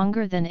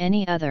 longer than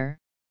any other,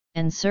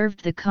 and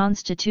served the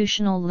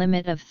constitutional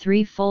limit of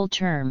 3 full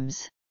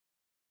terms.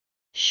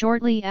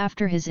 Shortly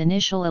after his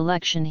initial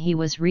election he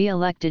was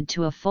re-elected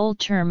to a full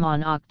term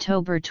on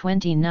October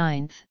 29,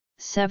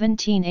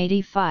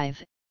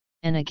 1785,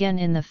 and again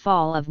in the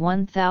fall of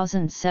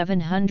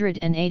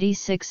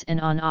 1786 and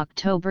on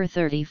October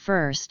 31,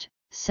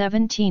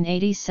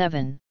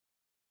 1787.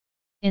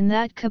 In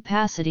that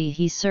capacity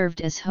he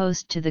served as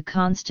host to the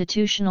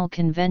Constitutional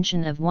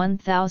Convention of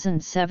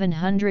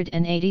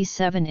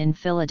 1787 in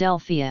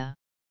Philadelphia.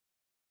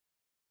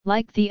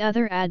 Like the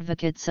other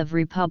advocates of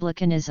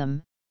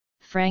republicanism,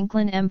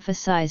 Franklin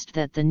emphasized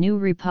that the new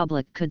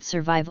republic could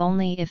survive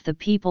only if the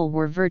people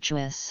were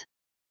virtuous.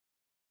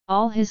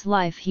 All his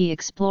life he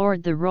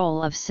explored the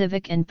role of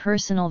civic and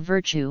personal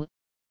virtue,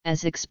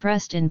 as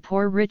expressed in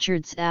Poor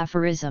Richard's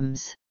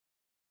aphorisms.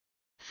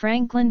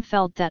 Franklin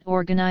felt that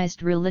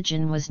organized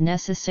religion was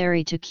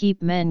necessary to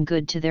keep men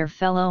good to their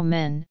fellow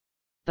men,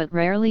 but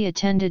rarely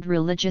attended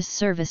religious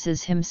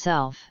services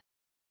himself.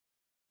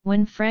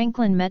 When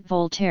Franklin met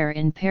Voltaire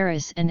in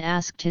Paris and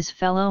asked his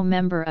fellow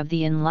member of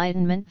the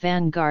Enlightenment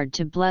vanguard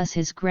to bless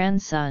his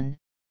grandson,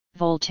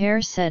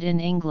 Voltaire said in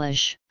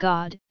English,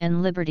 "God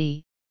and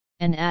liberty,"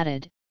 and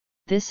added,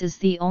 "This is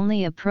the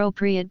only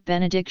appropriate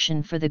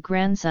benediction for the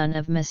grandson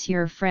of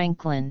Monsieur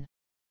Franklin."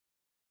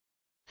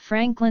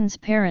 Franklin's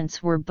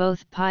parents were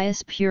both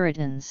pious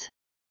Puritans.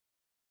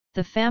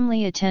 The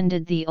family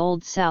attended the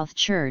Old South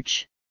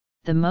Church,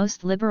 the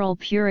most liberal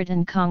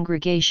Puritan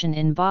congregation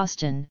in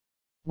Boston,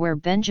 where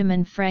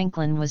Benjamin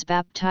Franklin was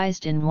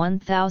baptized in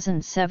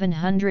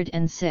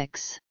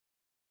 1706.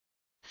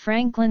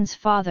 Franklin's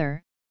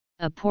father,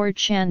 a poor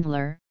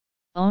chandler,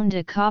 owned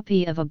a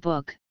copy of a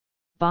book,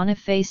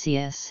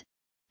 Bonifacius,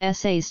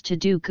 Essays to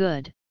Do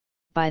Good,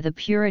 by the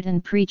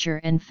Puritan preacher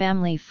and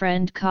family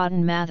friend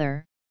Cotton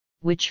Mather,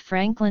 which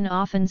Franklin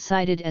often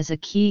cited as a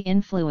key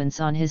influence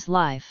on his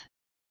life.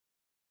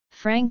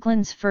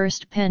 Franklin's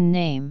first pen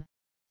name,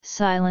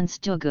 Silence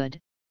Dogood,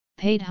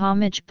 paid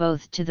homage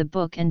both to the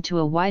book and to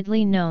a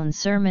widely known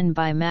sermon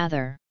by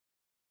Mather.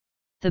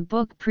 The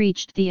book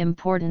preached the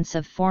importance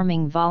of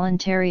forming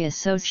voluntary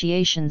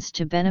associations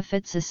to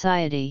benefit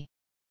society.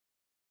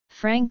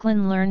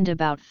 Franklin learned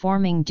about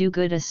forming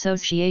do-good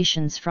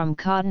associations from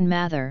Cotton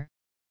Mather,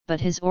 but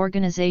his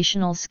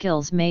organizational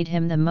skills made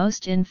him the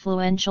most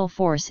influential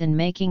force in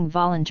making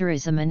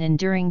voluntarism an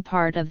enduring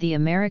part of the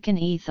American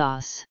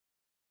ethos.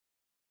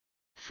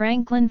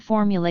 Franklin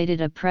formulated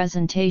a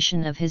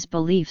presentation of his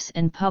beliefs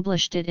and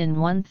published it in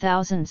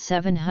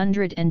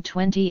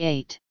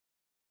 1728.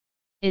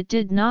 It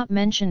did not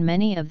mention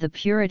many of the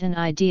Puritan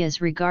ideas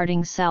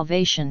regarding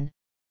salvation,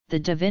 the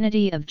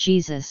divinity of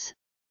Jesus,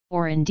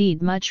 or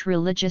indeed much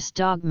religious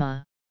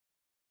dogma.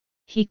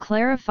 He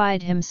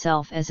clarified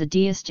himself as a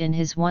deist in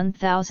his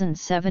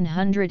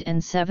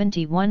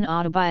 1771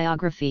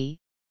 autobiography,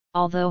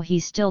 although he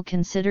still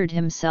considered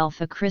himself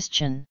a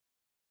Christian.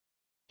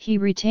 He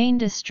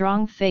retained a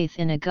strong faith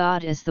in a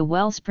God as the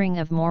wellspring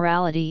of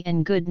morality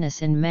and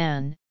goodness in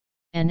man,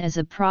 and as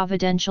a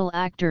providential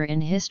actor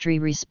in history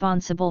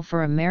responsible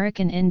for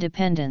American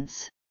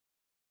independence.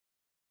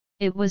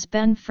 It was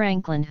Ben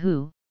Franklin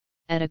who,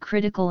 at a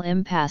critical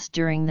impasse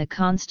during the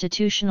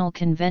Constitutional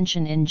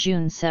Convention in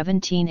June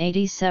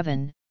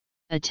 1787,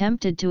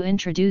 attempted to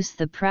introduce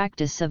the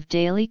practice of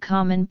daily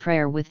common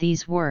prayer with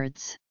these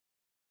words.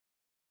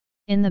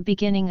 In the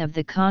beginning of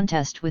the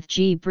contest with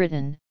G.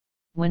 Britain,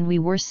 when we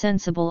were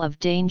sensible of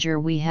danger,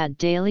 we had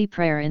daily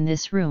prayer in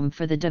this room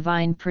for the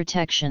divine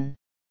protection.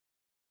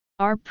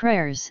 Our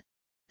prayers,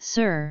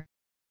 sir,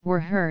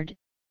 were heard,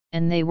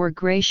 and they were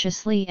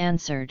graciously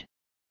answered.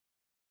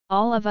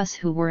 All of us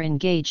who were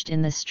engaged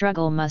in the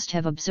struggle must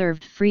have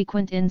observed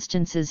frequent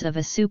instances of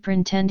a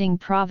superintending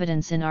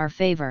providence in our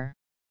favor.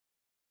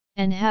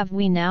 And have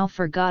we now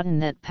forgotten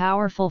that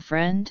powerful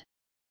friend?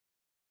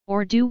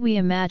 Or do we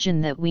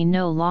imagine that we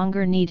no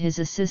longer need his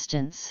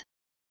assistance?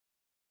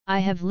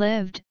 I have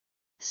lived,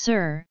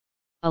 sir,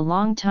 a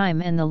long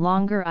time, and the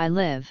longer I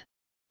live,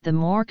 the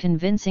more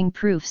convincing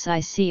proofs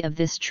I see of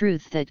this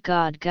truth that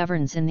God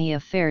governs in the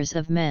affairs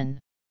of men.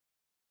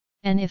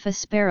 And if a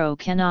sparrow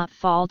cannot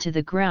fall to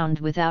the ground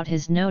without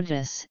his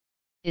notice,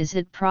 is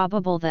it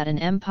probable that an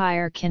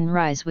empire can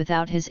rise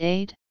without his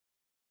aid?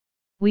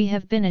 We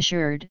have been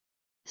assured,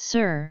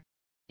 sir,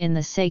 in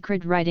the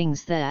sacred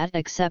writings that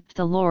except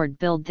the Lord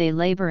build they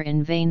labor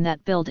in vain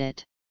that build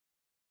it.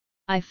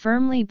 I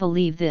firmly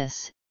believe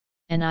this,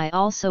 and I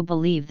also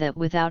believe that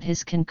without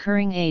his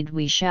concurring aid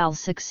we shall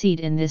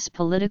succeed in this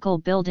political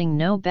building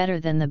no better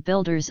than the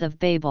builders of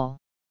Babel.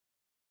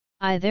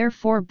 I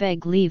therefore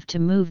beg leave to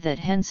move that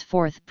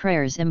henceforth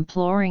prayers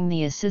imploring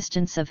the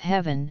assistance of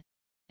heaven,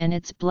 and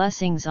its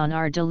blessings on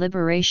our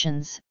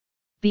deliberations,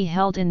 be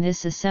held in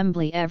this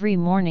assembly every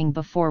morning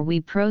before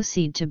we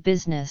proceed to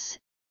business,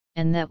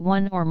 and that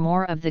one or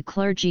more of the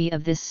clergy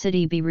of this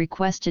city be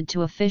requested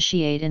to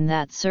officiate in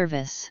that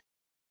service.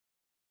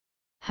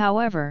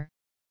 However,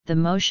 the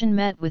motion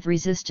met with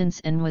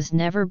resistance and was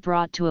never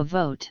brought to a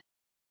vote.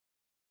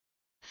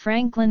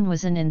 Franklin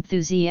was an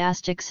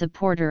enthusiastic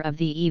supporter of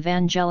the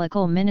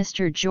evangelical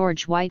minister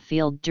George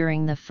Whitefield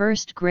during the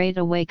First Great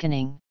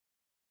Awakening.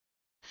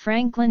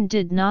 Franklin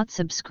did not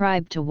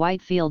subscribe to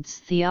Whitefield's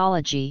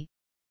theology,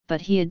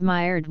 but he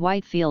admired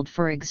Whitefield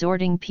for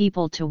exhorting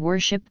people to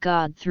worship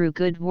God through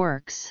good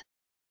works.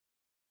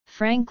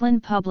 Franklin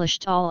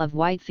published all of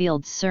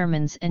Whitefield's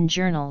sermons and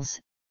journals,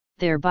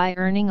 thereby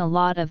earning a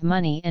lot of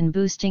money and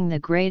boosting the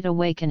Great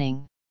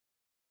Awakening.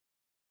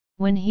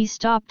 When he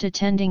stopped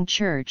attending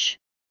church,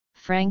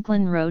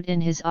 Franklin wrote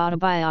in his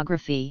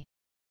autobiography,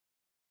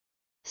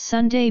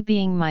 "Sunday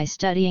being my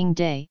studying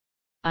day,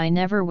 I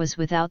never was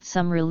without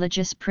some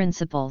religious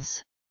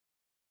principles.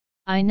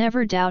 I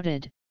never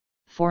doubted,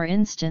 for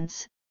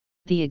instance,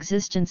 the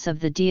existence of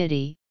the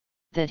deity,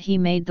 that he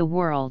made the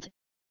world,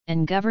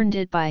 and governed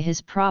it by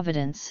his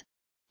providence,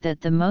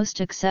 that the most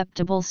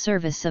acceptable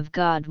service of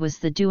God was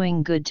the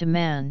doing good to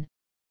man,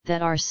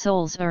 that our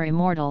souls are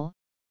immortal,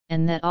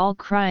 and that all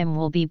crime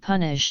will be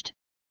punished,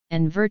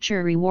 and virtue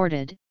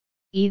rewarded,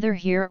 either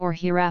here or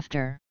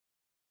hereafter."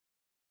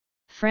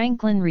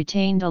 Franklin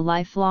retained a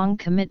lifelong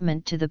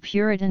commitment to the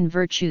Puritan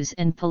virtues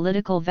and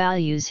political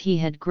values he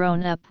had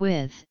grown up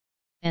with,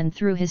 and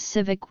through his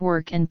civic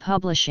work and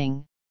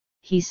publishing,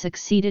 he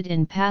succeeded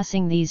in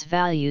passing these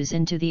values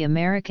into the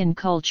American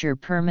culture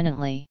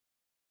permanently.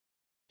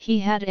 He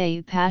had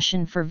a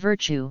passion for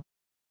virtue.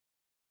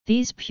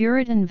 These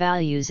Puritan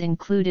values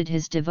included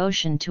his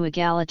devotion to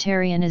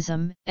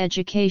egalitarianism,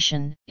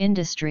 education,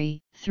 industry,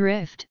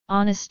 thrift,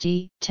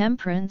 honesty,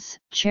 temperance,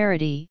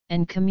 charity,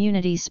 and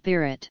community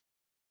spirit.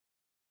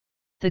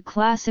 The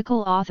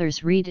classical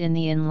authors read in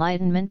the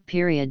Enlightenment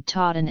period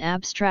taught an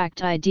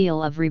abstract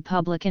ideal of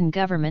republican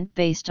government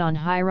based on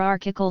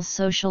hierarchical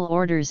social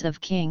orders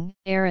of king,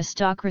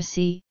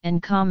 aristocracy,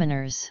 and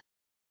commoners.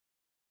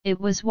 It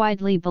was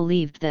widely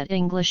believed that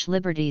English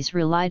liberties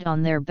relied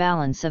on their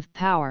balance of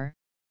power,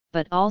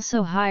 but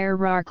also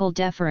hierarchical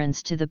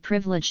deference to the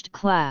privileged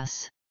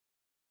class.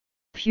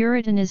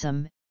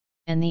 Puritanism,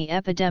 and the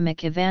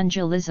epidemic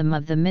evangelism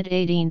of the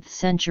mid-18th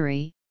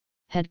century,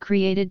 had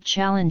created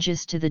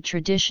challenges to the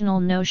traditional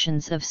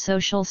notions of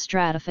social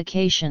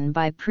stratification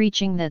by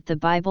preaching that the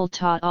Bible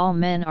taught all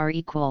men are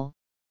equal,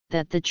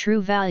 that the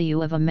true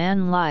value of a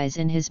man lies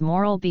in his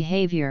moral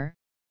behavior,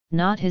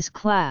 not his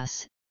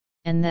class,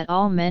 and that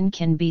all men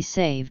can be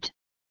saved.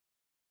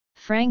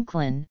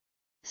 Franklin,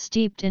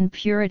 steeped in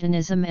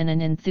Puritanism and an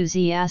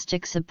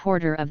enthusiastic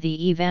supporter of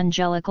the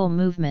evangelical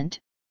movement,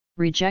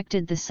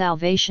 rejected the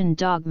salvation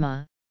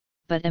dogma,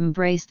 but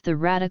embraced the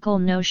radical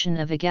notion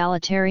of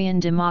egalitarian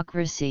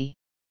democracy.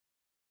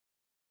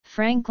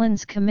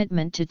 Franklin's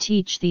commitment to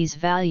teach these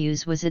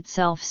values was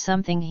itself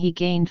something he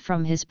gained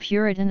from his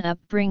Puritan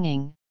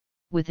upbringing,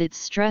 with its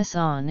stress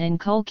on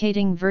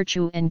inculcating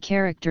virtue and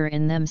character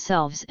in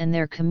themselves and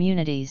their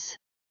communities.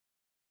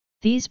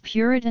 These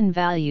Puritan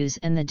values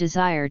and the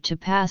desire to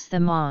pass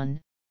them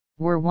on,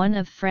 were one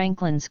of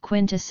Franklin's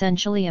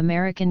quintessentially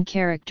American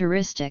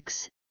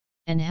characteristics,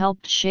 and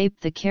helped shape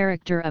the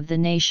character of the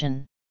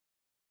nation.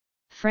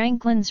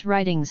 Franklin's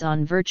writings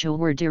on virtue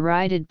were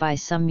derided by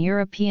some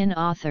European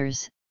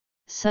authors,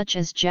 such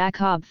as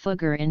Jacob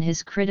Fugger in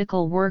his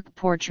critical work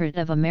Portrait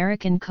of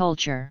American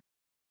Culture.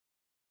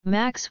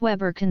 Max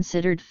Weber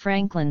considered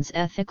Franklin's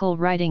ethical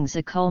writings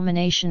a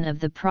culmination of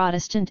the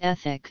Protestant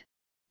ethic,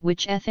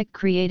 which ethic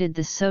created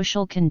the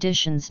social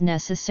conditions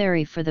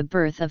necessary for the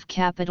birth of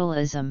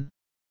capitalism.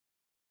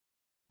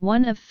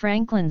 One of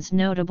Franklin's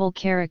notable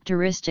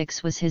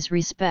characteristics was his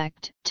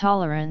respect,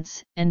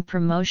 tolerance, and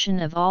promotion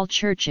of all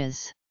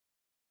churches.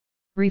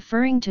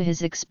 Referring to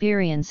his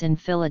experience in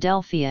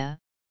Philadelphia,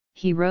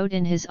 he wrote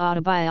in his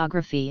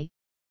autobiography,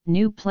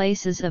 "New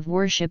places of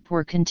worship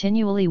were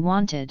continually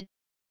wanted,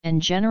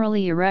 and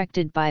generally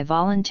erected by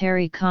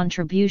voluntary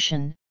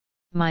contribution.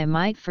 My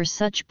mite for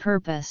such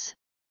purpose,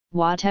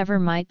 whatever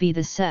might be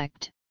the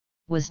sect,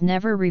 was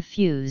never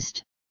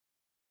refused."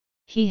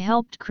 He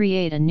helped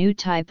create a new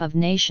type of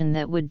nation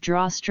that would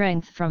draw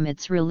strength from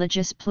its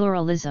religious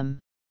pluralism.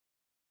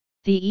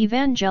 The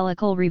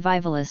evangelical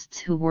revivalists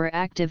who were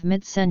active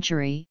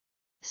mid-century,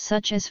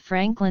 such as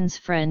Franklin's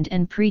friend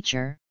and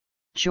preacher,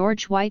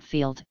 George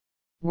Whitefield,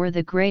 were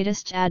the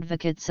greatest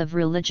advocates of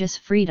religious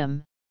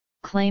freedom,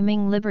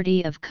 claiming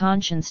liberty of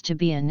conscience to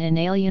be an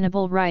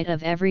inalienable right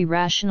of every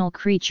rational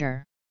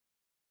creature.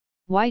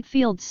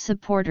 Whitefield's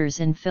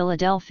supporters in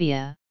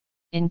Philadelphia,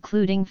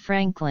 including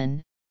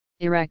Franklin,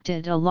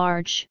 erected a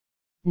large,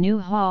 new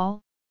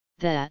hall,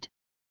 that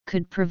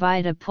could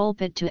provide a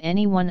pulpit to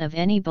anyone of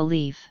any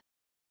belief.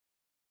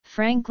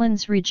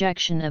 Franklin's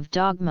rejection of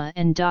dogma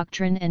and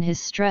doctrine and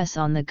his stress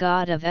on the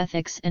God of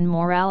ethics and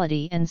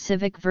morality and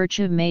civic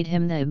virtue made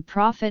him the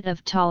prophet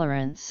of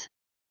tolerance.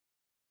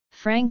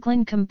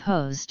 Franklin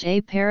composed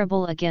a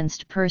parable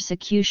against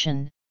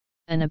persecution,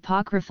 an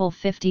apocryphal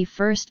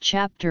 51st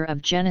chapter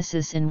of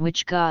Genesis in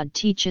which God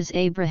teaches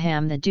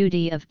Abraham the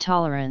duty of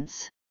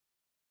tolerance.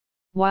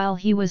 While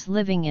he was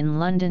living in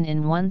London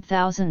in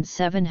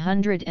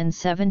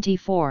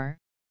 1774,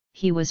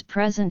 he was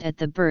present at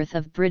the birth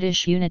of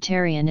British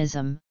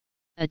Unitarianism,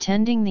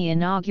 attending the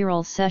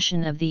inaugural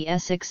session of the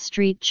Essex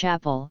Street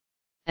Chapel,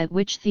 at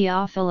which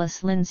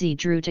Theophilus Lindsay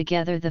drew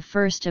together the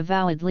first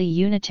avowedly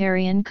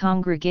Unitarian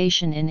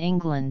congregation in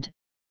England.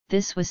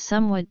 This was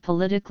somewhat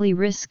politically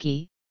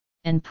risky,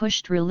 and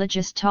pushed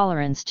religious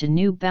tolerance to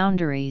new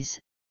boundaries,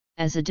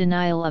 as a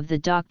denial of the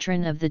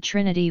doctrine of the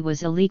Trinity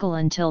was illegal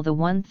until the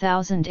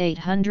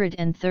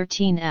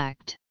 1813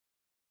 Act.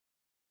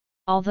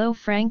 Although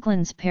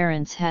Franklin's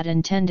parents had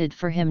intended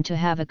for him to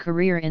have a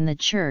career in the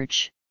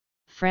church,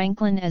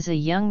 Franklin as a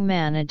young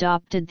man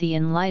adopted the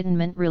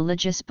Enlightenment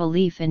religious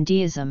belief in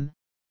deism,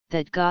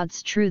 that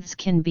God's truths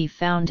can be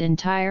found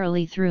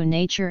entirely through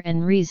nature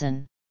and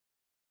reason.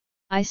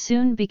 I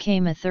soon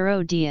became a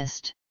thorough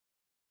deist.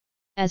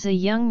 As a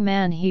young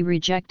man he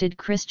rejected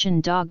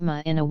Christian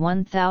dogma in a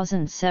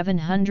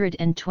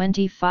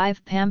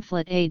 1725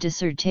 pamphlet, A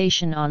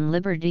Dissertation on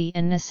Liberty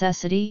and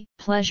Necessity,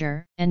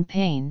 Pleasure and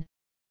Pain,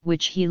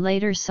 which he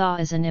later saw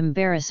as an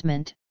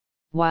embarrassment,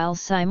 while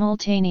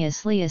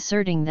simultaneously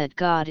asserting that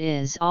God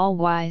is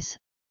all-wise,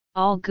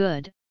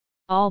 all-good,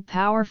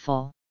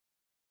 all-powerful.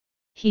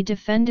 He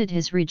defended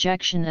his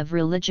rejection of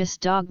religious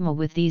dogma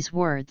with these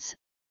words: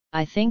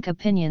 I think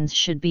opinions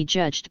should be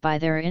judged by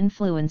their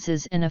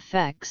influences and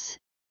effects,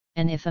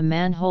 and if a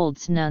man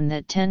holds none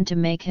that tend to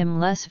make him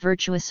less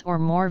virtuous or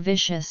more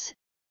vicious,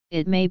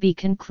 it may be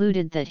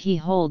concluded that he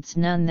holds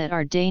none that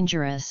are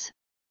dangerous,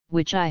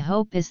 which I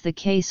hope is the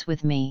case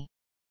with me.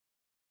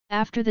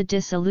 After the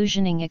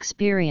disillusioning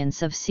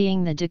experience of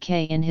seeing the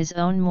decay in his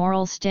own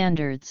moral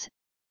standards,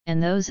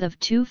 and those of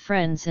two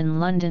friends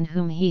in London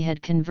whom he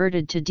had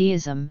converted to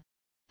deism,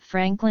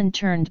 Franklin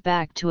turned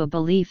back to a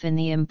belief in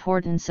the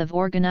importance of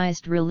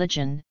organized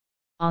religion,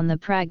 on the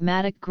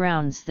pragmatic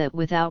grounds that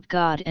without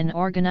God and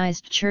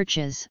organized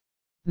churches,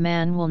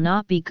 man will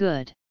not be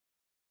good.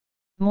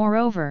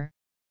 Moreover,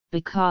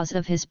 because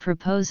of his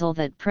proposal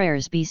that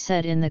prayers be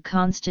said in the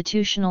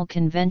Constitutional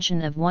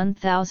Convention of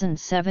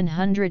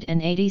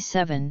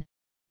 1787,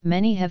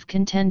 many have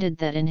contended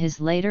that in his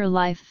later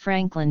life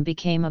Franklin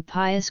became a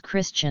pious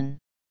Christian.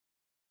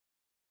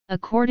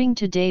 According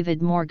to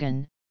David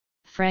Morgan,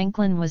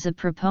 Franklin was a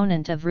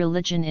proponent of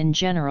religion in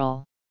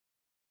general.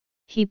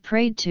 He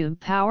prayed to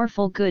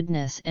powerful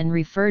goodness and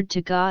referred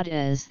to God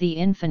as the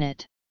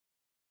infinite.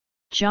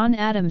 John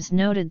Adams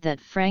noted that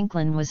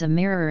Franklin was a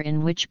mirror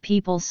in which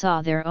people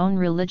saw their own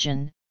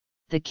religion.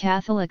 The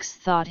Catholics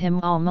thought him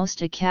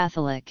almost a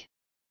Catholic.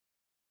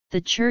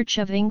 The Church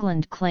of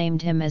England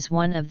claimed him as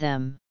one of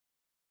them.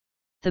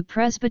 The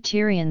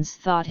Presbyterians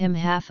thought him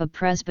half a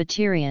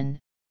Presbyterian,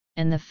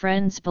 and the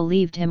Friends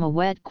believed him a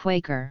wet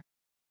Quaker.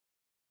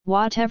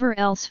 Whatever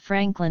else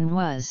Franklin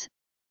was,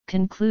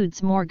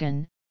 concludes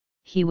Morgan,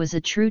 he was a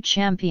true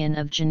champion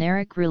of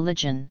generic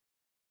religion.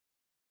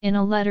 In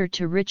a letter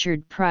to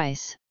Richard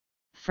Price,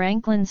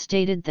 Franklin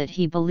stated that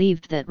he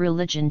believed that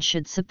religion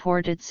should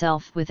support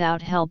itself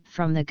without help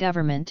from the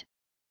government,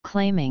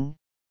 claiming,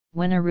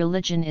 "When a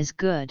religion is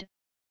good,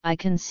 I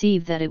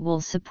conceive that it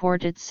will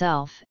support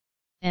itself,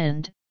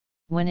 and,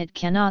 when it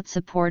cannot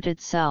support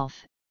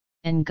itself,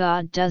 and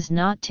God does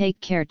not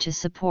take care to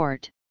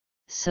support,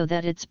 so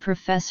that its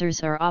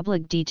professors are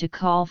obliged to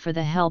call for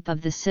the help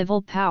of the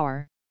civil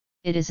power,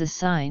 it is a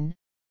sign,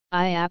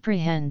 I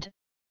apprehend,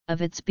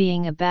 of its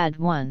being a bad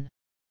one."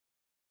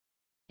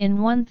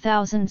 In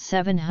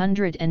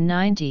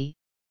 1790,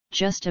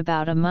 just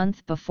about a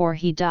month before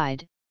he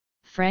died,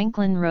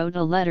 Franklin wrote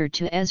a letter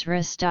to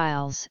Ezra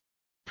Stiles,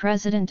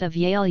 president of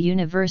Yale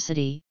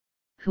University,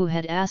 who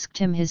had asked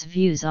him his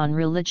views on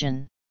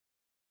religion.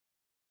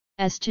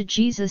 As to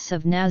Jesus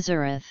of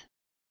Nazareth,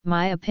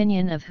 my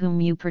opinion of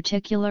whom you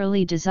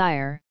particularly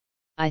desire,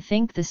 I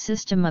think the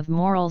system of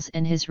morals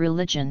and his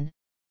religion,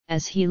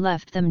 as he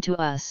left them to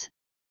us,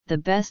 the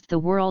best the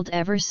world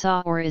ever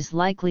saw or is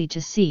likely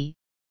to see,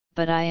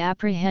 but I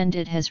apprehend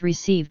it has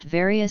received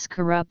various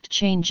corrupt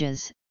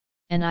changes,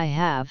 and I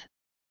have,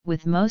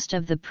 with most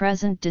of the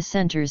present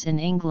dissenters in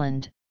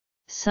England,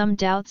 some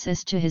doubts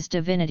as to his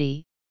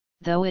divinity,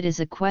 though it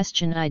is a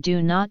question I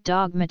do not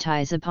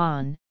dogmatize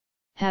upon,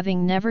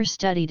 having never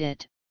studied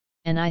it,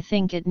 and I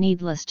think it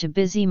needless to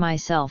busy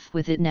myself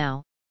with it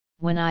now,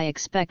 when I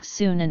expect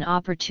soon an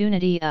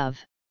opportunity of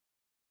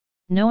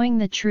knowing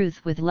the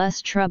truth with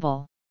less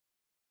trouble.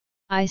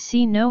 I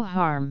see no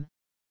harm,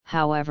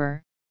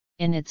 however,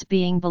 in its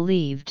being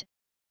believed,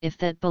 if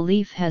that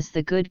belief has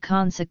the good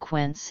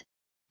consequence,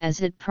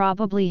 as it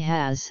probably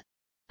has,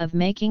 of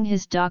making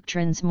his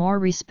doctrines more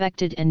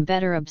respected and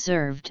better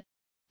observed,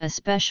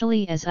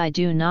 especially as I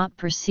do not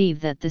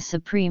perceive that the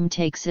Supreme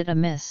takes it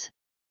amiss,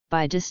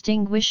 by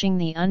distinguishing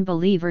the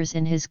unbelievers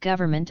in his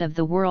government of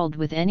the world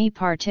with any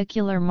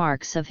particular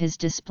marks of his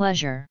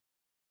displeasure.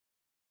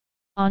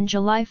 On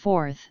July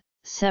 4,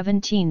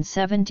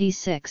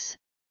 1776,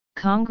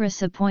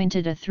 Congress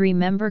appointed a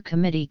three-member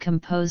committee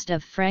composed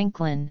of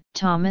Franklin,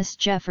 Thomas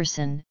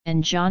Jefferson,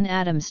 and John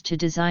Adams to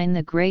design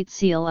the Great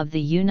Seal of the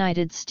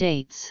United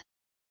States.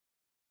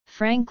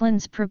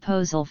 Franklin's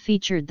proposal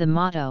featured the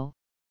motto,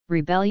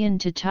 "Rebellion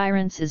to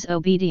tyrants is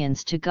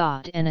obedience to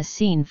God," and a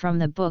scene from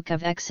the Book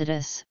of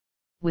Exodus,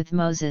 with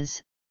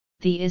Moses,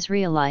 the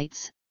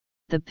Israelites,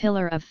 the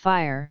pillar of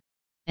fire,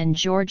 and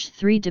George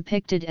III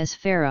depicted as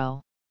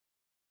Pharaoh.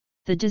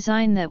 The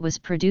design that was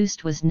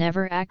produced was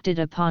never acted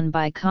upon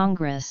by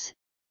Congress,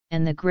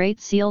 and the Great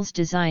Seal's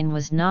design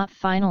was not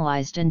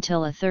finalized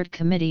until a third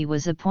committee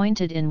was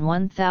appointed in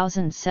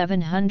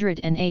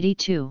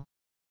 1782.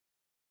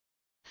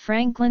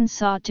 Franklin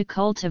sought to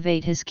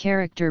cultivate his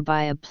character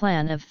by a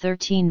plan of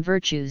 13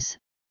 virtues,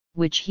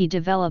 which he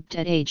developed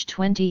at age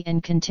 20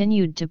 and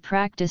continued to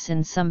practice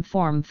in some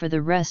form for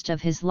the rest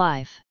of his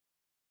life.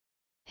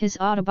 His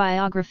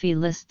autobiography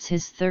lists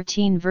his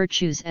 13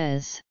 virtues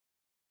as.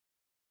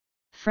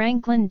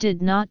 Franklin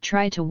did not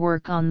try to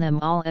work on them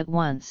all at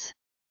once.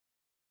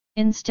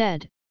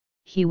 Instead,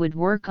 he would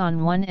work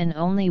on one and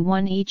only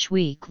one each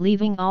week,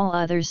 leaving all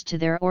others to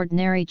their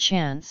ordinary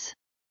chance.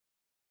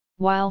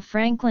 While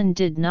Franklin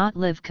did not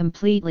live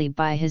completely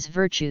by his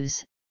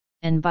virtues,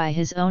 and by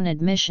his own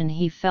admission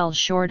he fell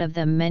short of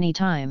them many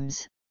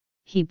times,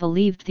 he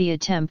believed the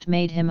attempt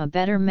made him a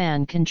better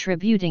man,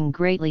 contributing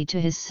greatly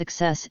to his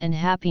success and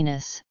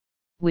happiness,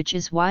 which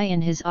is why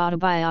in his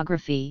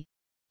autobiography,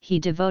 he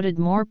devoted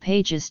more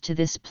pages to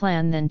this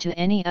plan than to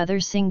any other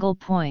single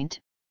point.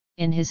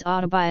 In his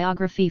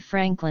autobiography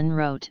Franklin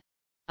wrote,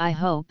 "I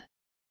hope,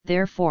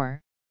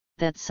 therefore,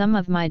 that some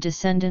of my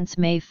descendants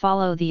may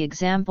follow the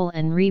example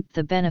and reap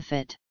the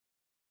benefit."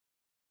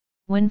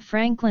 When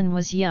Franklin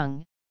was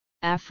young,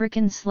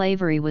 African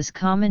slavery was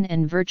common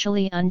and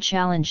virtually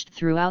unchallenged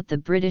throughout the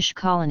British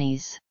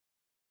colonies.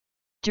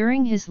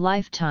 During his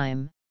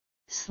lifetime,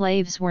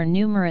 slaves were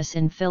numerous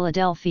in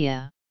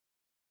Philadelphia.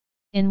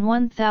 In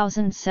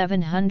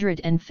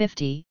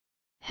 1750,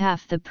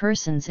 half the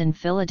persons in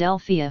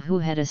Philadelphia who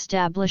had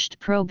established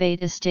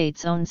probate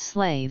estates owned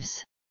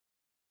slaves.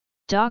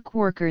 Dock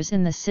workers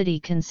in the city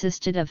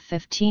consisted of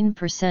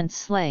 15%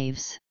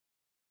 slaves.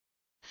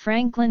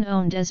 Franklin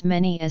owned as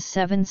many as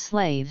 7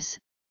 slaves,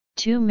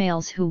 2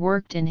 males who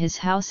worked in his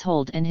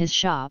household and his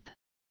shop.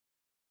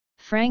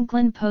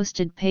 Franklin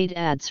posted paid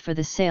ads for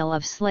the sale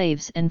of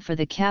slaves and for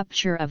the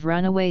capture of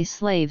runaway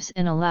slaves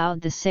and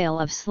allowed the sale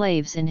of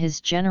slaves in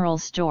his general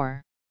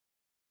store.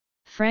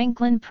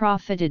 Franklin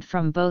profited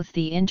from both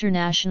the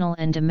international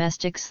and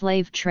domestic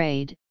slave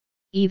trade,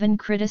 even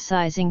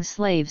criticizing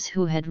slaves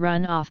who had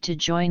run off to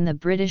join the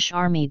British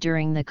Army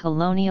during the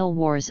colonial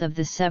wars of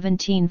the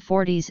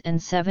 1740s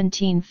and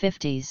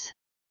 1750s.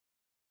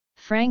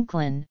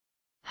 Franklin,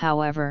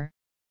 however,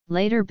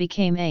 later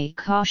became a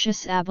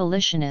cautious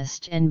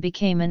abolitionist and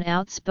became an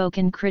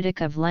outspoken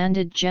critic of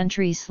landed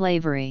gentry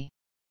slavery.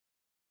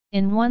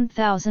 In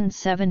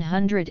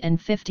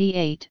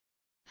 1758,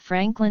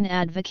 Franklin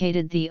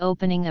advocated the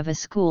opening of a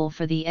school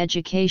for the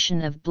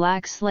education of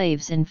black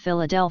slaves in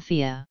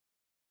Philadelphia.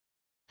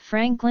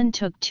 Franklin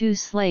took 2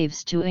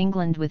 slaves to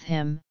England with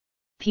him,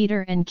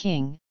 Peter and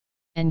King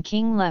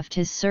left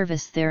his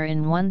service there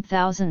in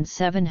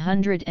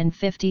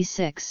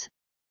 1756.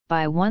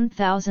 By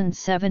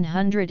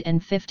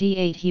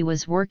 1758 he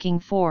was working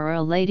for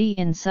a lady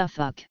in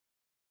Suffolk.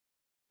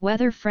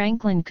 Whether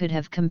Franklin could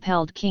have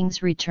compelled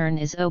King's return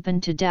is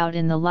open to doubt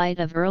in the light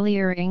of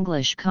earlier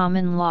English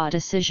common law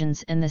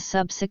decisions and the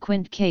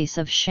subsequent case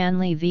of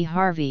Shanley v.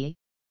 Harvey,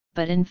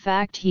 but in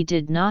fact he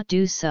did not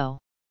do so.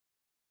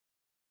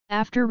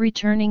 After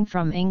returning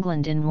from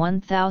England in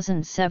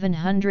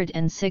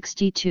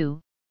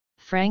 1762,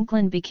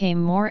 Franklin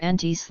became more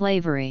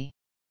anti-slavery.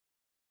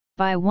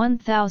 By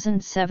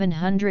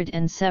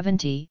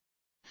 1770,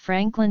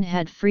 Franklin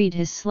had freed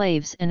his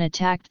slaves and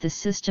attacked the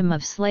system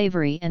of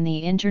slavery and the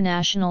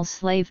international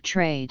slave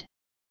trade.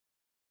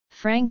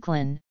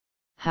 Franklin,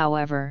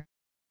 however,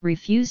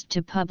 refused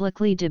to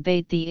publicly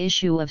debate the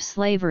issue of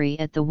slavery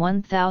at the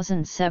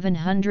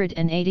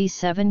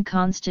 1787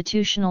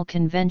 Constitutional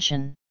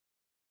Convention.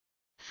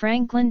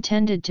 Franklin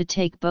tended to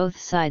take both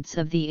sides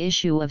of the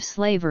issue of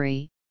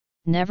slavery,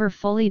 never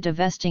fully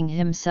divesting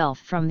himself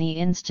from the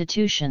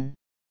institution.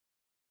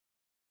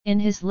 In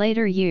his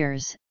later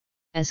years,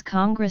 as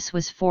Congress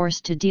was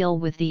forced to deal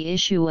with the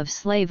issue of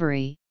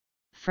slavery,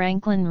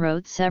 Franklin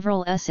wrote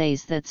several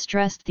essays that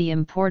stressed the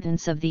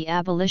importance of the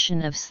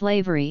abolition of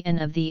slavery and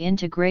of the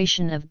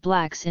integration of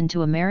blacks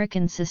into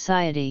American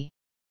society.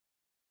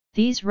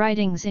 These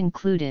writings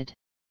included: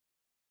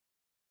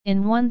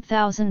 in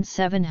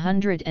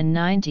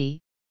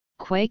 1790,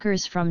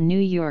 Quakers from New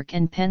York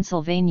and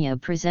Pennsylvania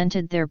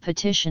presented their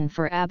petition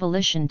for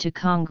abolition to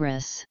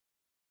Congress.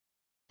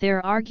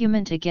 Their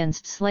argument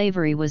against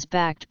slavery was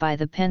backed by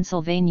the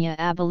Pennsylvania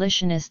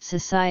Abolitionist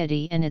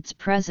Society and its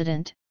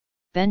president,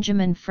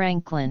 Benjamin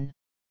Franklin.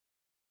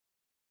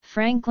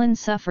 Franklin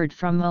suffered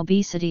from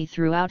obesity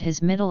throughout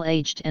his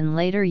middle-aged and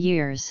later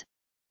years,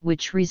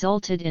 which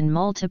resulted in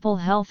multiple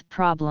health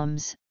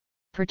problems,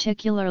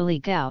 particularly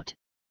gout,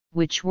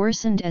 which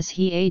worsened as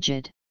he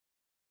aged.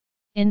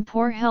 In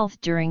poor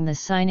health during the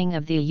signing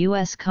of the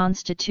U.S.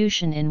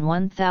 Constitution in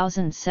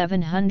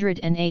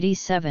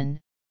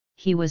 1787,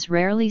 he was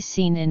rarely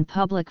seen in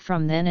public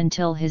from then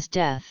until his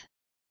death.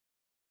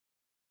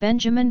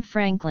 Benjamin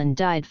Franklin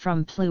died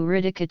from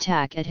pleuritic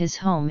attack at his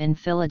home in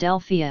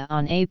Philadelphia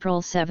on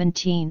April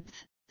 17,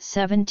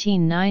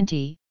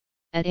 1790,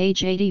 at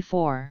age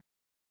 84.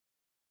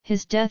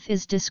 His death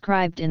is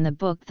described in the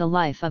book The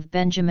Life of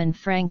Benjamin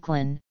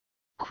Franklin,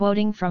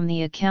 quoting from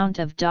the account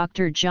of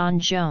Dr. John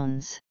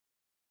Jones.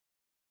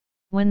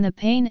 When the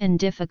pain and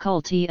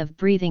difficulty of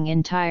breathing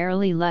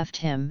entirely left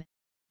him,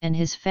 and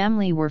his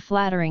family were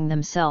flattering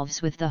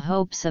themselves with the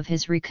hopes of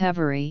his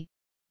recovery,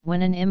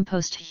 when an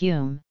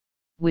imposthume,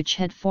 which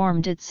had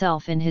formed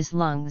itself in his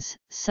lungs,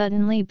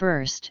 suddenly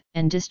burst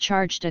and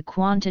discharged a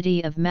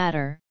quantity of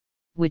matter,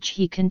 which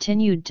he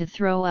continued to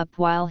throw up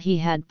while he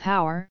had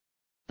power,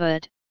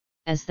 but,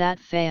 as that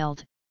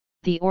failed,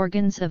 the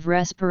organs of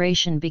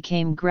respiration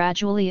became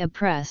gradually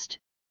oppressed,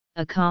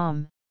 a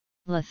calm,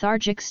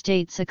 lethargic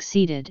state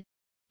succeeded,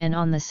 and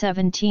on the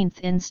 17th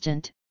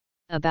instant,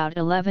 about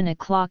 11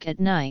 o'clock at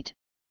night,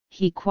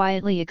 he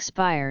quietly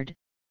expired,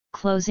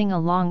 closing a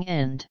long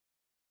and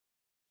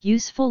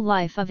useful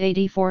life of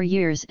 84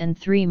 years and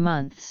 3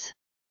 months.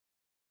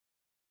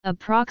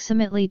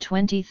 Approximately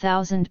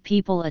 20,000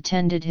 people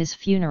attended his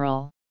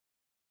funeral.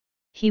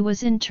 He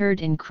was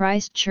interred in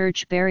Christ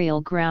Church Burial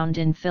Ground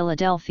in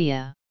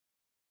Philadelphia.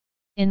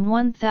 In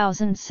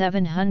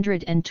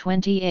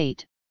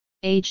 1728,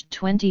 aged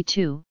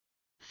 22,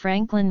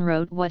 Franklin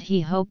wrote what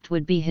he hoped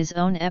would be his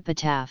own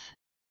epitaph.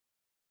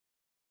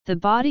 The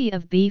body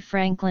of B.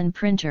 Franklin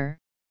Printer,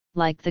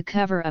 like the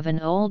cover of an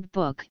old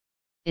book,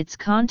 its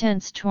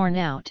contents torn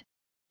out,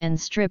 and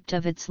stripped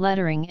of its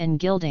lettering and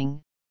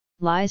gilding,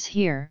 lies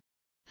here,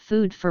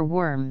 food for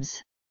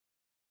worms.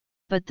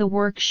 But the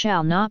work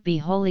shall not be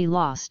wholly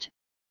lost,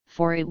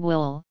 for it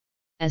will,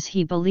 as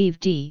he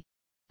believed,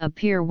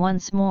 appear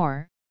once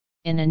more,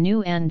 in a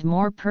new and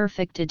more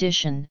perfect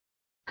edition,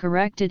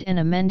 corrected and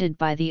amended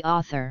by the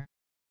author.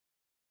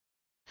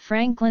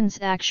 Franklin's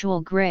actual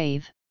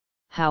grave,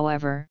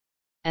 however,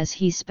 as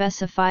he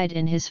specified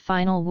in his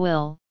final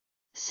will,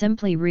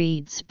 simply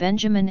reads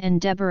Benjamin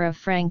and Deborah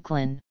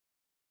Franklin.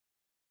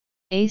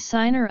 A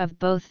signer of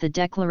both the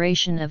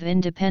Declaration of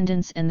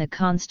Independence and the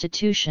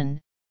Constitution,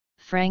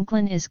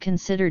 Franklin is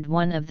considered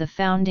one of the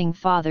founding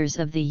fathers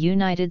of the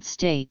United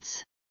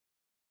States.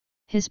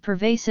 His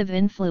pervasive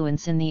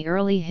influence in the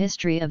early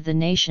history of the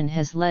nation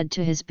has led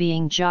to his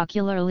being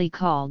jocularly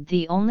called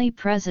the only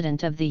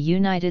President of the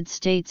United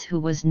States who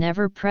was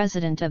never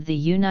President of the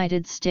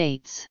United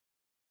States.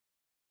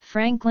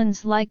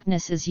 Franklin's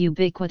likeness is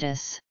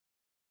ubiquitous.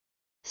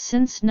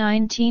 Since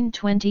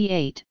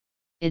 1928,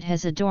 it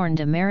has adorned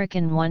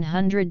American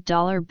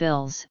 $100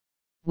 bills,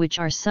 which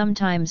are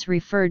sometimes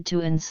referred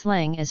to in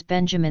slang as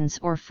Benjamins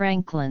or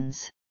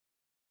Franklins.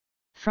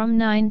 From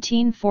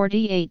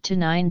 1948 to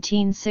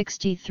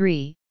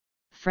 1963,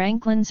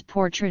 Franklin's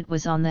portrait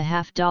was on the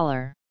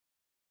 $50.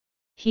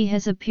 He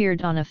has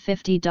appeared on a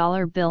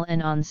 $50 bill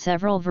and on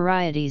several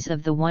varieties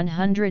of the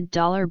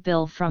 $100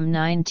 bill from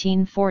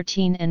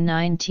 1914 and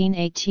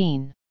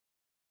 1918.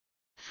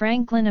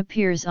 Franklin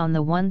appears on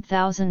the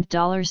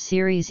 $1,000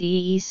 Series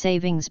EE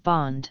Savings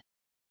Bond.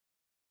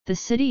 The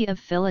city of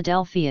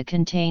Philadelphia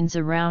contains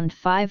around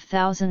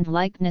 5,000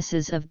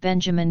 likenesses of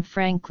Benjamin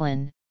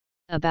Franklin,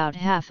 about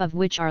half of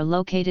which are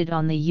located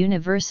on the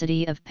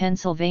University of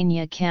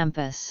Pennsylvania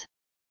campus.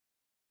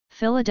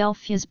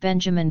 Philadelphia's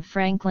Benjamin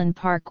Franklin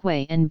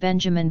Parkway and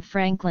Benjamin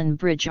Franklin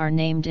Bridge are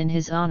named in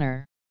his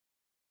honor.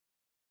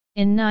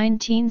 In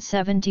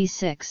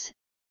 1976,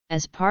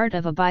 as part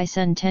of a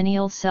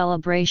bicentennial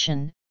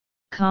celebration,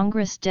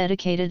 Congress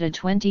dedicated a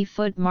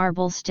 20-foot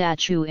marble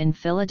statue in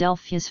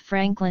Philadelphia's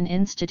Franklin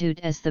Institute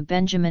as the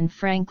Benjamin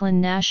Franklin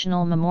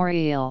National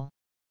Memorial.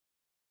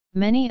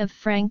 Many of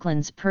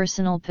Franklin's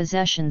personal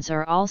possessions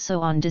are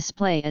also on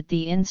display at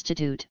the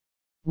Institute,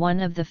 one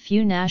of the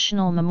few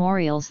national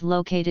memorials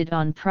located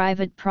on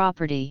private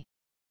property.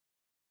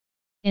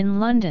 In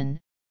London,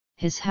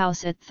 his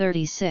house at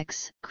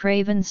 36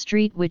 Craven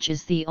Street, which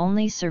is the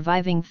only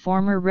surviving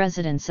former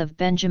residence of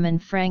Benjamin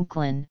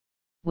Franklin,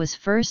 was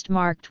first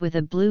marked with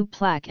a blue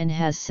plaque and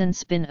has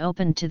since been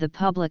opened to the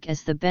public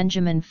as the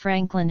Benjamin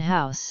Franklin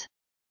House.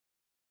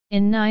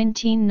 In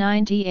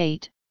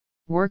 1998,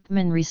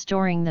 workmen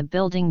restoring the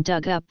building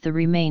dug up the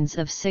remains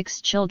of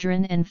 6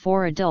 children and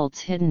 4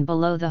 adults hidden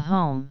below the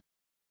home.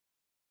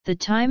 The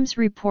Times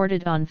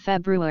reported on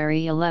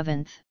February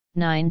 11,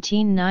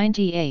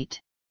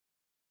 1998.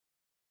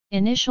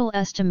 Initial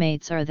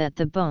estimates are that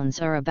the bones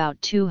are about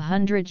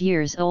 200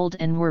 years old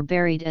and were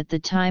buried at the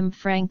time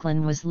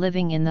Franklin was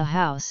living in the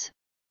house,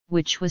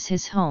 which was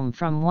his home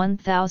from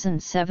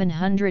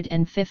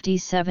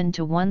 1757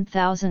 to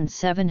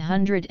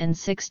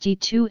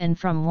 1762 and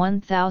from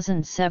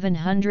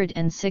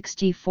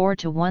 1764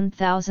 to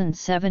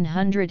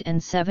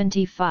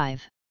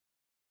 1775.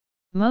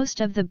 Most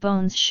of the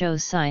bones show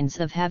signs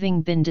of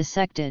having been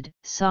dissected,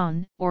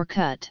 sawn, or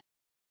cut.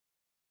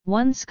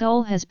 One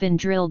skull has been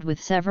drilled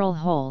with several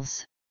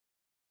holes.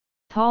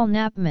 Paul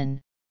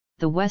Knapman,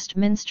 the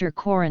Westminster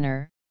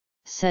coroner,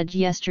 said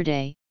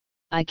yesterday,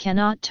 "I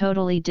cannot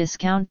totally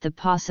discount the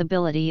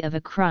possibility of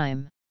a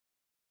crime.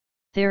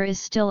 There is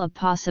still a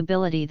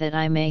possibility that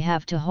I may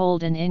have to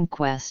hold an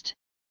inquest."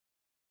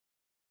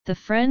 The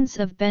Friends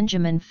of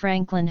Benjamin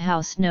Franklin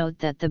House note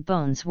that the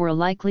bones were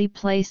likely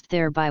placed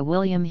there by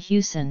William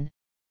Hewson,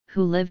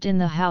 who lived in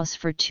the house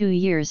for 2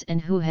 years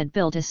and who had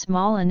built a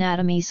small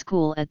anatomy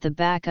school at the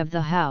back of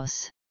the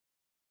house.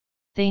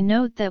 They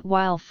note that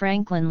while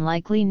Franklin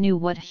likely knew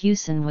what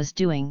Hewson was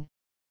doing,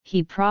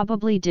 he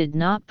probably did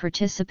not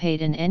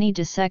participate in any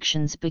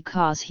dissections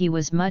because he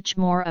was much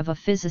more of a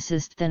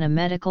physicist than a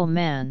medical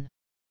man.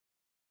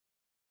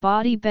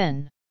 Body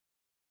bin.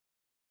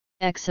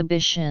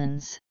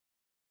 Exhibitions.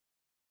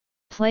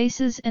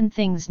 Places and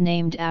things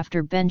named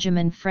after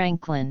Benjamin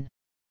Franklin.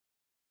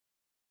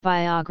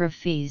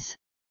 Biographies.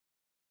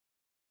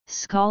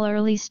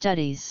 Scholarly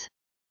studies.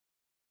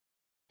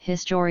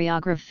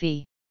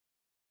 Historiography.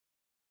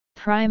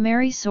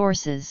 Primary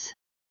sources.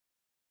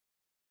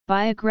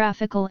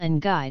 Biographical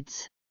and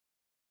guides.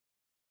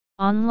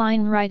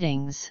 Online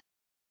writings.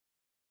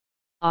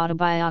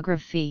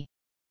 Autobiography.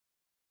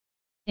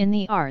 In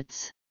the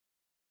arts.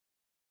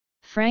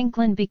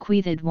 Franklin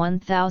bequeathed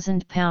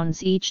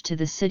 £1,000 each to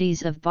the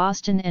cities of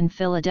Boston and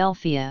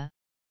Philadelphia,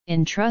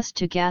 in trust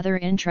to gather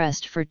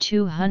interest for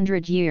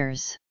 200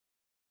 years.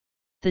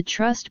 The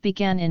trust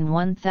began in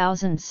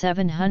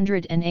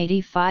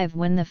 1785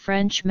 when the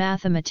French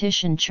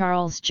mathematician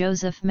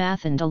Charles-Joseph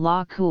Mathin de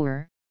la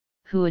Cour,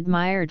 who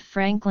admired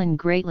Franklin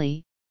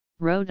greatly,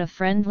 wrote a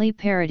friendly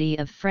parody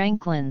of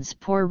Franklin's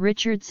Poor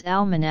Richard's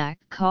Almanac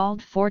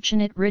called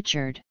Fortunate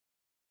Richard.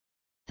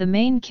 The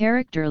main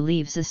character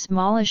leaves a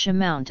smallish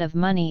amount of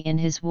money in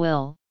his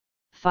will,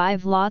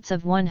 5 lots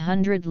of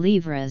 100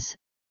 livres,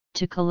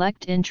 to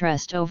collect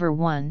interest over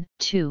 1,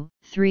 2,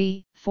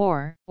 3,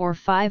 4, or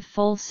 5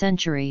 full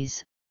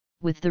centuries,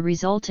 with the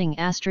resulting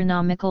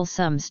astronomical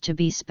sums to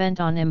be spent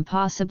on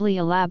impossibly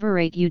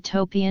elaborate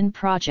utopian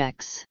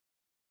projects.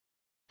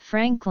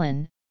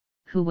 Franklin,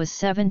 who was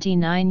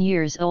 79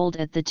 years old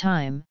at the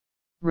time,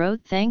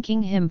 wrote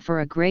thanking him for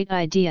a great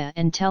idea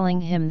and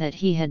telling him that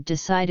he had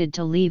decided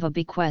to leave a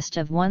bequest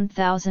of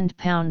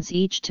 £1,000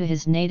 each to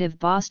his native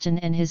Boston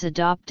and his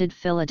adopted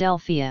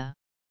Philadelphia.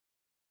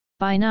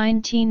 By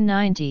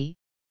 1990,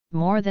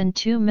 more than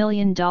 $2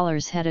 million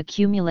had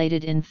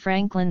accumulated in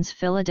Franklin's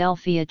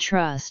Philadelphia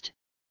Trust,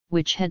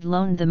 which had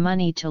loaned the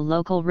money to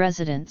local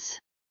residents.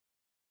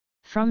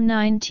 From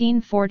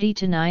 1940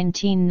 to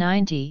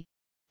 1990,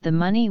 the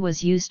money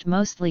was used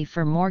mostly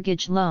for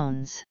mortgage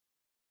loans.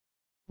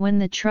 When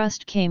the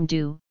trust came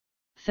due,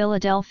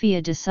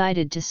 Philadelphia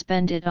decided to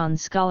spend it on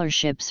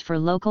scholarships for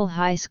local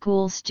high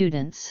school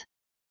students.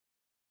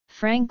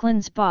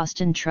 Franklin's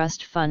Boston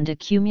Trust Fund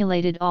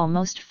accumulated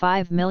almost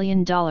 $5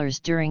 million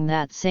during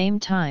that same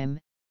time.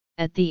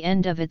 At the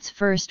end of its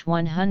first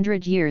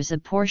 100 years, a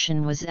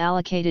portion was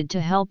allocated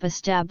to help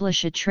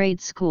establish a trade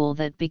school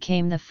that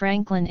became the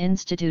Franklin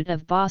Institute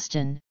of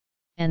Boston,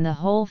 and the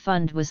whole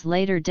fund was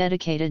later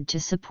dedicated to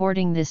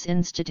supporting this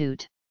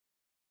institute.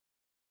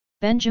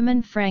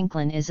 Benjamin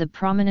Franklin is a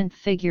prominent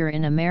figure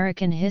in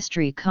American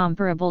history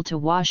comparable to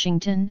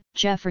Washington,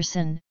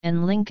 Jefferson,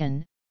 and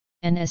Lincoln,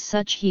 and as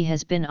such he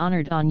has been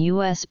honored on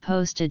U.S.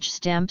 postage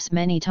stamps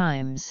many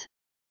times.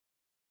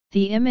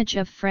 The image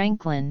of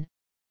Franklin,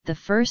 the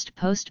first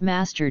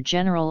Postmaster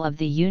General of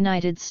the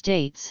United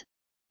States,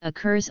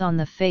 occurs on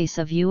the face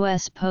of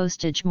U.S.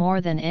 postage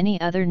more than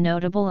any other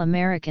notable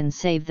American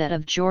save that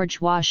of George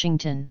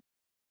Washington.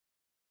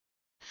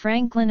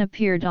 Franklin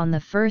appeared on the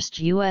first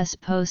U.S.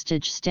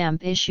 postage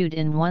stamp issued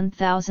in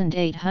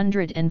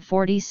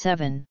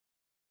 1847.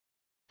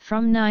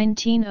 From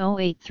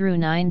 1908 through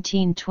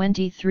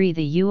 1923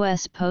 the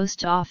U.S.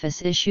 Post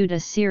Office issued a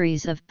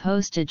series of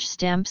postage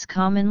stamps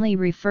commonly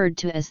referred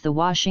to as the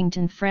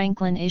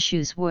Washington-Franklin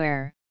issues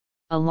where,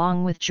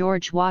 along with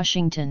George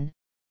Washington,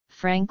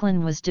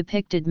 Franklin was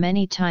depicted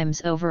many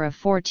times over a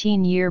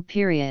 14-year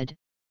period,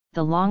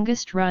 the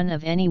longest run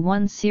of any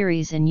one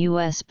series in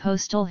U.S.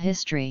 postal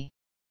history.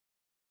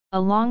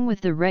 Along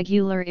with the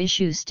regular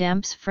issue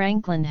stamps,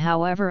 Franklin,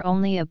 however,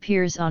 only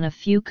appears on a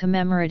few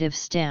commemorative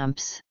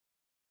stamps.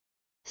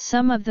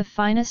 Some of the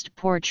finest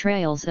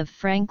portrayals of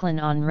Franklin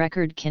on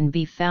record can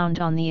be found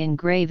on the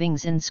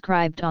engravings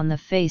inscribed on the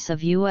face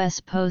of U.S.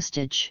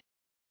 postage.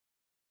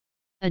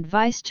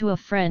 Advice to a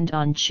Friend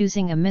on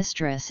Choosing a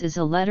Mistress is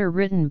a letter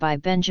written by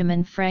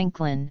Benjamin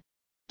Franklin,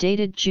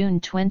 dated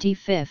June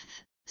 25,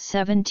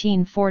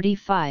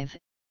 1745,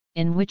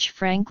 in which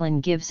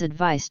Franklin gives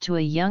advice to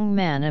a young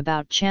man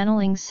about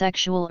channeling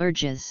sexual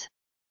urges.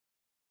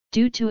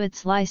 Due to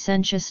its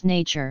licentious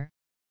nature,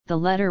 the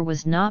letter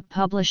was not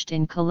published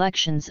in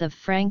collections of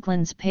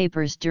Franklin's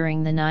papers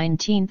during the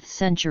 19th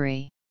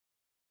century.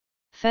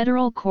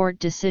 Federal court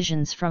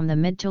decisions from the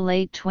mid to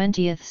late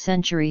 20th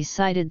century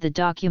cited the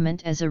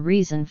document as a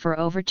reason for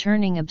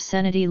overturning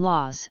obscenity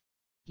laws,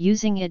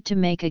 using it to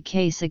make a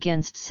case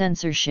against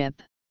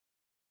censorship.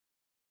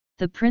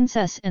 The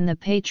Princess and the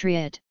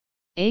Patriot,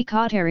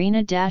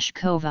 Ekaterina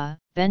Dashkova,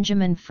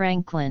 Benjamin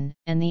Franklin,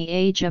 and the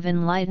Age of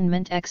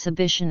Enlightenment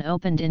exhibition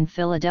opened in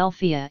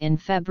Philadelphia in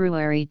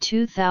February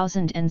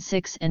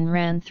 2006 and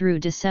ran through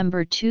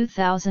December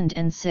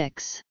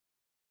 2006.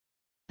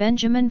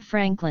 Benjamin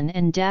Franklin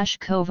and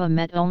Dashkova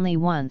met only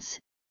once,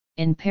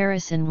 in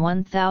Paris in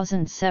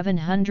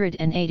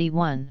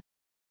 1781.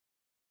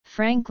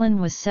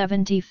 Franklin was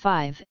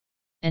 75,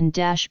 and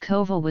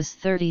Dashkova was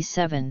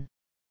 37.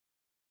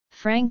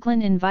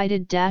 Franklin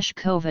invited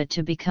Dashkova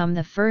to become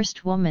the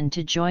first woman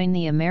to join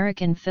the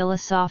American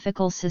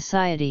Philosophical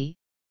Society.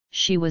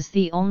 She was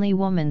the only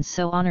woman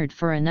so honored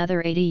for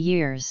another 80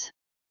 years.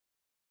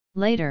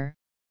 Later,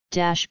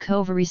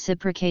 Dashkov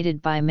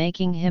reciprocated by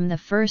making him the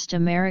first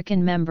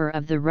American member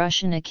of the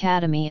Russian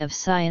Academy of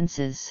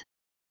Sciences.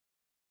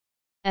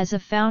 As a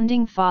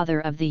founding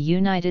father of the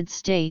United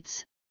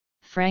States,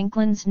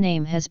 Franklin's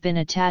name has been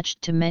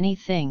attached to many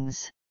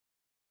things.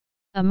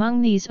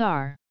 Among these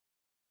are: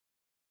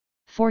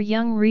 for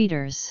young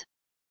readers,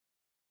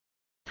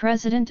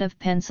 President of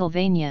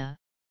Pennsylvania,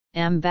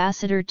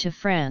 Ambassador to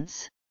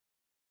France.